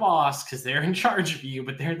tell your boss because they're in charge of you,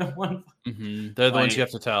 but they're the one. They're the ones you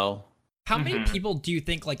have to tell. How many people do you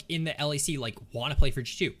think like in the LEC like want to play for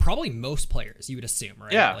G2? Probably most players, you would assume,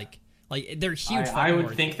 right? Yeah. Like they're huge. I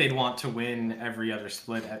would think they'd want to win every other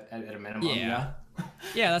split at a minimum. Yeah.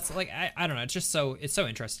 That's like I don't know. It's just it's so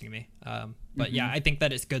interesting to me. But yeah, I think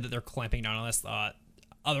that it's good that they're clamping down on this.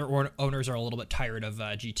 Other owners are a little bit tired of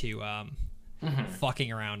G2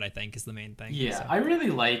 fucking around, I think, is the main thing. Yeah, so. I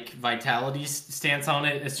really like Vitality's stance on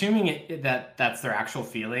it, assuming that that's their actual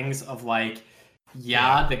feelings of like,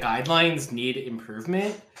 yeah, the guidelines need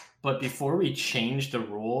improvement, but before we change the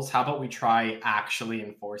rules, how about we try actually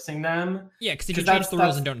enforcing them? Yeah, because if you 'Cause change the rules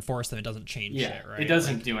that's- and don't enforce them, it doesn't change Yeah, shit, right? it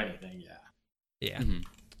doesn't Like, do anything. Yeah. yeah. Mhm.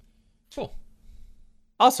 Cool.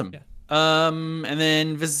 Awesome. Yeah. And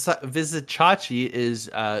then Vizichachi is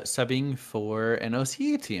subbing for an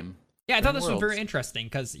OCE team. Yeah, I thought in this was very Worlds. interesting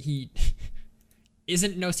because he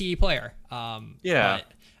isn't an OCE player. Yeah.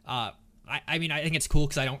 But, I mean, I think it's cool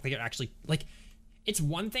because I don't think it actually like. It's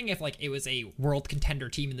one thing if like it was a world contender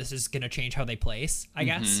team and this is gonna change how they place, I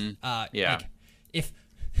guess. Yeah. Like, if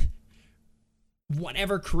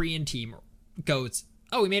whatever Korean team goes,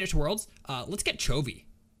 oh, we made it to Worlds. Let's get Chovy.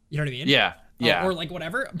 You know what I mean? Yeah. Yeah. Or like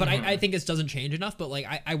whatever. But I think this doesn't change enough. But like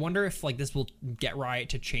I wonder if like this will get Riot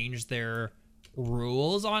to change their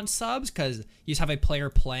rules on subs because you just have a player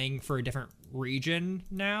playing for a different region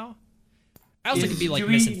now. I also could be like do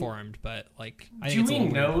we- misinformed, but like I think Do it's a we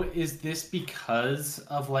little weird. know, is this because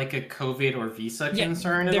of like a COVID or visa Yeah,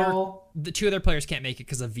 concern at they're- all? The two other players can't make it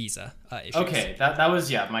because of visa issues. Okay, that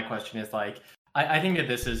was, yeah, my question is like, I think that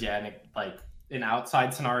this is, yeah, like an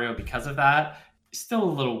outside scenario because of that. Still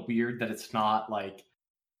a little weird that it's not like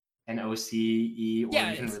an OCE or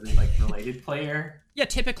Yeah, even it's- really like related player. Yeah,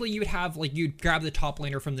 typically you'd have like you'd grab the top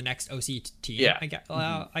laner from the next OC team. Yeah.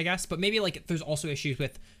 I guess, but maybe like there's also issues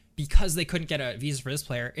with because they couldn't get a visa for this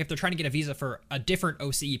player. If they're trying to get a visa for a different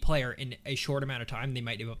OCE player in a short amount of time, they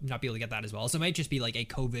might not be able to get that as well. So it might just be like a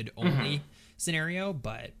COVID only scenario.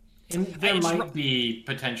 But And there it's might ru- be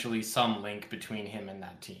potentially some link between him and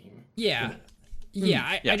that team. yeah.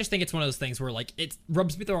 Yeah, Yeah. I just think it's one of those things where like it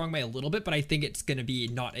rubs me the wrong way a little bit, but I think it's gonna be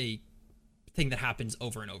not a thing that happens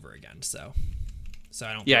over and over again. So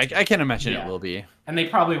I don't. Yeah, think I can imagine Yeah. it will be. And they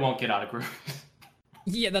probably won't get out of groups.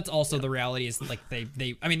 Yeah, that's also the reality is like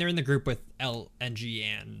they I mean they're in the group with LNG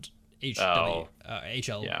and HW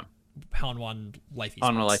HL Yeah. Hanwon Life Esports.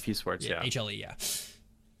 On Life Esports, yeah. HLE, yeah.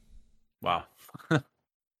 Wow. So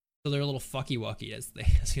they're a little fucky wucky as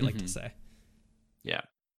we like to say. Yeah.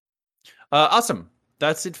 Awesome.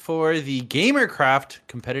 That's it for the Gamercraft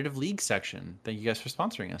competitive league section. Thank you guys for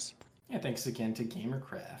sponsoring us. Yeah, thanks again to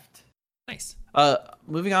Gamercraft. Nice.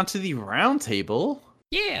 Moving on to the roundtable.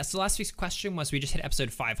 Yeah, so last week's question was we just hit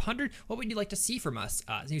episode 500. What would you like to see from us?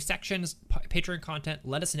 New sections, Patreon content,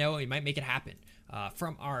 let us know and we might make it happen.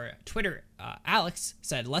 From our Twitter, Alex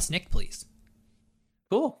said, less Nick, please.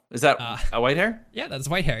 Cool. Is that a white hair? Yeah, that's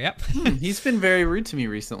white hair, yep. He's been very rude to me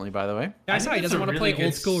recently, by the way. I saw think he it's doesn't a want to really play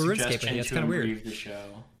old good school RuneScape. suggestion It's to kind of weird. improve the show.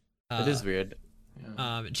 It is weird.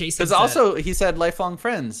 Jason Because said, also he said lifelong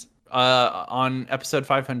friends on episode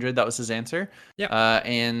 500. That was his answer. Yep.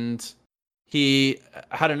 And he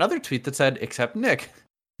had another tweet that said, except Nick.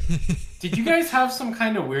 Did you guys have some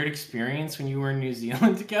kind of weird experience when you were in New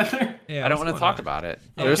Zealand together? yeah, I don't what's want to going talk on? about it.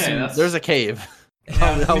 Okay, that's- There's a cave.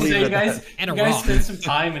 Yeah, I'll you leave say it you at guys, that. And you a guys rock. spent some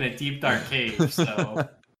time in a deep dark cave, so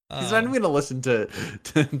He's not even going to listen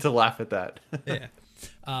to laugh at that. Yeah.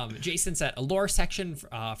 Jason said a lore section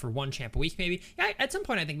for one champ a week, maybe. Yeah, at some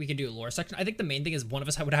point I think we can do a lore section. I think the main thing is one of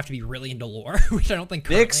us would have to be really into lore, which I don't think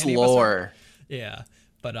currently Nick's any of us are. lore. Yeah,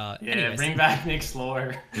 but yeah, anyways, bring back Nick's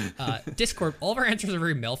lore. Discord. All of our answers are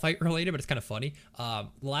very Malphite related, but it's kind of funny. The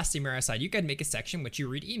last email I said, you could make a section which you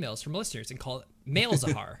read emails from listeners and call it Mail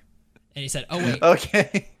Zahar. And he said, oh wait.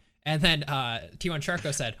 Okay. And then T1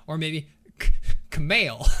 Charco said, or maybe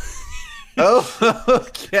Kamale. Oh,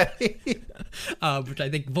 okay. Which I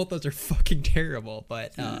think both those are fucking terrible,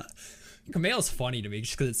 but Kamale's funny to me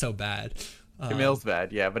just because it's so bad. Camille's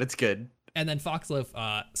bad, yeah, but it's good. And then Foxliff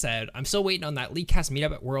said, "I'm still waiting on that Leakcast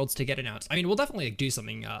meetup at Worlds to get announced." I mean, we'll definitely do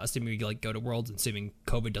something, assuming we like go to Worlds, and assuming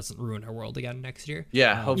COVID doesn't ruin our world again next year.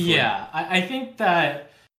 Yeah, hopefully. Yeah, I think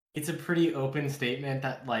that it's a pretty open statement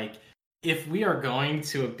that like if we are going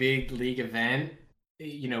to a big league event,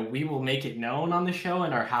 you know, we will make it known on the show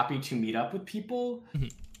and are happy to meet up with people.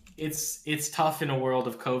 Mhm. It's tough in a world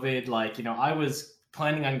of COVID. Like, you know, I was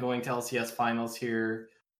planning on going to LCS finals here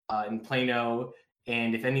in Plano,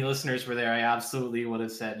 and if any listeners were there, I absolutely would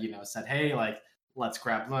have said, hey, like, let's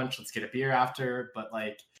grab lunch, let's get a beer after. But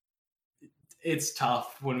like, it's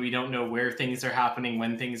tough when we don't know where things are happening,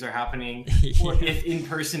 when things are happening, or Yeah. if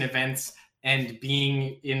in-person events and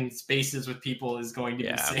being in spaces with people is going to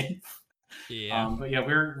Yeah. be safe. Yeah. But yeah,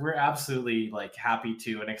 we're absolutely like happy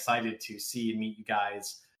to and excited to see and meet you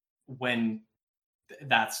guys when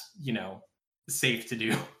that's safe to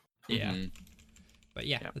do. Yeah. Mhm. But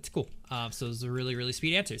yeah, Yeah. that's cool. So those are really, really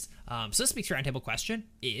sweet answers. So this week's roundtable question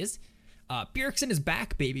is, Bjergsen is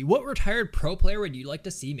back, baby. What retired pro player would you like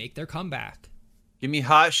to see make their comeback? Give me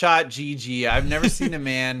hot shot GG. I've never seen a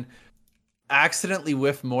man accidentally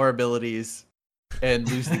whiff more abilities and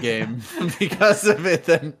lose the game because of it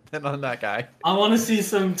than on that guy. I want to see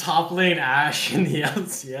some top lane Ashe in the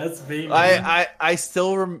LCS, baby. I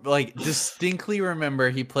still distinctly remember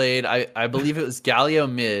he played. I believe it was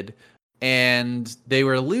Galio mid, and they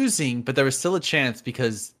were losing, but there was still a chance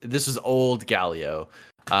because this was old Galio.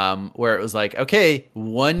 Where it was like, okay,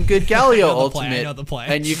 one good Galio ultimate,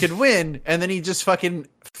 and you could win, and then he just fucking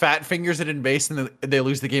fat fingers it in base, and then they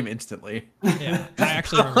lose the game instantly. Yeah, I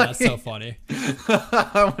actually remember that's so funny.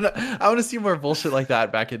 I want to see more bullshit like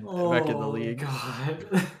that back in the league.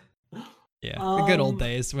 God. Yeah, the good old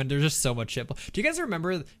days when there's just so much shit. Do you guys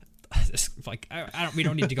remember? Like, we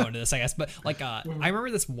don't need to go into this, I guess, but like, I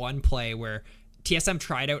remember this one play where TSM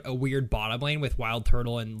tried out a weird bottom lane with Wild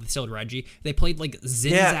Turtle and Sealed Reggie. They played like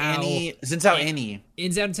Xin Zhao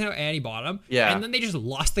Annie bottom. Yeah. And then they just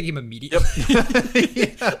lost the game immediately.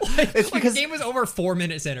 Yeah. It's because the game was over 4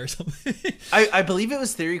 minutes in or something. I believe it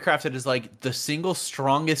was theory crafted as like the single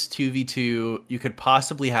strongest 2v2 you could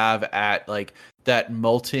possibly have at like that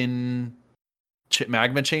molten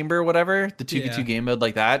magma chamber or whatever, the 2v2 game mode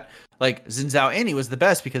like that. Like Xin Zhao Annie was the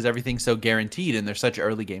best because everything's so guaranteed and they're such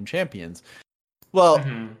early game champions. Well,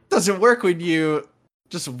 doesn't work when you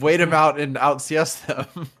just wait them out and out CS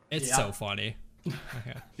them. It's so funny.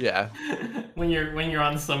 Okay. Yeah. when you're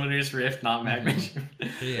on Summoner's Rift, not Magma.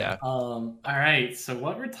 Yeah. All right. So,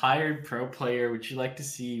 what retired pro player would you like to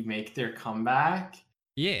see make their comeback?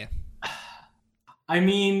 Yeah. I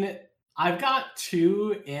mean, I've got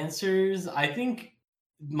two answers. I think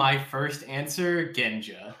my first answer,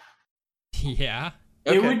 Genja. Yeah.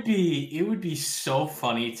 Okay. It would be so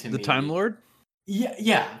funny to me. The Time Lord?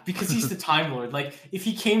 Yeah, because he's the Time Lord. Like, if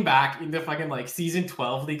he came back in the fucking like season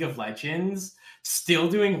 12 League of Legends, still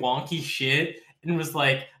doing wonky shit, and was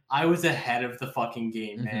like, I was ahead of the fucking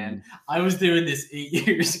game, man. I was doing this 8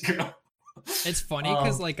 years ago. It's funny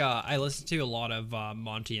because like I listen to a lot of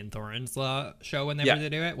Monty and Thorin's show whenever they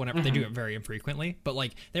do it. Whenever they do it very infrequently, but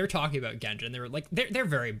like they were talking about Genja, and they were like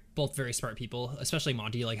they're both very smart people. Especially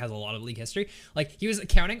Monty, like has a lot of league history. Like he was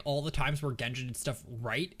counting all the times where Genja did stuff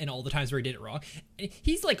right and all the times where he did it wrong. And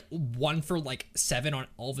he's like 1 for like 7 on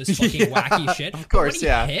all of his fucking wacky shit. Of course, but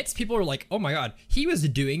when he hits, people are like, oh my god, he was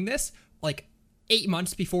doing this like 8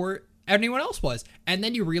 months before anyone else was. And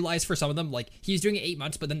then you realize for some of them, like he's doing it 8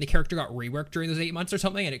 months, but then the character got reworked during those 8 months or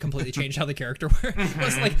something, and it completely changed how the character worked.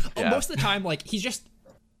 It's like most of the time, like he's just,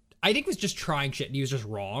 I think was just trying shit and he was just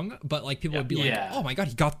wrong. But like people would be like, oh my god,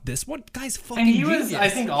 he got this one, guy's fucking. And he was, genius. I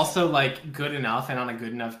think, also like good enough and on a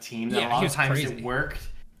good enough team that a lot of times it worked,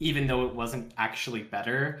 even though it wasn't actually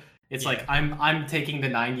better. It's like I'm taking the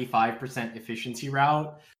 95% efficiency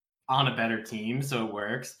route on a better team, so it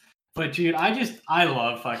works. But dude, I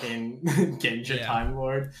love fucking Genja Time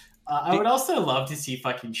Lord. I would also love to see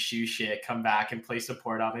fucking Shusha come back and play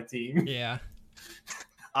support on a team. Yeah.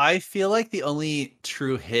 I feel like the only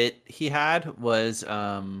true hit he had was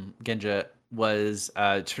Genja was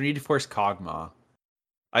Trinity Force Kog'Maw.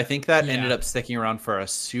 I think that ended up sticking around for a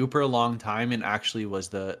super long time and actually was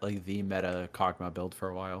the meta Kog'Maw build for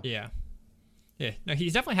a while. Yeah. Yeah. No,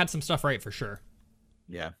 he's definitely had some stuff right for sure.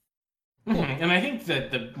 Yeah. And I think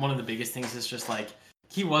that one of the biggest things is just like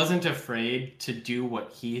he wasn't afraid to do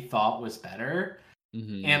what he thought was better.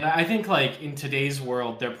 And I think like in today's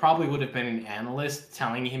world, there probably would have been an analyst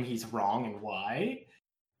telling him he's wrong and why.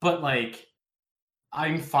 But like,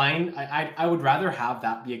 I'm fine. I would rather have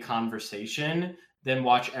that be a conversation than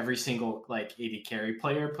watch every single like AD carry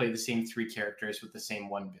player play the same 3 characters with the same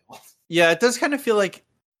one build. Yeah, it does kind of feel like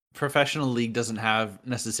professional league doesn't have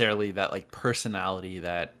necessarily that like personality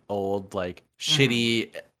that old like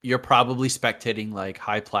shitty you're probably spectating like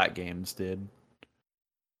high plat games did.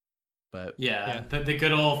 But the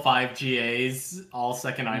good old 5 GAs all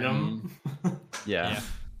second item. Yeah.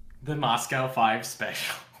 The Moscow 5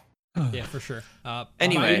 special. Yeah, for sure.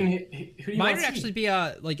 Anyway, mine would actually be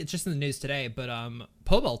like it's just in the news today, but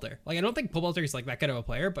Pobelter. Like I don't think Pobelter is like that good of a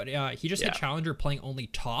player, but he just hit challenger playing only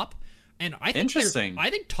top. And I think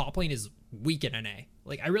I think top lane is weak in NA.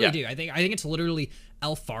 Like I really do. I think it's literally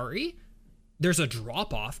Alfari. There's a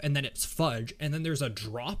drop off, and then it's Fudge, and then there's a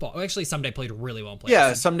drop off. Actually, Someday played really well in play.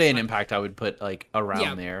 Yeah, Someday in Impact I would put like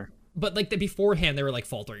around there. But like beforehand, they were like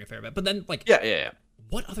faltering a fair bit. But then like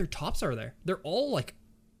what other tops are there? They're all like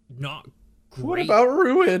not great. What about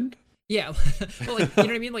Ruined? Yeah, but like you know what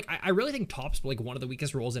I mean. Like I really think top's like one of the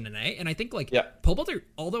weakest roles in NA, and I think like Pobelter,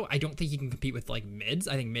 although I don't think he can compete with like mids,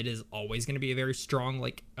 I think mid is always going to be a very strong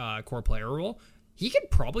like core player role. He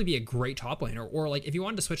could probably be a great top laner, or like if you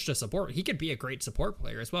wanted to switch to support, he could be a great support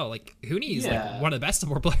player as well. Like Huni is like one of the best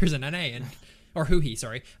support players in NA, and or Huhi,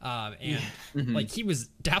 sorry, and like he was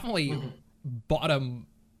definitely bottom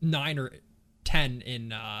 9 or 10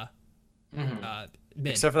 in mid.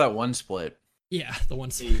 Except for that one split. Yeah, the one.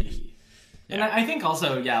 And I think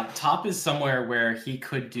also, yeah, top is somewhere where he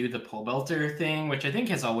could do the pole belter thing, which I think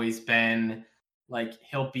has always been like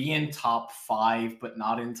he'll be in top 5, but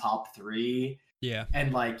not in top 3. Yeah,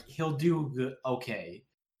 and like he'll do good, okay,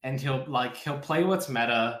 and he'll play what's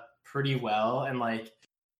meta pretty well, and like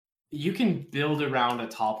you can build around a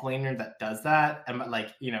top laner that does that, and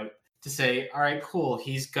like to say, all right, cool,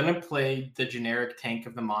 he's gonna play the generic tank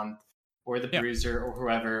of the month or the bruiser or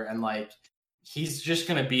whoever, and like he's just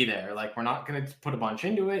gonna be there. Like we're not gonna put a bunch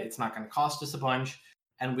into it. It's not gonna cost us a bunch,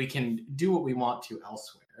 and we can do what we want to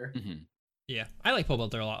elsewhere. Mm-hmm. Yeah, I like Pole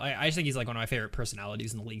Belter a lot. I just think he's like one of my favorite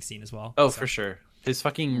personalities in the league scene as well. Oh, so. For sure. His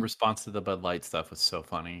fucking response to the Bud Light stuff was so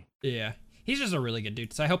funny. Yeah, he's just a really good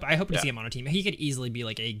dude. So I hope to see him on a team. He could easily be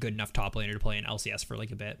like a good enough top laner to play in LCS for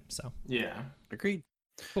like a bit. So yeah, agreed.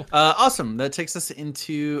 Cool. Awesome. That takes us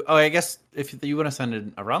into. Oh, I guess if you want to send a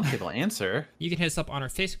roundtable answer, you can hit us up on our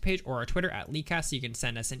Facebook page or our Twitter at Leakcast. You can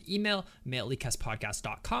send us an email,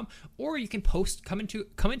 mail@leakcastpodcast.com, or you can come into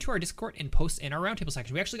our Discord and post in our roundtable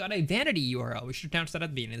section. We actually got a vanity URL. We should announce that at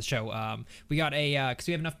the beginning of the show. We got a because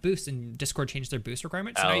we have enough boosts, and Discord changed their boost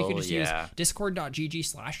requirements. So now you can just use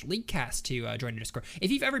discord.gg/Leakcast to join your Discord.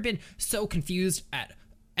 If you've ever been so confused at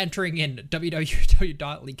entering in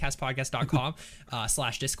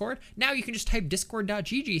www.leakcastpodcast.com/Discord. Now you can just type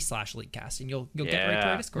discord.gg/leakcast and you'll get right to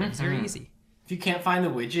our Discord. It's very easy. If you can't find the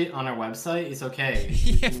widget on our website, it's okay.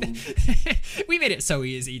 We made it so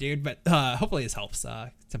easy, dude, but hopefully this helps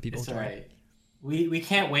some people. It's all right. We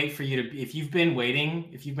can't wait for you to, if you've been waiting,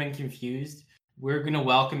 if you've been confused, we're going to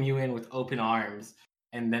welcome you in with open arms,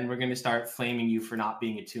 and then we're going to start flaming you for not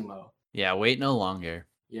being a Tumo. Yeah, wait no longer.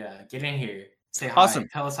 Yeah, get in here. Say hi. Awesome.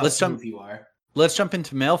 Tell us how smooth you are. Let's jump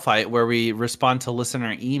into Mail Fight, where we respond to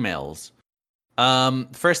listener emails.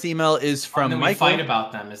 First email is from Michael. We fight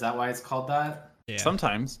about them. Is that why it's called that? Yeah.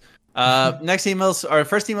 Sometimes. Our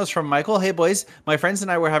first email is from Michael. Hey boys, my friends and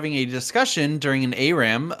I were having a discussion during an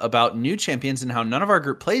ARAM about new champions and how none of our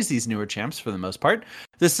group plays these newer champs for the most part.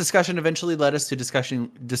 This discussion eventually led us to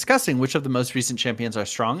discussing which of the most recent champions are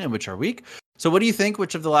strong and which are weak. So what do you think?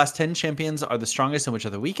 Which of the last 10 champions are the strongest and which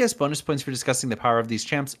are the weakest? Bonus points for discussing the power of these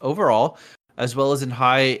champs overall, as well as in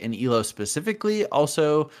high and elo specifically.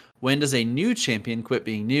 Also, when does a new champion quit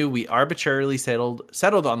being new? We arbitrarily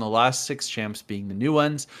settled on the last 6 champs being the new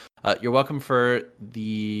ones. You're welcome for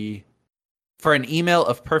an email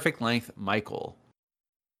of perfect length, Michael.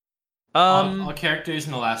 All characters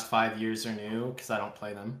in the last 5 years are new because I don't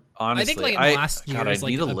play them. I Honestly, think like in the last year is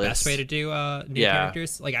like the best way to do new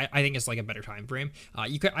characters. Like I think it's like a better time frame. I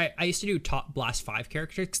used to do top blast 5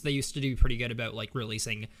 characters because they used to do pretty good about like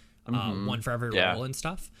releasing one for every role and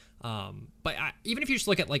stuff. But even if you just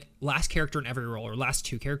look at like last character in every role or last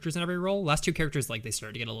 2 characters in every role, last 2 characters like they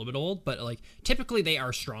start to get a little bit old, but like typically they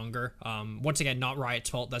are stronger. Once again, not Riot's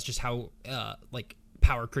fault. That's just how like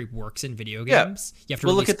power creep works in video games. You have to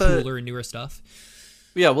release cooler and newer stuff.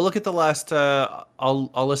 Yeah, we'll look at the last.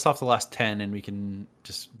 I'll list off the last 10, and we can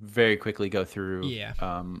just very quickly go through.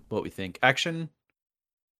 What we think. Action.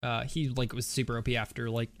 He like was super OP after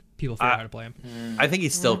like people figured out how to play him. I think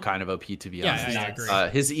he's still kind of OP to be honest. Yeah, I agree.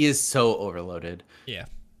 His E is so overloaded. Yeah.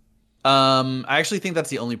 I actually think that's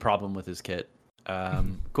the only problem with his kit.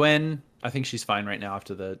 Gwen, I think she's fine right now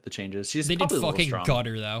after the changes. They did fucking gut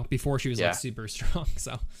her though before she was like super strong.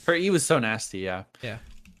 So her E was so nasty. Yeah.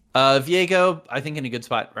 Viego, I think in a good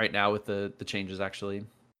spot right now with the changes. Actually,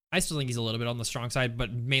 I still think he's a little bit on the strong side,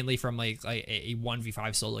 but mainly from like a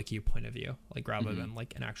 1v5 solo queue point of view, like rather than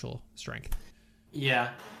like an actual strength. Yeah,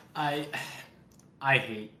 I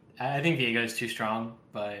think Viego is too strong,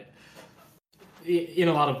 but in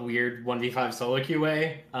a lot of weird 1v5 solo queue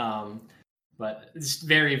way. But it's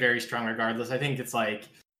very, very strong regardless. I think it's like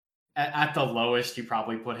at the lowest, you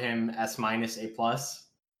probably put him S-, A+.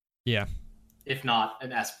 Yeah. If not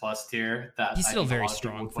an S+ tier. He's still very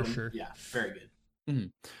strong for sure. Yeah, very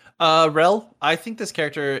good. Rel, I think this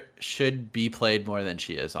character should be played more than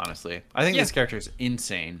she is, honestly. I think this character is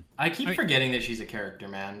insane. I keep forgetting that she's a character,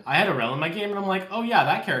 man. I had a Rel in my game and I'm like, oh yeah,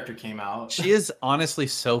 that character came out. She is honestly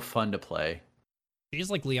so fun to play. She's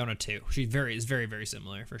like Leona too. She is very, very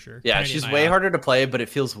similar for sure. Yeah, she's way harder to play, but it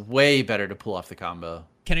feels way better to pull off the combo.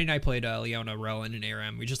 Kenny and I played Leona, Rel, and an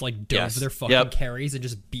ARAM. We just like dove their fucking carries and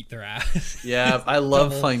just beat their ass. Yeah, I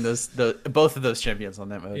love playing both of those champions on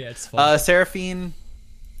that mode. Yeah, it's fun. Seraphine,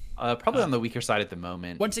 probably on the weaker side at the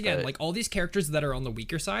moment. Once again, like all these characters that are on the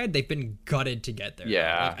weaker side, they've been gutted to get there.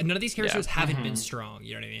 Yeah. Like, none of these characters haven't been strong.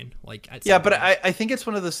 You know what I mean? Like but I think it's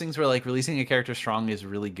one of those things where like releasing a character strong is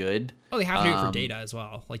really good. Oh, they have to do it for data as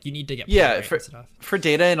well. Like you need to get for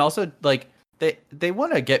data, and also like they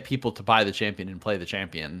want to get people to buy the champion and play the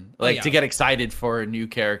champion, Oh, like yeah. to get excited for new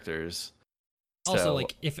characters. Also, So-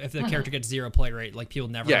 like if the character gets 0 play rate, like people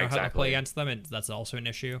never Yeah, know how to exactly. play against them, and that's also an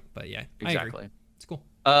issue. But yeah, I agree. exactly. It's cool.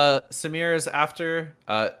 Samira's after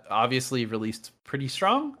obviously released pretty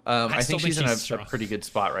strong. I still think she's think in she's a strong. pretty good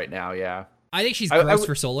spot right now. Yeah. I think she's I gross would-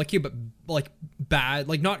 for solo queue, but like bad,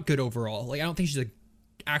 like not good overall. Like I don't think she's like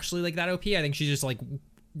actually like that OP. I think she just like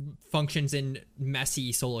functions in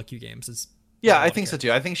messy solo queue games. Yeah, I I love think so her.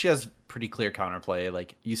 too. I think she has pretty clear counterplay.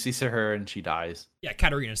 Like you see her and she dies. Yeah,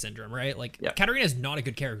 Katarina syndrome, right? Like Yeah. Katarina is not a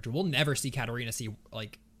good character. We'll never see Katarina see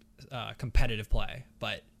like competitive play,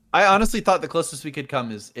 but I honestly thought the closest we could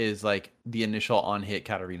come is like the initial on hit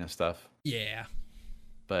Katarina stuff. yeah.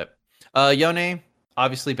 But Yone,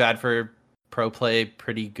 obviously bad for pro play,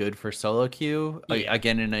 pretty good for solo queue. Yeah.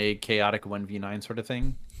 Again in a chaotic 1v9 sort of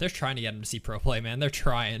thing. They're trying to get him to see pro play, man. They're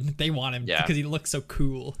trying. They want him Yeah. because he looks so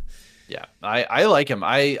cool. Yeah, I like him.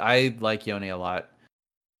 I like Yone a lot.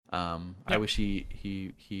 I Yeah. wish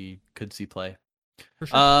he could see play. For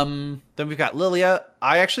sure. Then we've got Lilia.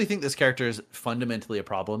 I actually think this character is fundamentally a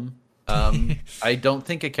problem. I don't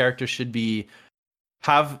think a character should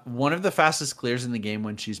have one of the fastest clears in the game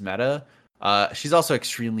when she's meta. She's also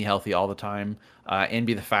extremely healthy all the time, and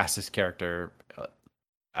be the fastest character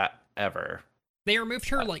ever. They removed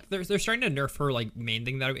her, like, they're starting to nerf her, like, main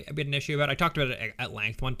thing that I had an issue about. I talked about it at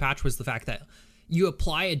length. One patch was the fact that you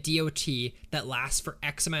apply a DOT that lasts for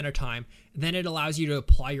X amount of time, then it allows you to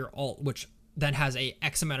apply your ult, which then has a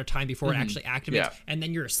X amount of time before it actually activates, Yeah. and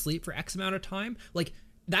then you're asleep for X amount of time. Like,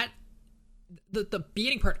 that... The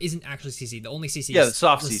beginning part isn't actually CC. The only CC Yeah, is the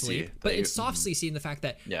soft the CC. sleep. But it's soft CC in the fact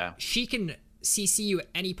that Yeah. she can CC you at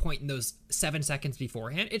any point in those 7 seconds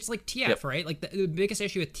beforehand. It's like TF, Yep. right? Like the biggest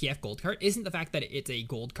issue with TF gold card isn't the fact that it's a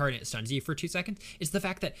gold card and it stuns you for 2 seconds. It's the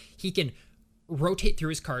fact that he can rotate through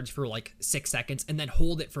his cards for like 6 seconds and then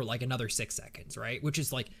hold it for like another 6 seconds, right? Which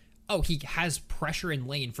is like, oh, he has pressure in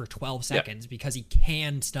lane for 12 seconds because he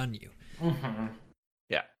can stun you.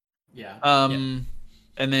 Yeah. Yeah.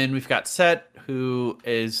 And then we've got Set, who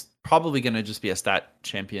is probably going to just be a stat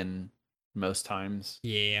champion most times.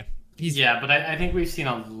 Yeah. Yeah, but I think we've seen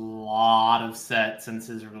a lot of Set since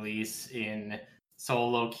his release in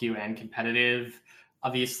solo queue and competitive.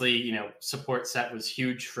 Obviously, you know, support Set was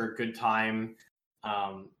huge for a good time.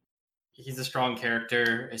 He's a strong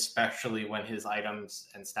character, especially when his items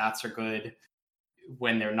and stats are good.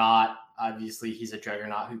 When they're not, obviously he's a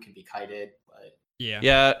juggernaut who can be kited. But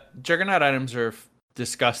Yeah, Juggernaut items are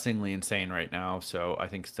disgustingly insane right now, so I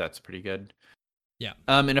think that's pretty good. Yeah.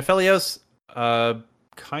 And Aphelios,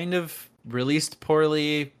 kind of released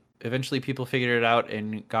poorly. Eventually, people figured it out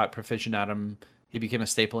and got proficient at him. He became a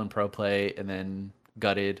staple in pro play, and then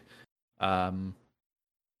gutted. I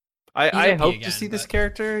OP hope again, to see this but-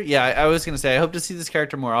 character. Yeah, I was gonna say I hope to see this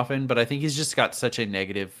character more often, but I think he's just got such a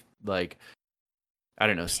negative, like, I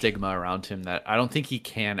don't know, stigma around him that I don't think he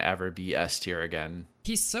can ever be S tier again.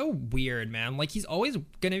 He's so weird, man. Like, he's always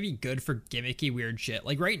gonna be good for gimmicky weird shit.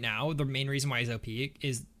 Like, right now, the main reason why he's OP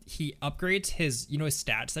is he upgrades his, you know, his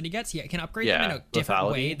stats that he gets. He can upgrade them in Yeah, a different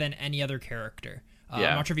lethality. way than any other character. Yeah.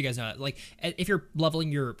 I'm not sure if you guys know that. Like, if you're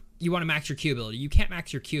leveling you want to max your Q ability. You can't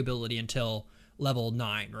max your Q ability until level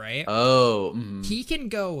 9, right? Oh, He can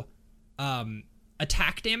go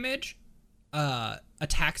attack damage,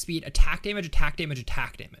 attack speed, attack damage, attack damage,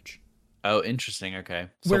 attack damage. oh, interesting. Okay,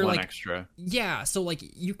 so Where, one like, extra. Yeah, so like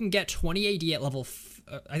you can get 20 AD at level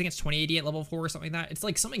I think it's 20 AD at level 4 or something like that. It's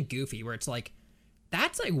like something goofy where it's like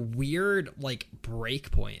that's a weird like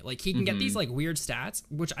break point. Like he can get these like weird stats,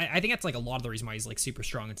 which I think that's like a lot of the reason why he's like super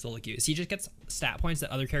strong in solo queue. Is he just gets stat points that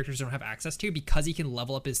other characters don't have access to because he can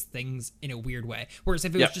level up his things in a weird way. Whereas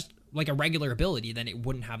if it Yep. was just like a regular ability, then it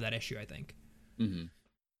wouldn't have that issue, I think.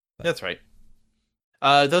 That's right.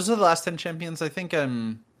 Those are the last 10 champions. I think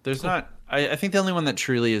there's not. I think the only one that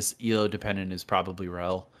truly is elo dependent is probably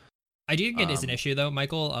Rel. I do think it is an issue though,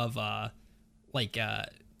 Michael, of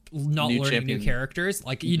not New learning champion. new characters.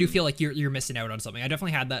 Like you do feel like you're missing out on something. I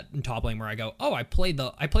definitely had that in top lane where I go, oh, I play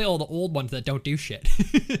all the old ones that don't do shit,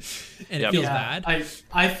 and Yep. it feels yeah, bad.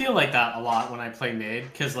 I feel like that a lot when I play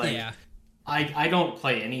mid because like Yeah, I don't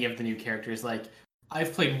play any of the new characters. Like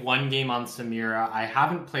I've played one game on Samira. I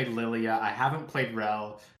haven't played Lilia. I haven't played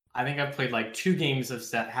Rel. I think I've played like 2 games of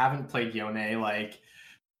Set. Haven't played Yone. Like,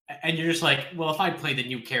 and you're just like, well, if I played the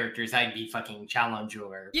new characters, I'd be fucking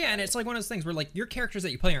challenger. yeah, and it's like one of those things where like your characters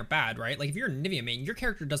that you play aren't bad, right? Like if you're a Nivea main, your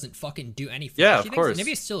character doesn't fucking do any Yeah, flashy of things. course.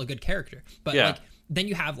 Nivea's still a good character, but Yeah. like then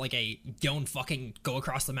you have like a Yone fucking go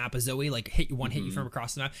across the map, a Zoe like hit Mm-hmm. you from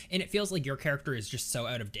across the map, and it feels like your character is just so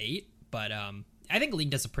out of date. But I think League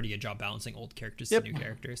does a pretty good job balancing old characters Yep. to new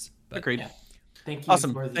characters. But Agreed. Yeah. Thank you.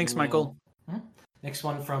 Awesome. For the Thanks, email. Michael. Next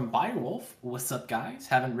one from Birewolf. What's up, guys?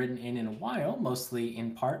 Haven't written in a while, mostly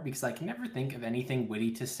in part because I can never think of anything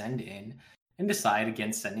witty to send in and decide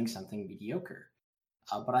against sending something mediocre.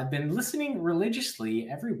 But I've been listening religiously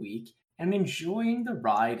every week and enjoying the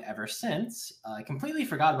ride ever since. I completely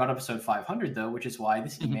forgot about episode 500, though, which is why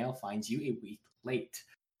this email finds you a week late.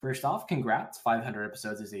 First off, congrats. 500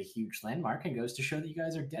 episodes is a huge landmark and goes to show that you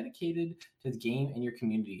guys are dedicated to the game and your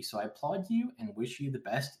community. So I applaud you and wish you the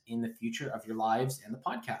best in the future of your lives and the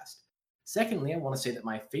podcast. Secondly, I want to say that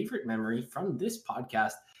my favorite memory from this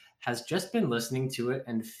podcast has just been listening to it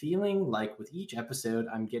and feeling like with each episode,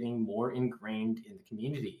 I'm getting more ingrained in the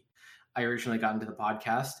community. I originally got into the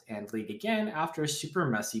podcast and League again after a super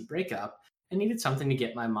messy breakup and needed something to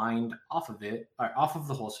get my mind off of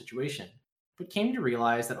the whole situation. But came to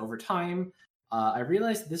realize that over time, I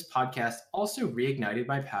realized that this podcast also reignited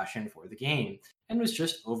my passion for the game and was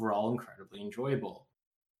just overall incredibly enjoyable.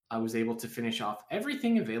 I was able to finish off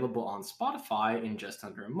everything available on Spotify in just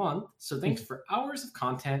under a month, so thanks for hours of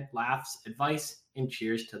content, laughs, advice, and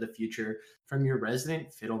cheers to the future from your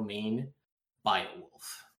resident fiddle main, Birewolf.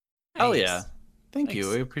 Hell Nice. yeah. Thank you.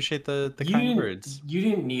 Thanks. I appreciate the kind words. You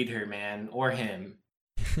didn't need her, man, or him.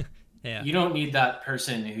 Yeah. You don't need that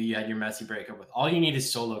person who you had your messy breakup with. All you need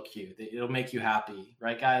is solo queue. It'll make you happy,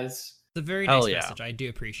 right, guys? It's a very Hell nice yeah. message. I do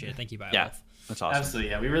appreciate it. Thank you, Biowolf. Yeah. That's awesome. Absolutely,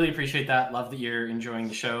 yeah. We really appreciate that. Love that you're enjoying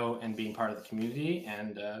the show and being part of the community,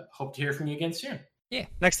 and hope to hear from you again soon.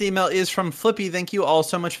 Next email is from Flippy. Thank you all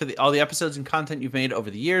so much for all the episodes and content you've made over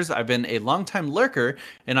the years. I've been a longtime lurker,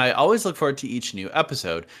 and I always look forward to each new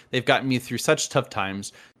episode. They've gotten me through such tough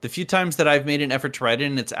times. The few times that I've made an effort to write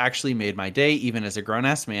in, it's actually made my day, even as a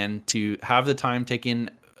grown-ass man, to have the time taken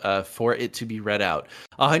for it to be read out.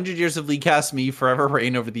 100 years of LeagueCast me forever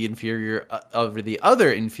reign over the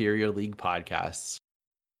other inferior League podcasts.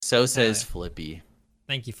 So says Flippy.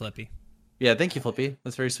 Thank you, Flippy. Yeah, thank you, Flippy.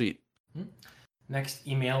 That's very sweet. Next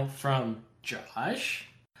email from Josh.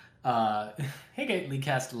 Hey guys,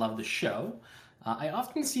 LeagueCast, love the show. I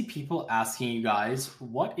often see people asking you guys,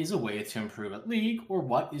 what is a way to improve at League, or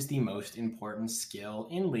what is the most important skill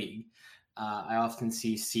in League? I often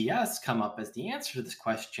see CS come up as the answer to this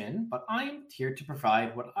question, but I'm here to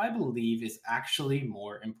provide what I believe is actually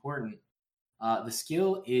more important. The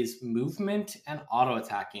skill is movement and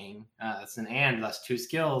auto-attacking. That's an and, that's two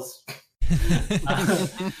skills.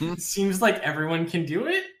 Seems like everyone can do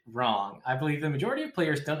it? Wrong. I believe the majority of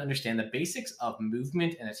players don't understand the basics of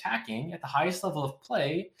movement and attacking at the highest level of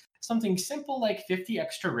play. Something simple like 50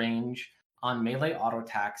 extra range on melee auto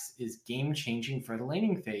attacks is game-changing for the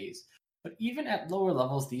laning phase. But even at lower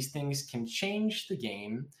levels, these things can change the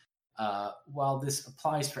game. While this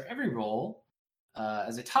applies for every role,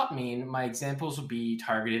 as a top main, my examples would be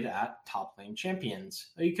targeted at top lane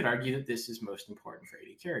champions. You could argue that this is most important for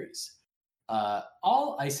AD carries.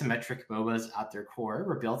 All isometric MOBAs at their core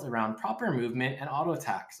were built around proper movement and auto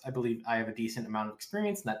attacks. I believe I have a decent amount of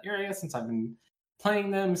experience in that area since I've been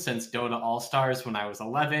playing them since Dota All-Stars when I was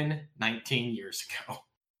 19 years ago.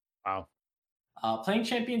 Wow. Playing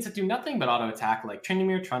champions that do nothing but auto attack like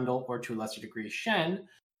Tryndamere, Trundle, or to a lesser degree Shen,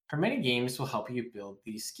 for many games will help you build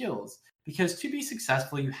these skills. Because to be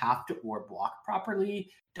successful, you have to orb block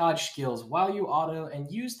properly, dodge skills while you auto,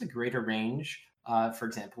 and use the greater range, for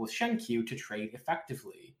example with Shen Q, to trade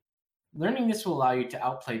effectively. Learning this will allow you to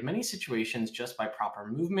outplay many situations just by proper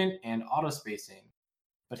movement and auto spacing.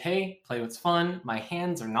 But hey, play what's fun. My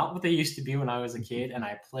hands are not what they used to be when I was a kid, and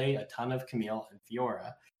I play a ton of Camille and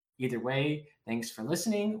Fiora. Either way, thanks for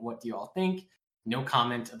listening. What do you all think? No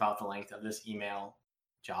comment about the length of this email.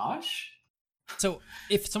 Josh? So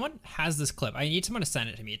if someone has this clip, I need someone to send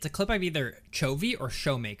it to me. It's a clip of either Chovy or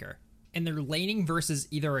Showmaker, and they're laning versus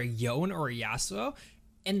either a Yone or a Yasuo,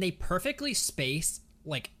 and they perfectly space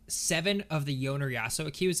like 7 of the Yone or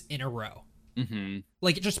Yasuo Qs in a row. Mm-hmm.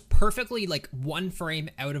 Like just perfectly like one frame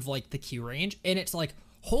out of like the Q range, and it's like,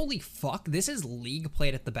 holy fuck, this is League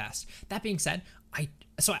played at the best. That being said, I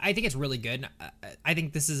think it's really good. I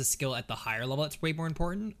think this is a skill at the higher level that's way more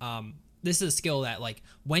important. This is a skill that like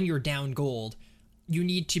when you're down gold, you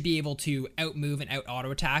need to be able to outmove and out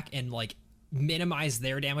auto attack and like minimize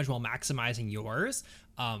their damage while maximizing yours.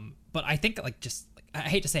 But I think like just I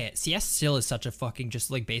hate to say it, CS still is such a fucking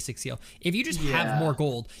just like basic skill. If you just have more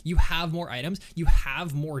gold, you have more items, you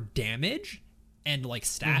have more damage and like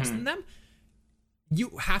stats than them,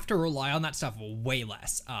 you have to rely on that stuff way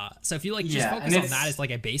less. So if you like just focus on that as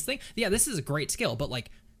like a base thing, yeah, this is a great skill, but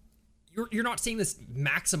like you're not seeing this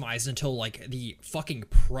maximized until like the fucking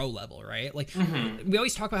pro level, right? Like we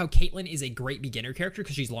always talk about how Caitlyn is a great beginner character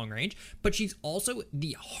because she's long range, but she's also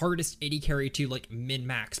the hardest AD carry to like min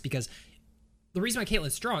max because the reason why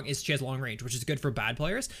Caitlyn's strong is she has long range, which is good for bad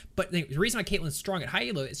players. But the reason why Caitlyn's strong at high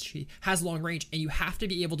elo is she has long range, and you have to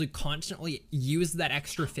be able to constantly use that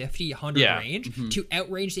extra 50, 100 range to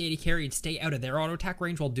outrange the AD carry and stay out of their auto attack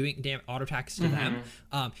range while doing auto attacks to them.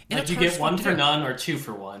 And like you get 1 for none or 2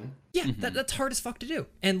 for 1. Yeah, that's hard as fuck to do.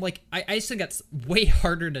 And like I just think that's way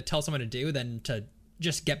harder to tell someone to do than to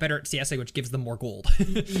just get better at CSA, which gives them more gold.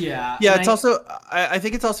 Yeah. It's also I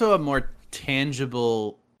think it's also a more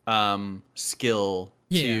tangible skill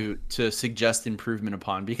to suggest improvement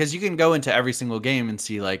upon, because you can go into every single game and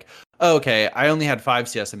see like, oh, okay, I only had 5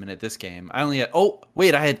 CS a minute this game. I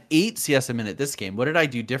had 8 CS a minute this game. What did I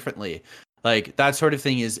do differently? Like that sort of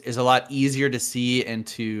thing is a lot easier to see and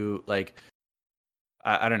to like,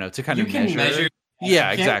 I don't know, to kind of measure.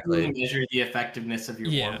 Yeah, exactly. Really measure the effectiveness of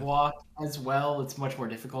your ward walk as well. It's much more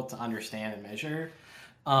difficult to understand and measure.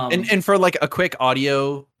 And for like a quick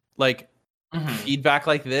audio like feedback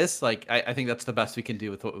like this, like I think that's the best we can do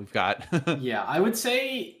with what we've got. Yeah, I would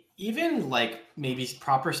say even like maybe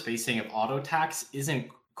proper spacing of auto attacks isn't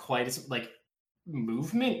quite as like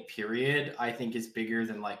movement period, I think is bigger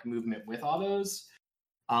than like movement with autos.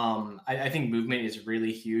 I think movement is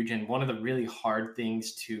really huge and one of the really hard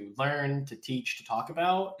things to learn, to teach, to talk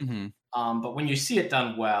about. But when you see it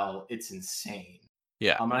done well, it's insane.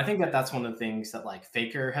 Yeah. And I think that's one of the things that like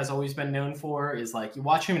Faker has always been known for is like you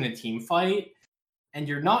watch him in a team fight and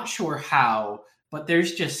you're not sure how, but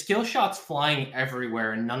there's just skill shots flying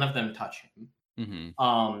everywhere and none of them touch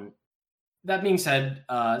him. That being said,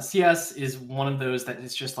 CS is one of those that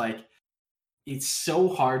it's just like, it's so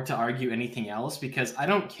hard to argue anything else because I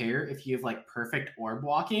don't care if you have like perfect orb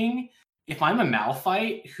walking. If I'm a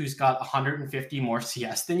Malphite who's got 150 more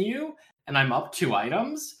CS than you and I'm up 2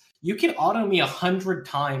 items, you can auto me 100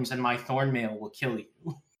 times and my Thornmail will kill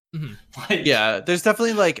you. Like, yeah, there's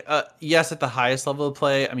definitely like, yes, at the highest level of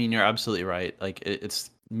play, I mean, you're absolutely right. Like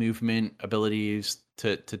it's movement abilities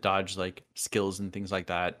to dodge like skills and things like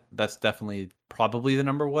that. That's definitely probably the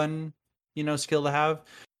number one, skill to have.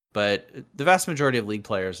 But the vast majority of League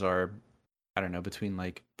players are, I don't know, between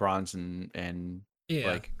like bronze and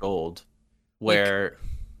like gold, where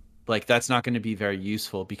like that's not going to be very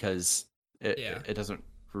useful because it doesn't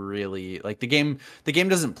really like the game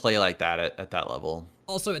doesn't play like that at that level.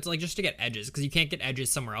 Also, it's like just to get edges, because you can't get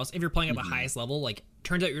edges somewhere else. If you're playing at the highest level, like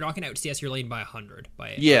turns out you're not going to out CS your lane by 100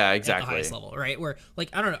 exactly at the highest level, right? Where like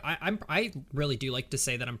I don't know, I really do like to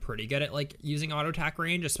say that I'm pretty good at like using auto attack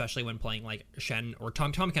range, especially when playing like Shen or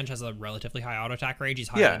Tom Kench has a relatively high auto attack range. He's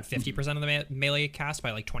higher than 50% of the melee cast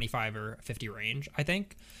by like 25 or 50 range, I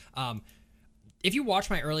think. If you watch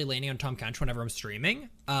my early laning on Tom Kench whenever I'm streaming,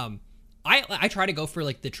 I try to go for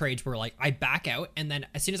like the trades where like I back out and then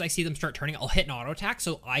as soon as I see them start turning, I'll hit an auto attack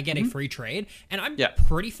so I get a free trade, and I'm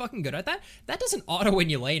pretty fucking good at that. That doesn't auto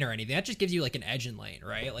win you lane or anything. That just gives you like an edge in lane,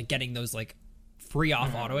 right? Like getting those like free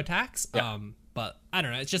off auto attacks. But I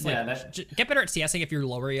don't know. It's just like just get better at CSing if you're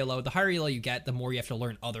lower elo. The higher elo you get, the more you have to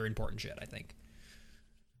learn other important shit, I think.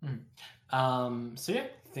 So yeah,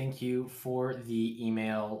 thank you for the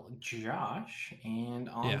email, Josh, and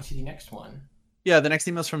on to the next one. Yeah, the next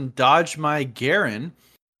email is from Dodge My Garen.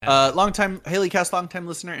 Longtime Haleycast, longtime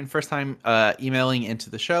listener, and first time emailing into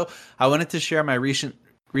the show. I wanted to share my recent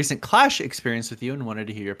Clash experience with you and wanted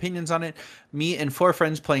to hear your opinions on it. Me and 4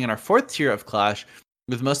 friends playing in our 4th tier of Clash,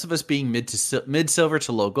 with most of us being mid silver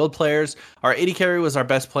to low gold players. Our AD carry was our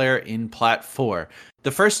best player in Plat 4. The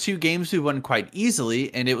first 2 games we won quite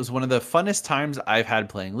easily, and it was one of the funnest times I've had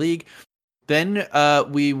playing League. Then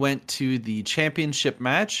we went to the championship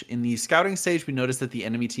match. In the scouting stage, we noticed that the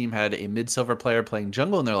enemy team had a mid-silver player playing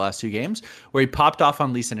jungle in their last 2 games, where he popped off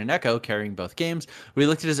on Lee Sin and Echo, carrying both games. We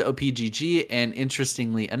looked at his OPGG, and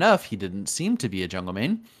interestingly enough, he didn't seem to be a jungle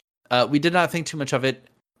main. We did not think too much of it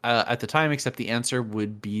at the time, except the answer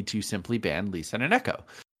would be to simply ban Lee Sin and Echo.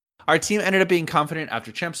 Our team ended up being confident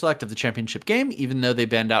after champ select of the championship game, even though they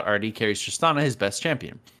banned out RD carries Tristana, his best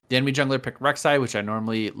champion. The enemy jungler picked Rek'Sai, which I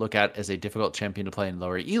normally look at as a difficult champion to play in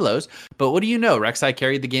lower elos. But what do you know? Rek'Sai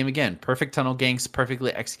carried the game again. Perfect tunnel ganks,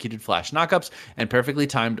 perfectly executed flash knockups, and perfectly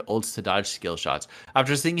timed ults to dodge skill shots.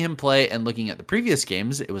 After seeing him play and looking at the previous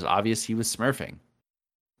games, it was obvious he was smurfing.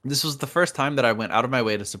 This was the first time that I went out of my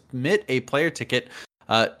way to submit a player ticket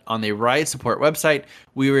on the Riot support website.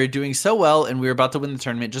 We were doing so well and we were about to win the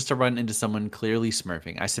tournament just to run into someone clearly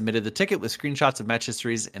smurfing. I submitted the ticket with screenshots of match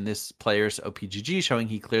histories and this player's OPGG showing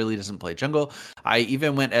he clearly doesn't play jungle. I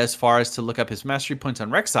even went as far as to look up his mastery points on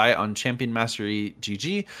Rek'Sai on Champion Mastery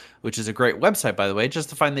GG, which is a great website, by the way, just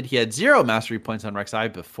to find that he had 0 mastery points on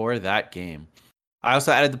Rek'Sai before that game. I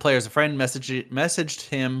also added the player as a friend, messaged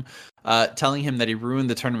him, telling him that he ruined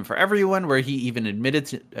the tournament for everyone, where he even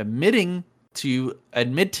admitting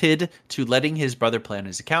admitted to letting his brother play on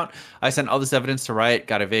his account. I sent all this evidence to Riot,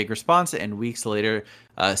 got a vague response, and weeks later,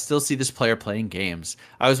 still see this player playing games.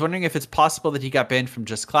 I was wondering if it's possible that he got banned from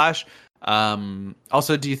Just Clash.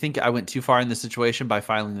 Also, do you think I went too far in this situation by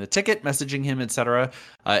filing the ticket, messaging him, etc.?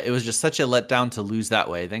 It was just such a letdown to lose that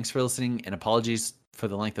way. Thanks for listening, and apologies for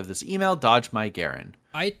the length of this email. Dodge my Garen.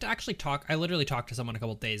 I literally talked to someone a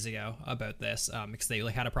couple days ago about this because they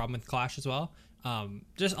had a problem with Clash as well.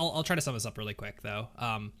 I'll try to sum this up really quick though.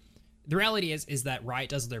 The reality is that Riot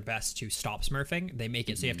does their best to stop smurfing. They make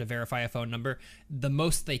it so you have to verify a phone number. The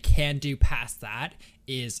most they can do past that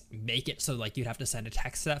is make it so like you'd have to send a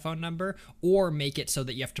text to that phone number, or make it so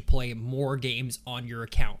that you have to play more games on your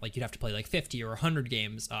account. Like you'd have to play like 50 or 100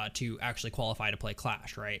 games to actually qualify to play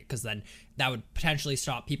Clash, right? Because then that would potentially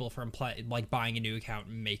stop people from buying a new account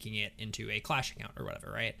and making it into a Clash account or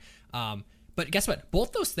whatever, right? But guess what?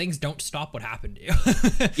 Both those things don't stop what happened to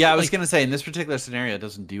you. Yeah, I was gonna say in this particular scenario, it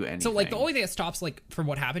doesn't do anything. So like the only thing that stops like from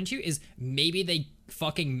what happened to you is maybe they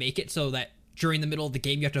fucking make it so that during the middle of the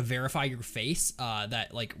game you have to verify your face. That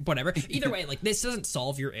like whatever. Either way, like this doesn't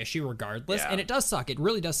solve your issue regardless, and it does suck. It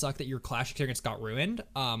really does suck that your Clash experience got ruined.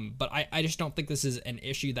 But I just don't think this is an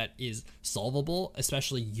issue that is solvable,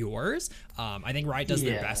 especially yours. I think Riot does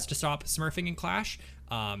their best to stop smurfing in Clash.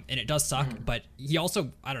 And it does suck, but he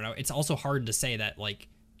also, I don't know, it's also hard to say that, like,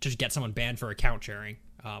 to get someone banned for account sharing,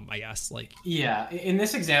 I guess, like. Yeah, in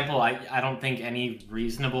this example, I don't think any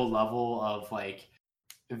reasonable level of, like,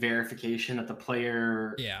 verification that the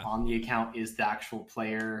player on the account is the actual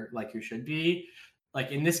player, like, who should be.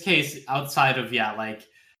 Like, in this case, outside of, like,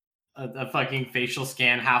 a fucking facial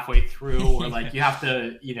scan halfway through, or, like, you have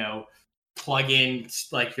to, plug in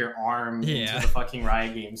like your arm into the fucking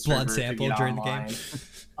Riot Games server blood sample to get during online.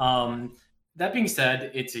 the game. That being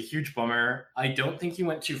said, it's a huge bummer. I don't think you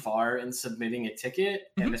went too far in submitting a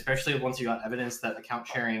ticket, and especially once you got evidence that account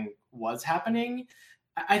sharing was happening.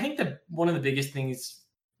 I think that one of the biggest things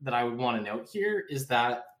that I would want to note here is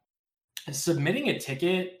that submitting a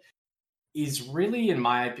ticket is really, in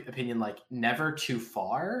my opinion, like never too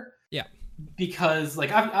far. Yeah. Because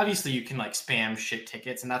like obviously you can like spam shit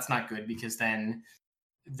tickets, and that's not good because then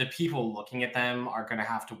the people looking at them are going to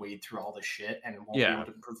have to wade through all the shit and won't be able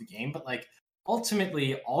to improve the game. But like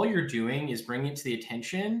ultimately all you're doing is bringing it to the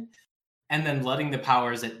attention and then letting the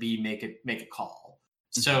powers that be make a call.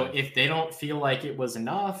 So if they don't feel like it was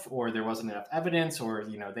enough, or there wasn't enough evidence, or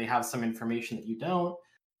they have some information that you don't,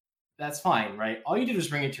 that's fine, right? All you did was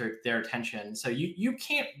bring it to their attention. So you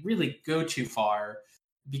can't really go too far,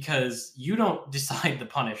 because you don't decide the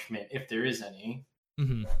punishment if there is any,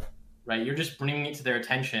 right? You're just bringing it to their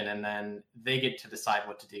attention, and then they get to decide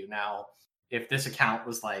what to do. Now, if this account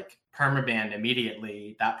was like permabanned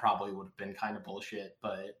immediately, that probably would have been kind of bullshit,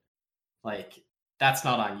 but like that's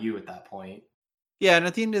not on you at that point. Yeah, and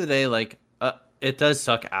at the end of the day, like it does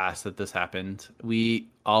suck ass that this happened.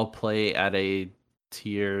 We all play at a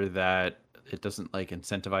tier that it doesn't like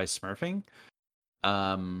incentivize smurfing.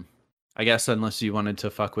 I guess unless you wanted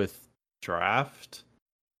to fuck with draft.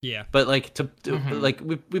 Yeah. But like like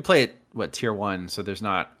we play at tier 1, so there's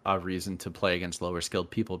not a reason to play against lower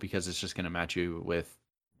skilled people, because it's just going to match you with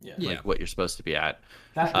like what you're supposed to be at.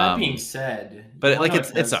 That being said, but like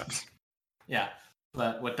it sucks. Yeah.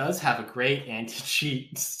 But what does have a great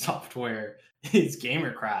anti-cheat software is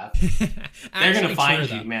Gamercraft. They're going to find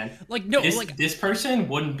you, man. Like no, this person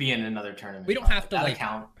wouldn't be in another tournament. We don't have to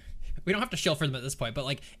account. We don't have to shill for them at this point, but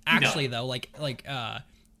like actually though, like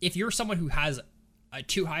if you're someone who has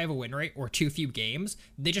too high of a win rate or too few games,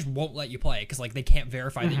 they just won't let you play because like they can't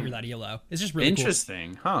verify that you're that ELO. It's just really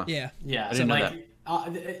interesting, cool. Huh? Yeah. I didn't know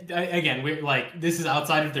that. Again, we're like, this is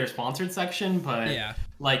outside of their sponsored section, but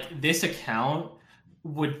like this account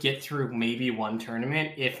would get through maybe one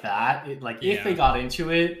tournament, if that. If they got into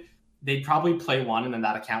it, they'd probably play one, and then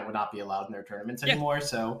that account would not be allowed in their tournaments anymore.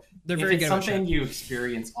 So they're if very it's good something you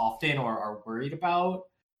experience often or are worried about,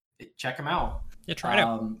 check them out. Yeah, try it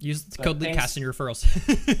out. Use the code LeagueCast in your referrals.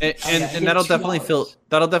 and that'll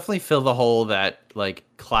definitely fill the hole that like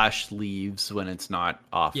Clash leaves when it's not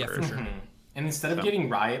offered. Yeah, for sure. And instead of getting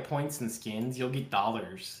Riot points and skins, you'll get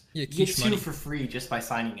dollars. Yeah, you get 2 for free just by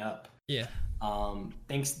signing up. Yeah.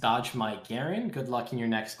 Thanks, Dodge Mike Garen. Good luck in your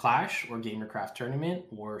next Clash or Gamercraft tournament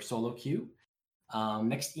or solo queue.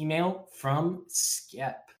 Next email from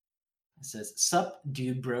Skep. It says, "Sup,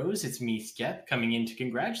 dude bros, it's me, Skep, coming in to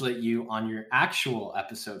congratulate you on your actual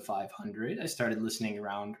episode 500. I started listening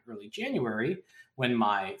around early January when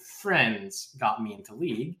my friends got me into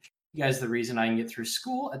League. You guys are the reason I can get through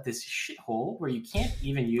school at this shithole where you can't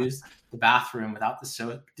even use the bathroom without the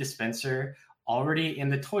soap dispenser already in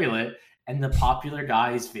the toilet, and the popular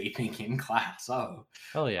guys vaping in class. Oh,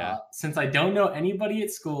 Hell yeah. Since I don't know anybody at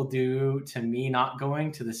school due to me not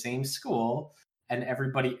going to the same school and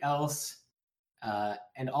everybody else,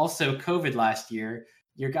 and also COVID last year,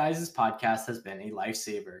 your guys' podcast has been a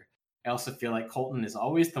lifesaver. I also feel like Colton is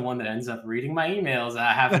always the one that ends up reading my emails that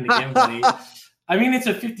I happen to Gimli. I mean, it's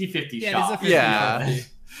a 50-50 shot. It's a 50-50. Yeah.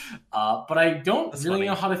 But I don't That's really funny.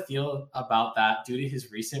 know how to feel about that due to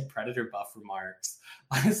his recent Predator buff remarks.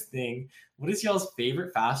 Last thing, what is y'all's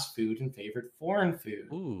favorite fast food and favorite foreign food?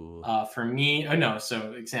 Ooh. For me,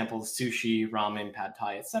 so examples: sushi, ramen, pad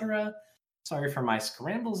thai, etc. Sorry for my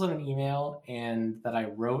scrambles on an email and that I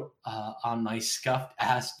wrote on my scuffed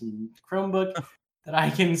ass Chromebook that I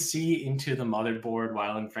can see into the motherboard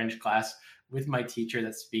while in French class with my teacher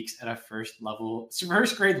that speaks at a first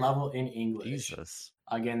grade level in English. Jesus.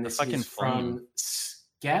 Again, The this fucking is from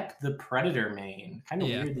Skep the Predator main. Kind of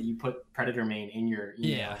Yeah. weird that you put Predator main in your email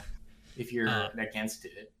Yeah. if you're against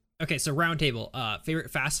it. Okay, so round table.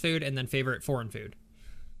 Favorite fast food and then favorite foreign food.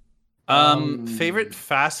 Favorite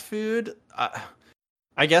fast food?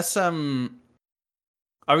 I guess are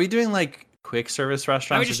we doing like quick service I would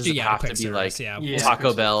restaurants or just does do it the have quick to be service. like Yeah. Yeah. Taco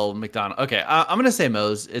quick Bell, McDonald's? Okay, I'm gonna say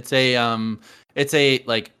Moe's. It's a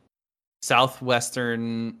like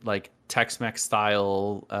southwestern like Tex-Mex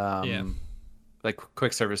style like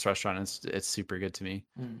quick service restaurant. It's super good to me.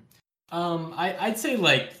 I'd say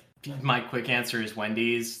like my quick answer is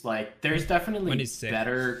Wendy's. Like, there's definitely Wendy's sick.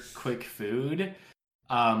 better quick food,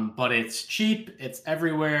 but it's cheap. It's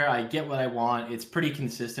everywhere. I get what I want. It's pretty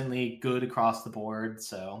consistently good across the board.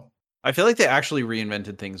 So I feel like they actually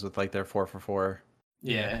reinvented things with like their 4 for 4.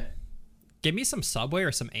 yeah. Give me some Subway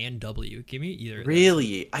or some A&W. Give me either. of those.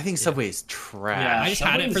 Really? I think Subway is trash. Yeah, I just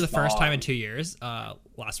had it for the Subway's first time in bomb. 2 years.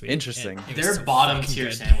 Last week. Interesting. and it was They're so bottom fucking tier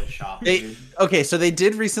good. sandwich shop. Dude. Okay, so they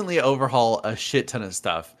did recently overhaul a shit ton of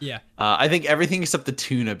stuff. Yeah. I think everything except the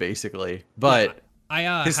tuna, basically. But I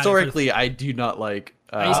had it for historically, I do not like.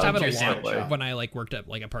 I used to have it Tier a sandwich lot shop. when I like worked at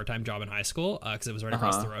like a part-time job in high school because it was right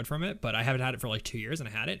across the road from it. But I haven't had it for like 2 years, and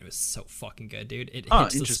I had it. It was so fucking good, dude. It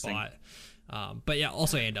hits the interesting. spot. But yeah,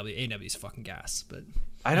 also A&W. A&W is fucking gas, but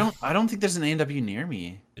I don't think there's an A&W near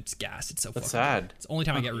me. it's gas. It's so That's fucking sad. good. It's the only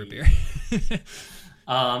time I get root beer.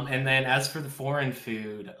 And then as for the foreign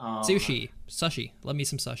food, Sushi, sushi. Love me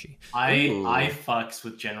some sushi. Ooh. I fucks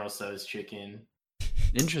with General Tso's chicken.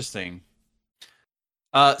 Interesting.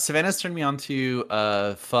 Savannah's turned me on to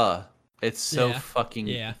pho. It's so Yeah.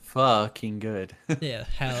 fucking good. Yeah,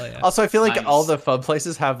 hell yeah. Also, I feel like Nice. all the pho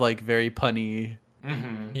places have like very punny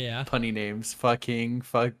Yeah, names. Fucking,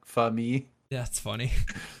 fuck me. that's funny.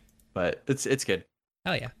 But it's good.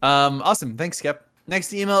 Hell yeah. Awesome. Thanks, Skep.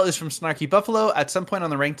 Next email is from Snarky Buffalo. At some point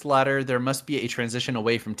on the ranked ladder, there must be a transition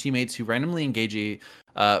away from teammates who randomly engage a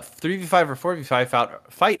 3v5 or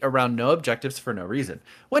 4v5 fight around no objectives for no reason.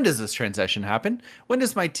 When does this transition happen? When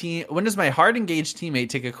does my hard engaged teammate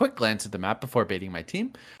take a quick glance at the map before baiting my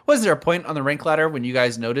team? Was there a point on the rank ladder when you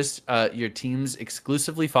guys noticed your teams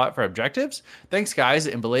exclusively fought for objectives? Thanks, guys,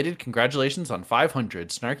 and belated congratulations on 500.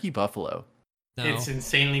 Snarky Buffalo. No. It's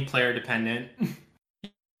insanely player dependent.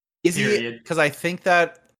 Is it? Period. Because I think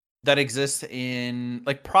that exists in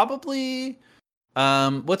like probably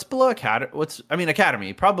what's below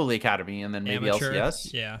academy, probably academy, and then maybe Amateur.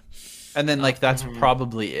 LCS, Yeah. and then like that's Mhm.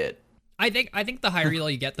 probably it. I think the higher elo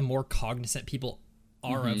you get, the more cognizant people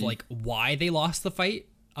are of like why they lost the fight.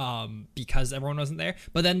 Because everyone wasn't there.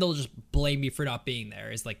 But then they'll just blame you for not being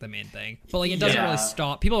there is like the main thing. But like it doesn't Yeah. really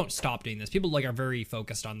stop. People don't stop doing this. People like are very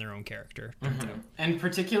focused on their own character. And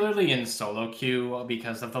particularly in solo queue,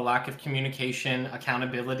 because of the lack of communication,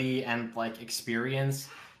 accountability, and like experience,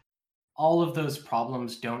 all of those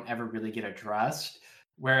problems don't ever really get addressed.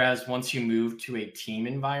 Whereas once you move to a team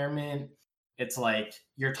environment, it's like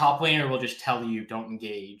your top laner will just tell you don't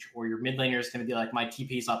engage, or your mid laner is going to be like, my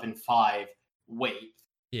TP's up in 5, wait.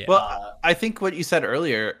 Yeah. Well, I think what you said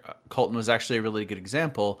earlier, Colton, was actually a really good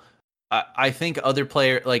example. I think other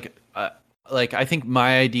player like I think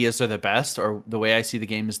my ideas are the best, or the way I see the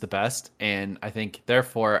game is the best, and I think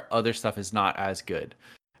therefore other stuff is not as good.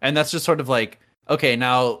 And that's just sort of like, okay,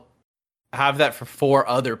 now have that for 4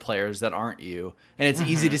 other players that aren't you, and it's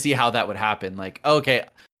easy to see how that would happen. Like, okay,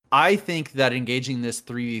 I think that engaging this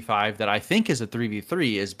 3v5 that I think is a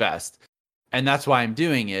 3v3 is best, and that's why I'm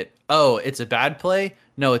doing it. Oh, it's a bad play?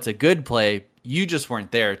 No, it's a good play. You just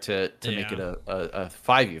weren't there to make it a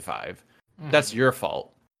 5v5. That's your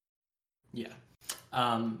fault. Yeah.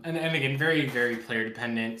 And again, very, very player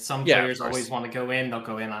dependent. Some Yeah, of players course. always want to go in, they'll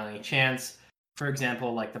go in on any chance. For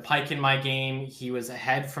example, like the Pike in my game, he was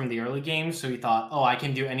ahead from the early game, so he thought, oh, I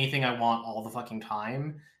can do anything I want all the fucking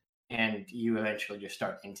time. and you eventually just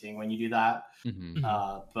start hinting when you do that.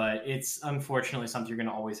 Mhm. But it's unfortunately something you're going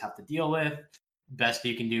to always have to deal with. Best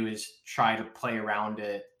you can do is try to play around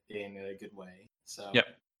it in a good way. So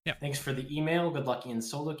Yep. Thanks for the email. Good luck in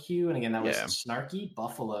solo queue. And again, that was Yeah. Snarky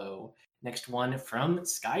Buffalo. Next one from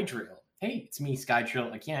Skydrill. Hey, it's me,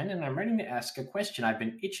 Skydrill, again, and I'm ready to ask a question I've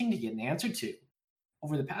been itching to get an answer to.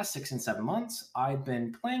 Over the past 6 and 7 months, I've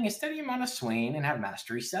been playing a steady amount of Swain and have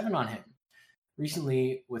Mastery 7 on him.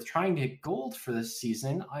 Recently, with trying to hit gold for this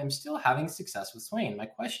season, I'm still having success with Swain. My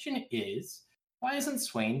question is, why isn't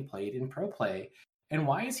Swain played in pro play? And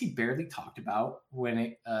why is he barely talked about when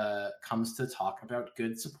it comes to talk about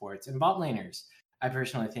good supports and bot laners? I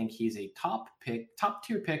personally think he's a top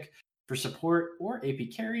tier pick for support or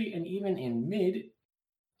AP carry, and even in mid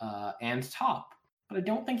and top. But I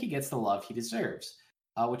don't think he gets the love he deserves,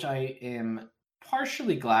 which I am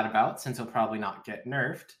partially glad about since he'll probably not get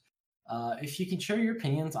nerfed. If you can share your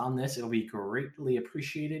opinions on this, it'll be greatly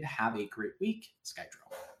appreciated. Have a great week,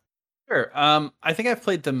 Skydrill. Sure. I think I've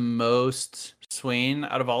played the most Swain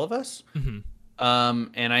out of all of us. Mhm.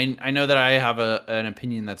 And I know that I have an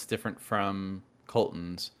opinion that's different from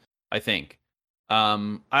Colton's, I think.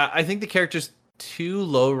 I think the character's too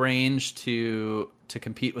low range to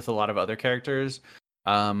compete with a lot of other characters.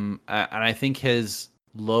 And I think his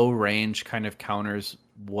low range kind of counters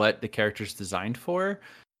what the character's designed for.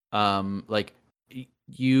 Like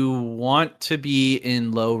you want to be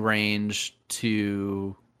in low range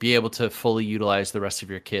to be able to fully utilize the rest of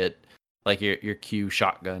your kit, like your Q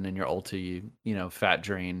shotgun and your ulti, fat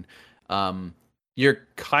drain. You're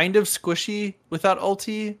kind of squishy without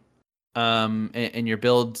ulti, and your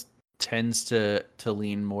build tends to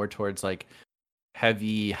lean more towards like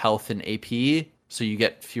heavy health and AP, so you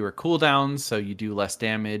get fewer cooldowns, so you do less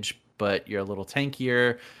damage, but you're a little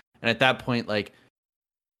tankier. And at that point, like,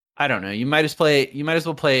 I don't know, you might as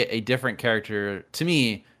well play a different character, to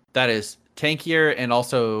me, that is tankier and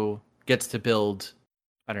also gets to build,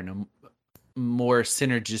 I don't know, more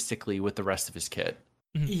synergistically with the rest of his kit.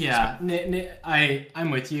 Yeah,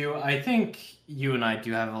 I'm with you. I think you and I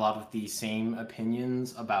do have a lot of the same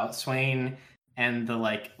opinions about Swain, and the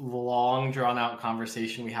like long drawn out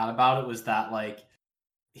conversation we had about it was that like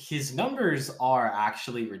his numbers are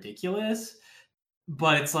actually ridiculous,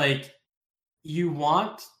 but it's like you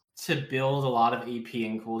want to build a lot of AP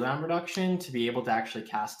and cooldown reduction to be able to actually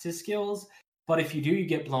cast his skills. But if you do, you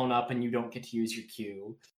get blown up and you don't get to use your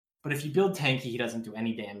Q. But if you build tanky, he doesn't do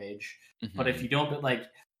any damage. Mm-hmm. But if you don't, but like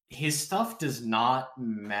his stuff does not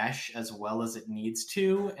mesh as well as it needs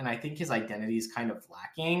to, and I think his identity is kind of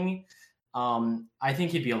lacking. I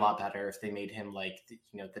think he'd be a lot better if they made him like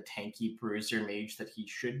the tanky bruiser mage that he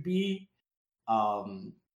should be.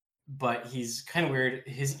 But he's kind of weird.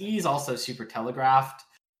 His E is also super telegraphed.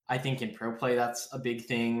 I think in pro play that's a big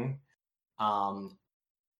thing.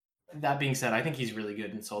 That being said, I think he's really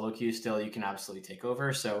good in solo queue still. You can absolutely take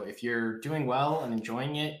over. So if you're doing well and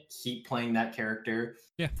enjoying it, keep playing that character.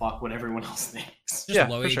 Yeah. Fuck what everyone else thinks. Just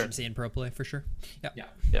low for sure. agency in pro play for sure.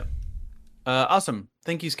 Yeah. Awesome.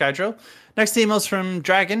 Thank you, Skydrill. Next email's from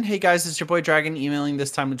Dragon. Hey guys, it's your boy Dragon emailing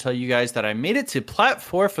this time to tell you guys that I made it to Plat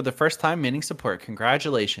 4 for the first time maining support.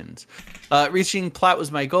 Congratulations. Reaching Plat was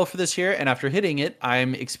my goal for this year, and after hitting it,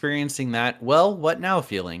 I'm experiencing that, well, what now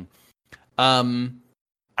feeling.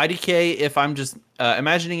 IDK, if I'm just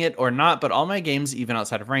imagining it or not, but all my games, even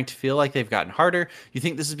outside of ranked, feel like they've gotten harder. You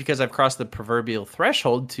think this is because I've crossed the proverbial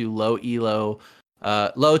threshold to low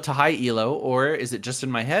to high elo, or is it just in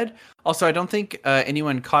my head? Also, I don't think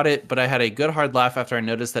anyone caught it, but I had a good hard laugh after I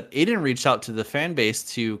noticed that Aiden reached out to the fan base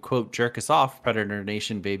to, quote, jerk us off, Predator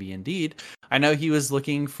Nation, baby indeed. I know he was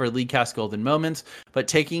looking for League Cast golden moments, but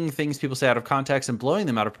taking things people say out of context and blowing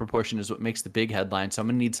them out of proportion is what makes the big headline, so I'm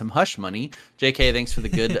going to need some hush money. JK, thanks for the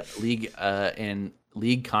good League and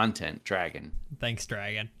League content, Dragon. Thanks,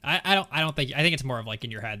 Dragon. I think it's more of like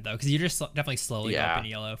in your head though, because you're just definitely slowly up in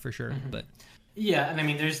yellow for sure. Mm-hmm. But yeah, and I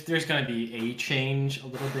mean, there's going to be a change a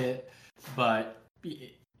little bit, but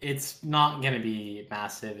it's not going to be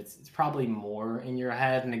massive. It's probably more in your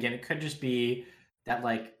head, and again, it could just be that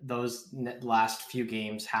like those last few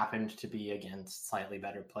games happened to be against slightly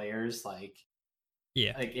better players. Like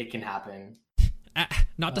it can happen.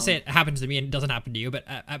 Not to say it happens to me and it doesn't happen to you, but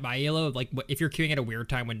at my elo, like if you're queuing at a weird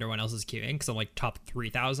time when no one else is queuing, because I'm like top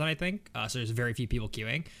 3,000, I think, so there's very few people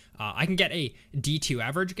queuing, I can get a D2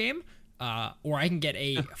 average game, or I can get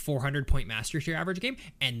a 400 point master tier average game,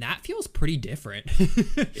 and that feels pretty different.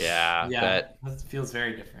 Yeah, that feels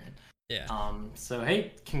very different. Yeah. So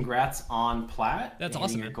hey, congrats on Plat. That's hitting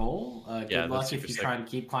awesome, your man. goal. Good luck if you try to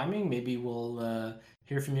keep climbing. Maybe we'll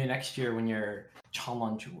hear from you next year when you're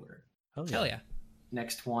challenger. Hell yeah.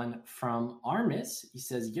 Next one from Armis. He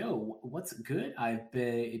says, "Yo, what's good? I've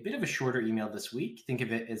been a bit of a shorter email this week. Think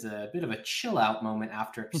of it as a bit of a chill out moment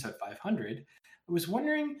after episode 500. I was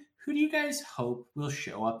wondering, who do you guys hope will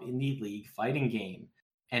show up in the League fighting game?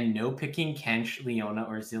 And no picking Kench, Leona,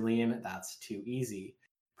 or Zilean. That's too easy.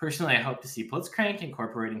 Personally, I hope to see Blitzcrank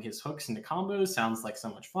incorporating his hooks into combos. Sounds like so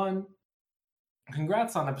much fun.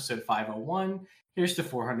 Congrats on episode 501. Here's to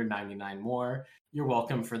 499 more. You're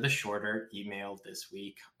welcome for the shorter email this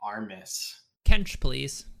week, Armis." Kench,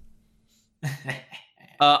 please.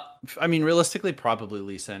 I mean, realistically, probably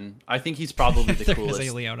Lee Sin. I think he's probably the They're gonna coolest.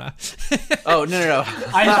 say Leona. Oh no!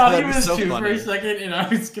 I thought he That'd be was so too funny. for a second, and I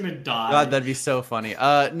was gonna die. God, that'd be so funny.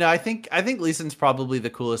 No, I think Lee Sin's probably the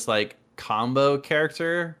coolest like combo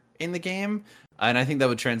character in the game, and I think that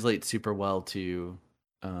would translate super well to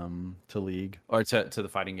League or to the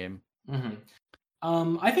fighting game. Mm-hmm.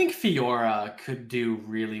 I think Fiora could do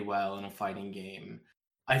really well in a fighting game.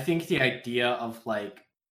 I think the idea of like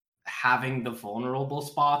having the vulnerable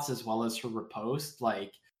spots as well as her riposte,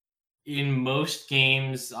 like in most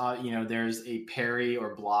games, there's a parry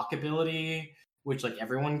or block ability, which like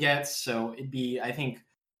everyone gets. So it'd be, I think,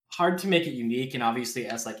 hard to make it unique. And obviously,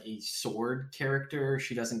 as like a sword character,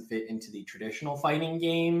 she doesn't fit into the traditional fighting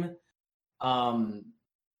game.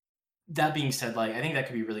 That being said, like I think that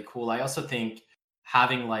could be really cool. I also think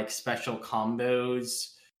having like special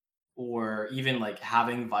combos or even like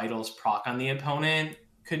having vitals proc on the opponent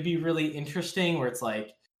could be really interesting, where it's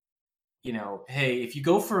like, hey, if you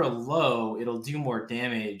go for a low, it'll do more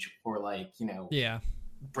damage or like, Yeah.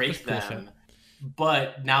 break That's cool them.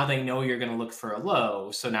 But now they know you're going to look for a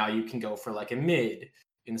low, so now you can go for like a mid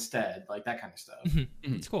instead, like that kind of stuff.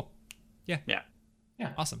 It's cool. Yeah.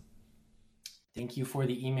 Awesome. Thank you for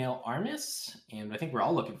the email, Armis, and I think we're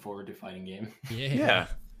all looking forward to fighting game. Yeah.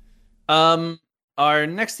 Our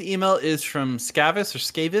next email is from Scavis or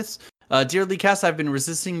Scavis. Dear Leecast, I've been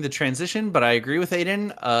resisting the transition, but I agree with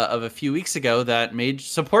Aiden of a few weeks ago that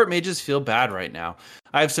support mages feel bad right now.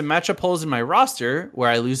 I have some matchup holes in my roster where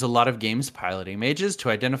I lose a lot of games piloting mages. To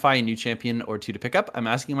identify a new champion or two to pick up, I'm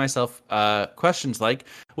asking myself questions like,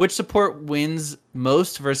 which support wins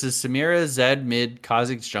most versus Samira, Zed, mid,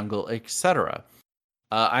 Kha'Zix, jungle, etc.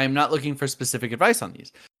 I am not looking for specific advice on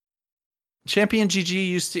these. Champion GG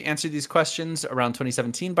used to answer these questions around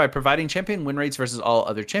 2017 by providing champion win rates versus all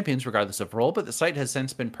other champions, regardless of role, but the site has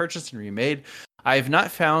since been purchased and remade. I have not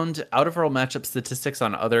found out-of-role matchup statistics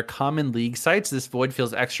on other common league sites. This void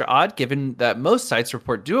feels extra odd, given that most sites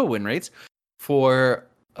report duo win rates for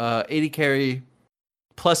 80 carry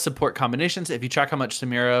plus support combinations. If you track how much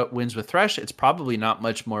Samira wins with Thresh, it's probably not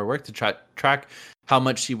much more work to track how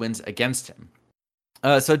much she wins against him.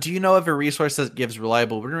 So do you know of a resource that gives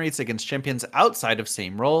reliable win rates against champions outside of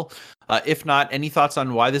same role? If not, any thoughts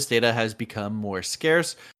on why this data has become more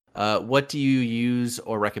scarce? What do you use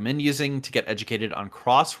or recommend using to get educated on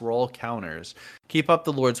cross-role counters? Keep up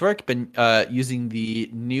the Lord's work. Been using the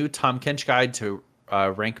new Tahm Kench guide to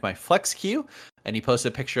rank my flex queue, and he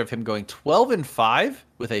posted a picture of him going 12-5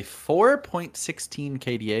 with a 4.16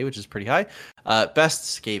 KDA, which is pretty high.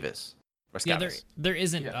 Best Scavis. Yeah, there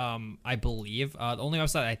isn't. I believe the only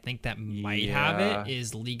website I think that might have it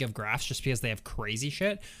is League of Graphs, just because they have crazy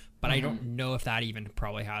shit. But I don't know if that even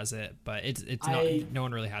probably has it. But it's not. No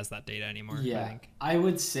one really has that data anymore. Yeah, I think. I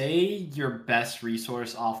would say your best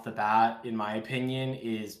resource off the bat, in my opinion,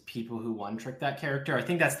 is people who one trick that character. I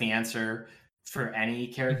think that's the answer for any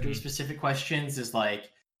character specific questions. Is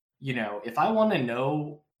like, if I want to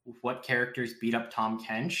know what characters beat up Tahm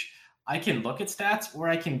Kench, I can look at stats or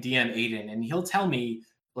I can DM Aiden and he'll tell me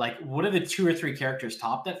like what are the 2 or 3 characters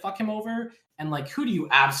top that fuck him over, and like who do you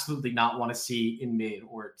absolutely not want to see in mid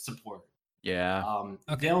or support. Yeah.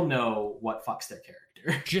 Okay. They'll know what fucks their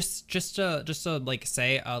character. Just to like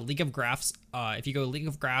say, League of Graphs. If you go League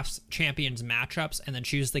of Graphs champions matchups and then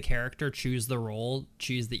choose the character, choose the role,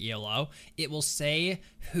 choose the ELO, it will say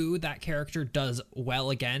who that character does well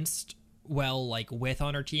against, like with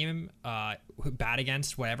on our team, bad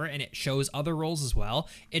against, whatever, and it shows other roles as well.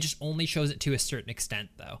 It just only shows it to a certain extent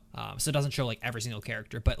though, so it doesn't show like every single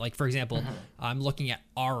character. But like for example, I'm looking at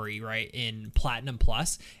Ahri right in Platinum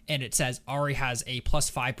Plus, and it says Ahri has a plus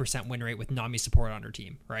 5% win rate with Nami support on her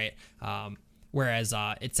team, right? Whereas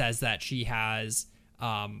it says that she has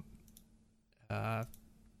a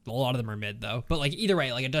lot of them are mid though, but like either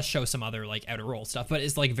way, like it does show some other like outer role stuff, but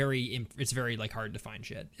it's like it's very like hard to find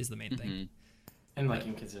shit is the main thing. And like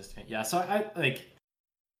inconsistent. Yeah, so I like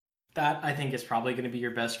that. I think is probably going to be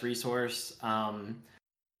your best resource.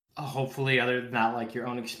 Hopefully, other than that, like your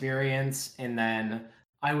own experience, and then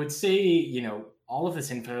I would say all of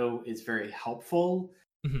this info is very helpful.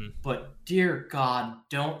 But dear God,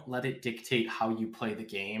 don't let it dictate how you play the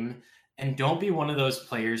game. And don't be one of those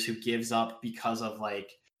players who gives up because of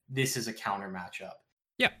like, this is a counter matchup.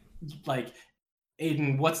 Yeah. Like,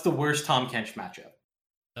 Aiden, what's the worst Tahm Kench matchup?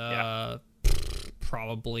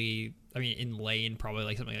 Probably, I mean, in lane, probably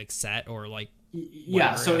like something like Set or like.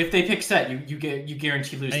 Yeah, so if they pick Set, you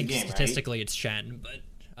guarantee lose the game, statistically right? it's Shen,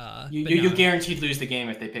 but you guaranteed lose the game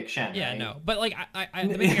if they pick Shen. Yeah, right? no, but like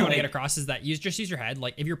the main thing I want to get across is that you just use your head.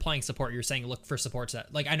 Like if you're playing support, you're saying look for supports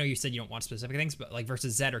that, like I know you said you don't want specific things, but like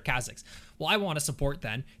versus Zed or Kha'Zix. Well, I want a support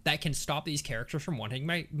then that can stop these characters from wanting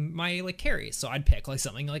my like carries. So I'd pick like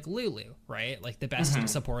something like Lulu, right? Like the best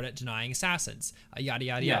support at denying assassins, yada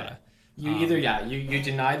yada yada. You either you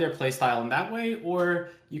deny their playstyle in that way,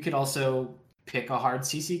 or you could also pick a hard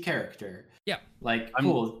CC character. Yeah. Like,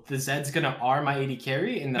 cool, the Zed's gonna R my AD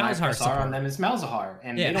carry, and then I press R on them as Malzahar,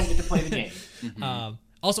 and they don't get to play the game.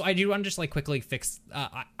 Also, I do want to just like quickly fix,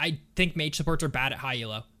 I think mage supports are bad at high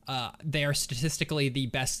elo. They are statistically the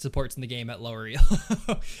best supports in the game at lower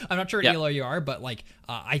elo. I'm not sure what elo you are, but like,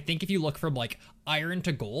 I think if you look from like iron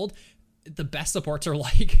to gold, the best supports are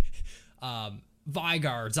like,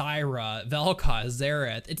 Vygar, Zyra, Vel'Koz,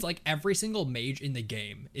 Xerath. It's like every single mage in the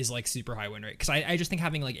game is like super high win rate. Because I just think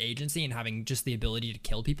having like agency and having just the ability to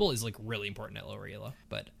kill people is like really important at lower elo.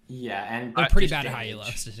 But yeah, and they're pretty bad at high elo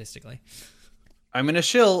statistically. I'm gonna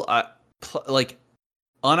shill like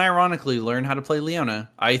unironically learn how to play Leona.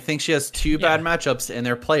 I think she has two bad matchups and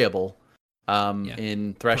they're playable.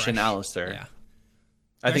 In Thresh and Alistar. Yeah.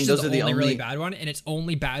 I think those are the only really bad one, and it's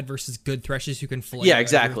only bad versus good Threshes who can flame. Yeah,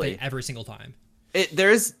 exactly. Every single time.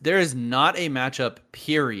 There is not a matchup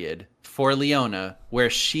period for Leona where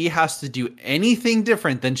she has to do anything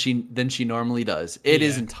different than she normally does. It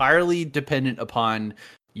is entirely dependent upon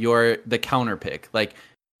the counter pick. Like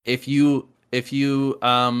if you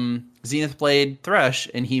Zenith Blade Thresh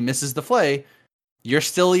and he misses the flay, you're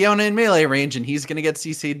still Leona in melee range and he's gonna get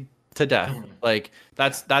CC'd to death. Like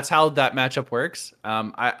that's how that matchup works.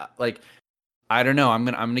 I don't know. I'm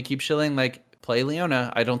gonna keep shilling like play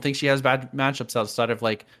Leona. I don't think she has bad matchups outside of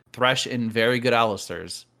like Thresh and very good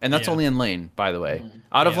Alistairs. And that's only in lane, by the way.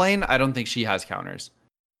 Out of lane, I don't think she has counters.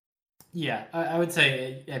 Yeah, I would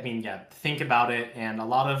say, I mean, think about it. And a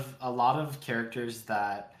lot of characters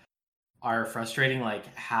that are frustrating, like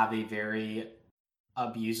have a very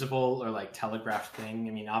abusable or like telegraphed thing.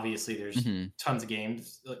 I mean, obviously there's tons of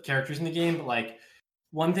characters in the game, but like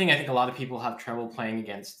one thing I think a lot of people have trouble playing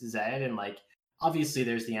against Zed, and like obviously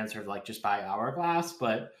there's the answer of like just buy Hourglass,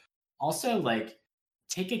 but also like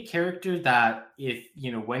take a character that if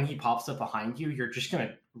when he pops up behind you, you're just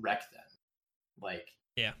gonna wreck them. Like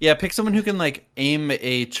pick someone who can like aim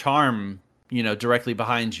a charm directly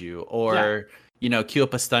behind you, or queue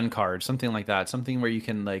up a stun card, something like that, something where you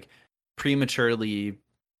can like prematurely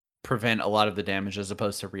prevent a lot of the damage as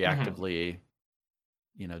opposed to reactively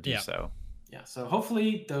do so. Yeah, so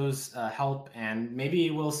hopefully those help, and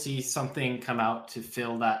maybe we'll see something come out to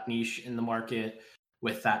fill that niche in the market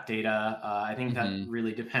with that data. I think that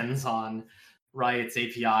really depends on Riot's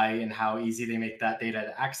API and how easy they make that data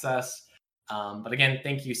to access. But again,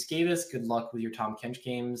 thank you, Skavis. Good luck with your Tahm Kench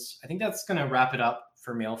games. I think that's going to wrap it up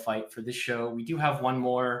for Male Fight for this show. We do have one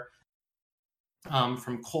more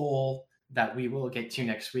from Cole that we will get to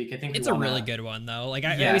next week. I think it's a really good one though. Like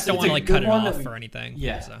I always don't want to like cut it off or anything.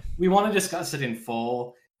 Yeah, so. We want to discuss it in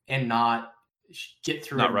full and not get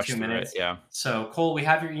through it in 2 minutes. Yeah. So Cole, we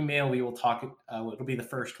have your email. We will talk. It'll be the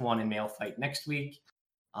first one in Male Fight next week.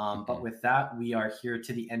 But with that, we are here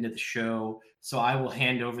to the end of the show. So I will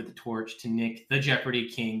hand over the torch to Nick, the Jeopardy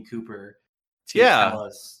King Cooper, to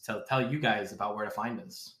tell you guys about where to find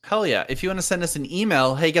us. Hell yeah. If you want to send us an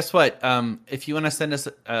email, hey, guess what? If you want to send us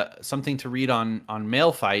something to read on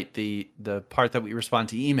Male Fight, the part that we respond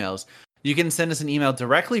to emails, you can send us an email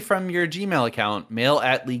directly from your Gmail account,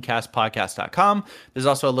 mail@leaguecastpodcast.com. There's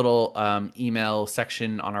also a little email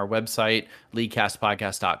section on our website,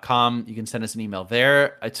 leaguecastpodcast.com. You can send us an email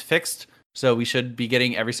there. It's fixed, so we should be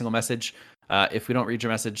getting every single message. If we don't read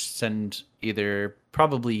your message, send either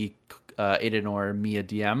probably Aiden or me a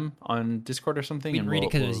DM on Discord or something. We didn't read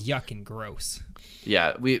it because it was yuck and gross.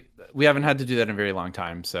 Yeah, we haven't had to do that in a very long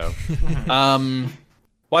time. So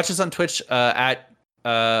watch us on Twitch or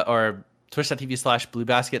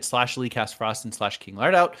twitch.tv/bluebasket/LeagueCastFrost and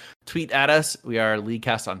 /KingLardout. Tweet at us. We are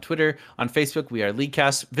LeagueCast on Twitter. On Facebook, we are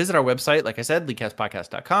LeagueCast. Visit our website, like I said,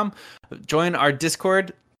 leaguecastpodcast.com. Join our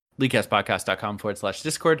Discord,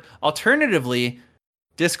 leaguecastpodcast.com/Discord. Alternatively,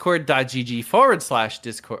 discord.gg/Discord,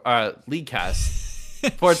 LeagueCast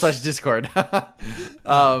 /Discord.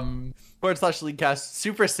 /LeagueCast.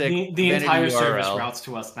 Super sick. The entire service routes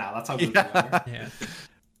to us now. That's how good we are. Yeah.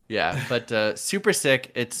 Yeah, but super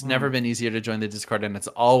sick. It's never been easier to join the Discord, and it's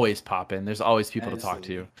always popping. There's always people to talk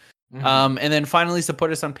to. And then finally,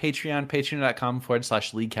 support us on Patreon,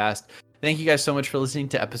 patreon.com/LeagueCast. Thank you guys so much for listening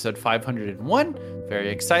to episode 501. Very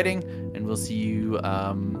exciting. And we'll see you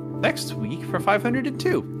next week for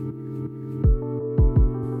 502.